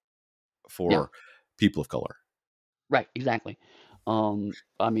now Yeah, for people of color. right, exactly.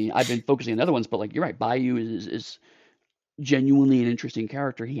 I mean, I've been focusing on other ones, but like you're right, Bayou is genuinely an interesting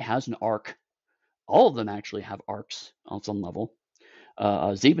character. He has an arc. All of them actually have arcs on some level.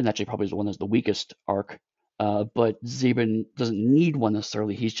 Zeben actually probably is the one that's the weakest arc, but Zeben doesn't need one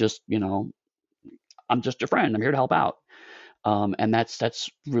necessarily. He's just, you know, I'm just your friend. I'm here to help out, and that's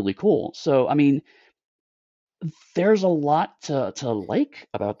really cool. So, I mean, there's a lot to like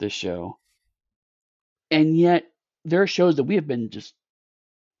about this show, and yet there are shows that we have been just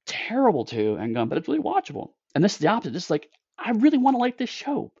terrible to and gone, but it's really watchable. And this is the opposite. This is like I really want to like this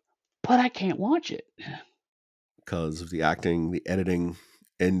show, but I can't watch it. Because of the acting, the editing,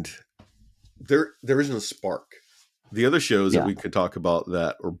 and there isn't a spark. The other shows that Yeah, we could talk about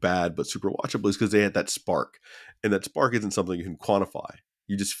that are bad but super watchable is because they had that spark. And that spark isn't something you can quantify.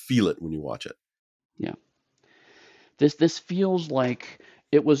 You just feel it when you watch it. yeah. This feels like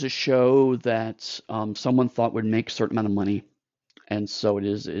it was a show that someone thought would make a certain amount of money, and so it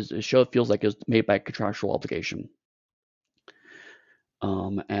is a show that feels like it's made by contractual obligation.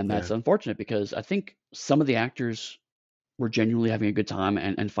 And Yeah. that's unfortunate because I think some of the actors were genuinely having a good time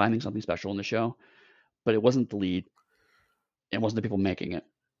and finding something special in the show, but it wasn't the lead. It wasn't the people making it.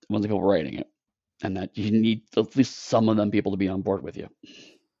 It wasn't the people writing it. And that you need at least some of them people to be on board with you.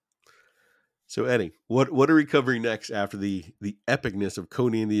 So Eddie, what are we covering next after the epicness of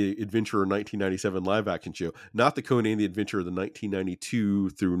Conan the Adventurer 1997 live action show? Not the Conan the Adventurer the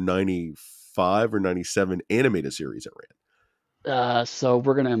 1992 through 95 or 97 animated series it ran. So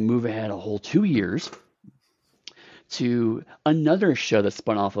we're gonna move ahead a whole 2 years to another show that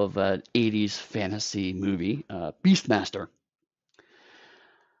spun off of an 80s fantasy movie, Beastmaster.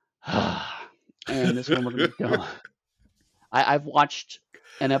 And this one we're going to go. I've watched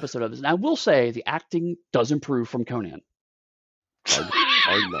an episode of this, and I will say the acting does improve from Conan.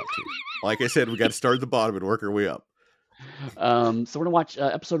 Hard not to. Like I said, we got to start at the bottom and work our way up. So we're going to watch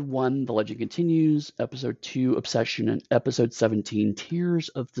episode 1, The Legend Continues, episode 2, Obsession, and episode 17, Tears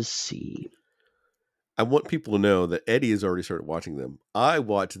of the Sea. I want people to know that Eddie has already started watching them. I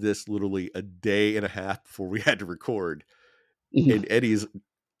watched this literally a day and a half before we had to record. And Eddie's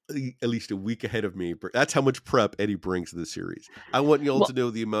at least a week ahead of me. That's how much prep Eddy brings to the series. I want y'all to know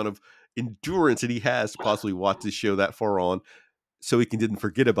the amount of endurance that he has to possibly watch this show that far on, so he didn't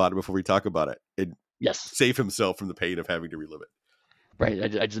forget about it before we talk about it, and save himself from the pain of having to relive it.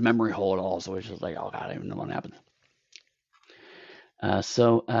 Right. I just memory hole it all, so it's just like, oh god, I don't even know what happened.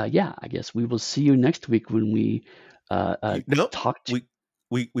 Yeah, I guess we will see you next week when we talk.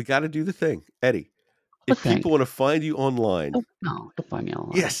 We got to do the thing, Eddy. If people want to find you online, don't find me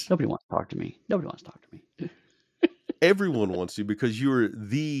online. Yes, nobody wants to talk to me. Nobody wants to talk to me. Everyone wants to, because you're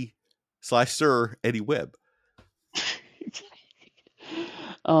the/Sir Eddy Webb.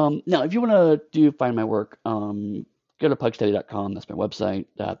 Now, if you want to find my work, go to pugsteady.com. That's my website.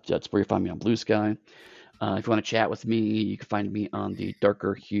 That's where you find me on Blue Sky. If you want to chat with me, you can find me on the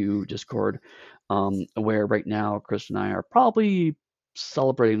Darker Hue Discord, where right now Chris and I are probably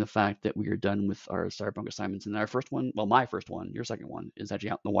celebrating the fact that we are done with our Cyberpunk assignments. And our first one, well, my first one, your second one, is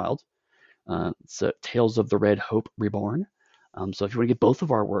actually out in the wild. It's Tales of the Red Hope Reborn. So if you want to get both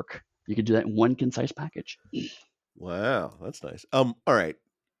of our work, you can do that in one concise package. Wow, that's nice. All right.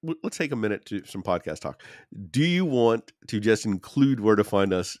 Let's take a minute to some podcast talk. Do you want to just include where to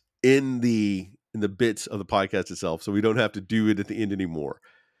find us in the bits of the podcast itself, so we don't have to do it at the end anymore?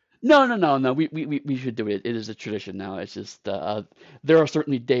 No. We should do it. It is a tradition now. It's just there are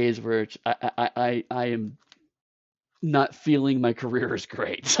certainly days where I am not feeling my career is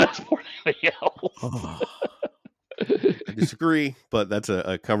great. So that's more than anything else. I disagree, but that's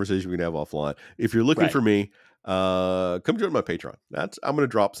a conversation we can have offline. If you're looking for me, come join my Patreon. I'm going to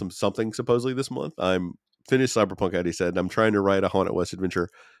drop something supposedly this month. I'm finished Cyberpunk, Eddy said, and I'm trying to write a Haunted West adventure,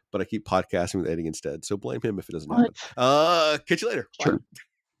 but I keep podcasting with Eddy instead. So blame him if it doesn't happen. Catch you later. Sure.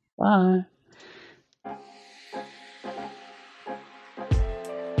 Bye.